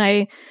Chris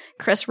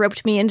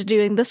roped me into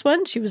doing this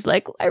one. She was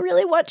like, I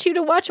really want you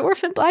to watch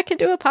Orphan Black and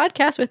do a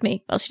podcast with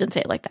me. Well, she didn't say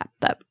it like that,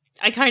 but...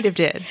 I kind of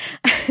did.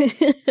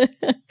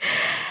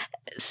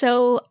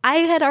 So I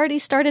had already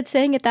started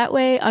saying it that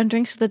way on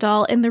Drinks at the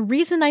Doll, and the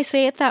reason I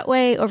say it that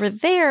way over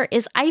there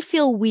is I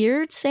feel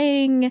weird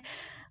saying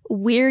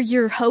we're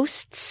your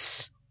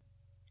hosts.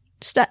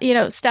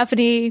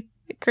 Stephanie...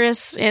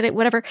 Chris, and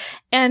whatever,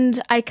 and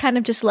I kind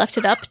of just left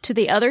it up to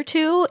the other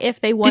two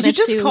if they wanted to. Did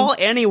you just call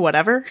Annie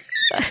whatever?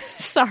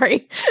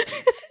 Sorry.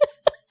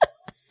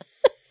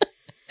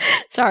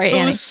 Sorry,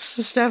 Annie.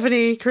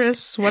 Stephanie,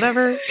 Chris,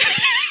 whatever.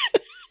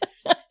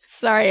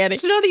 Sorry, Annie.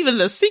 It's not even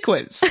the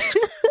sequence.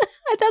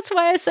 That's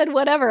why I said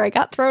whatever. I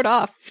got thrown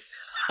off.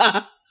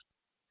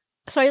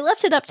 So I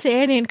left it up to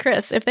Annie and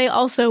Chris if they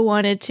also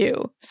wanted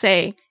to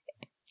say,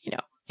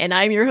 and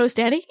I'm your host,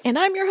 Annie, and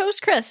I'm your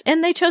host, Chris.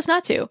 And they chose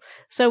not to.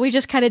 So we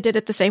just kind of did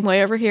it the same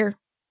way over here.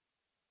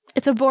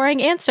 It's a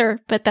boring answer,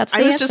 but that's the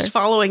answer. I was just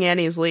following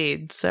Annie's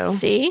lead, so.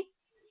 See?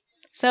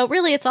 So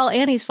really, it's all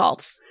Annie's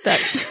fault.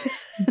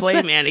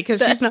 Blame Annie,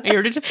 because she's not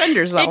here to defend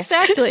herself.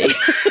 Exactly.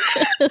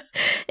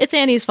 It's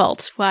Annie's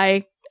fault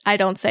why I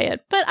don't say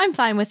it. But I'm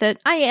fine with it.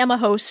 I am a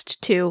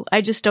host, too.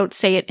 I just don't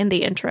say it in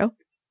the intro.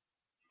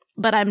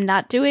 But I'm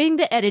not doing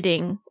the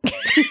editing. I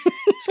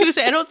was going to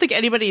say, I don't think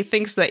anybody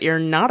thinks that you're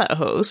not a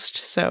host,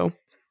 so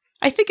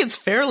I think it's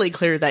fairly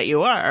clear that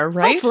you are,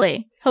 right?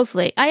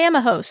 Hopefully. I am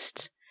a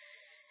host.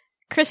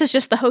 Chris is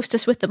just the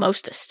hostess with the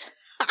mostest.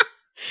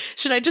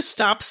 Should I just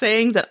stop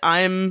saying that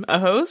I'm a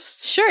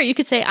host? Sure, you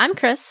could say I'm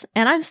Chris,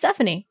 and I'm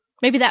Stephanie.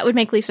 Maybe that would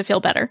make Lisa feel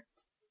better.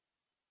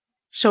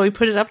 Shall we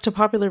put it up to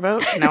popular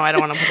vote? No, I don't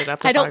want to put it up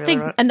to popular vote. I don't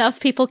think enough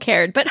people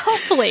cared, but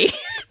hopefully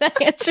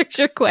that answers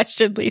your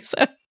question,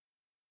 Lisa.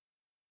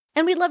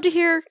 And we'd love to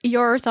hear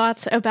your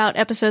thoughts about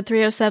episode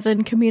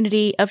 307,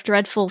 Community of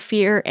Dreadful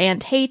Fear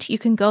and Hate. You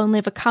can go and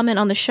leave a comment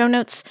on the show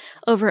notes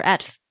over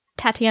at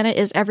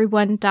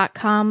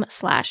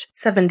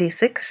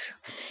TatianaIsEveryone.com/76.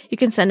 You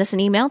can send us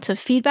an email to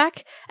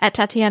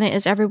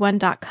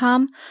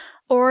feedback@TatianaIsEveryone.com,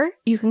 or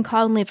you can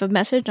call and leave a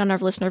message on our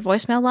listener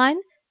voicemail line,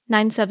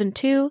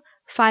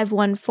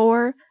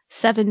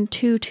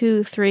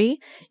 972-514-7223.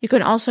 You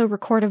can also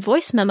record a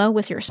voice memo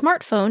with your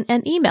smartphone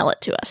and email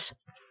it to us.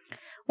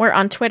 We're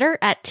on Twitter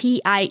at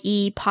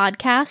TIE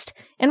Podcast,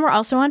 and we're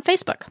also on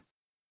Facebook.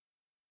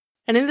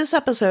 And in this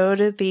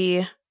episode,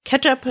 the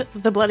ketchup,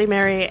 the Bloody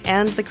Mary,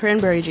 and the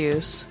cranberry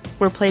juice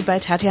were played by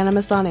Tatiana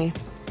Maslany.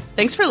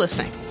 Thanks for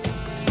listening.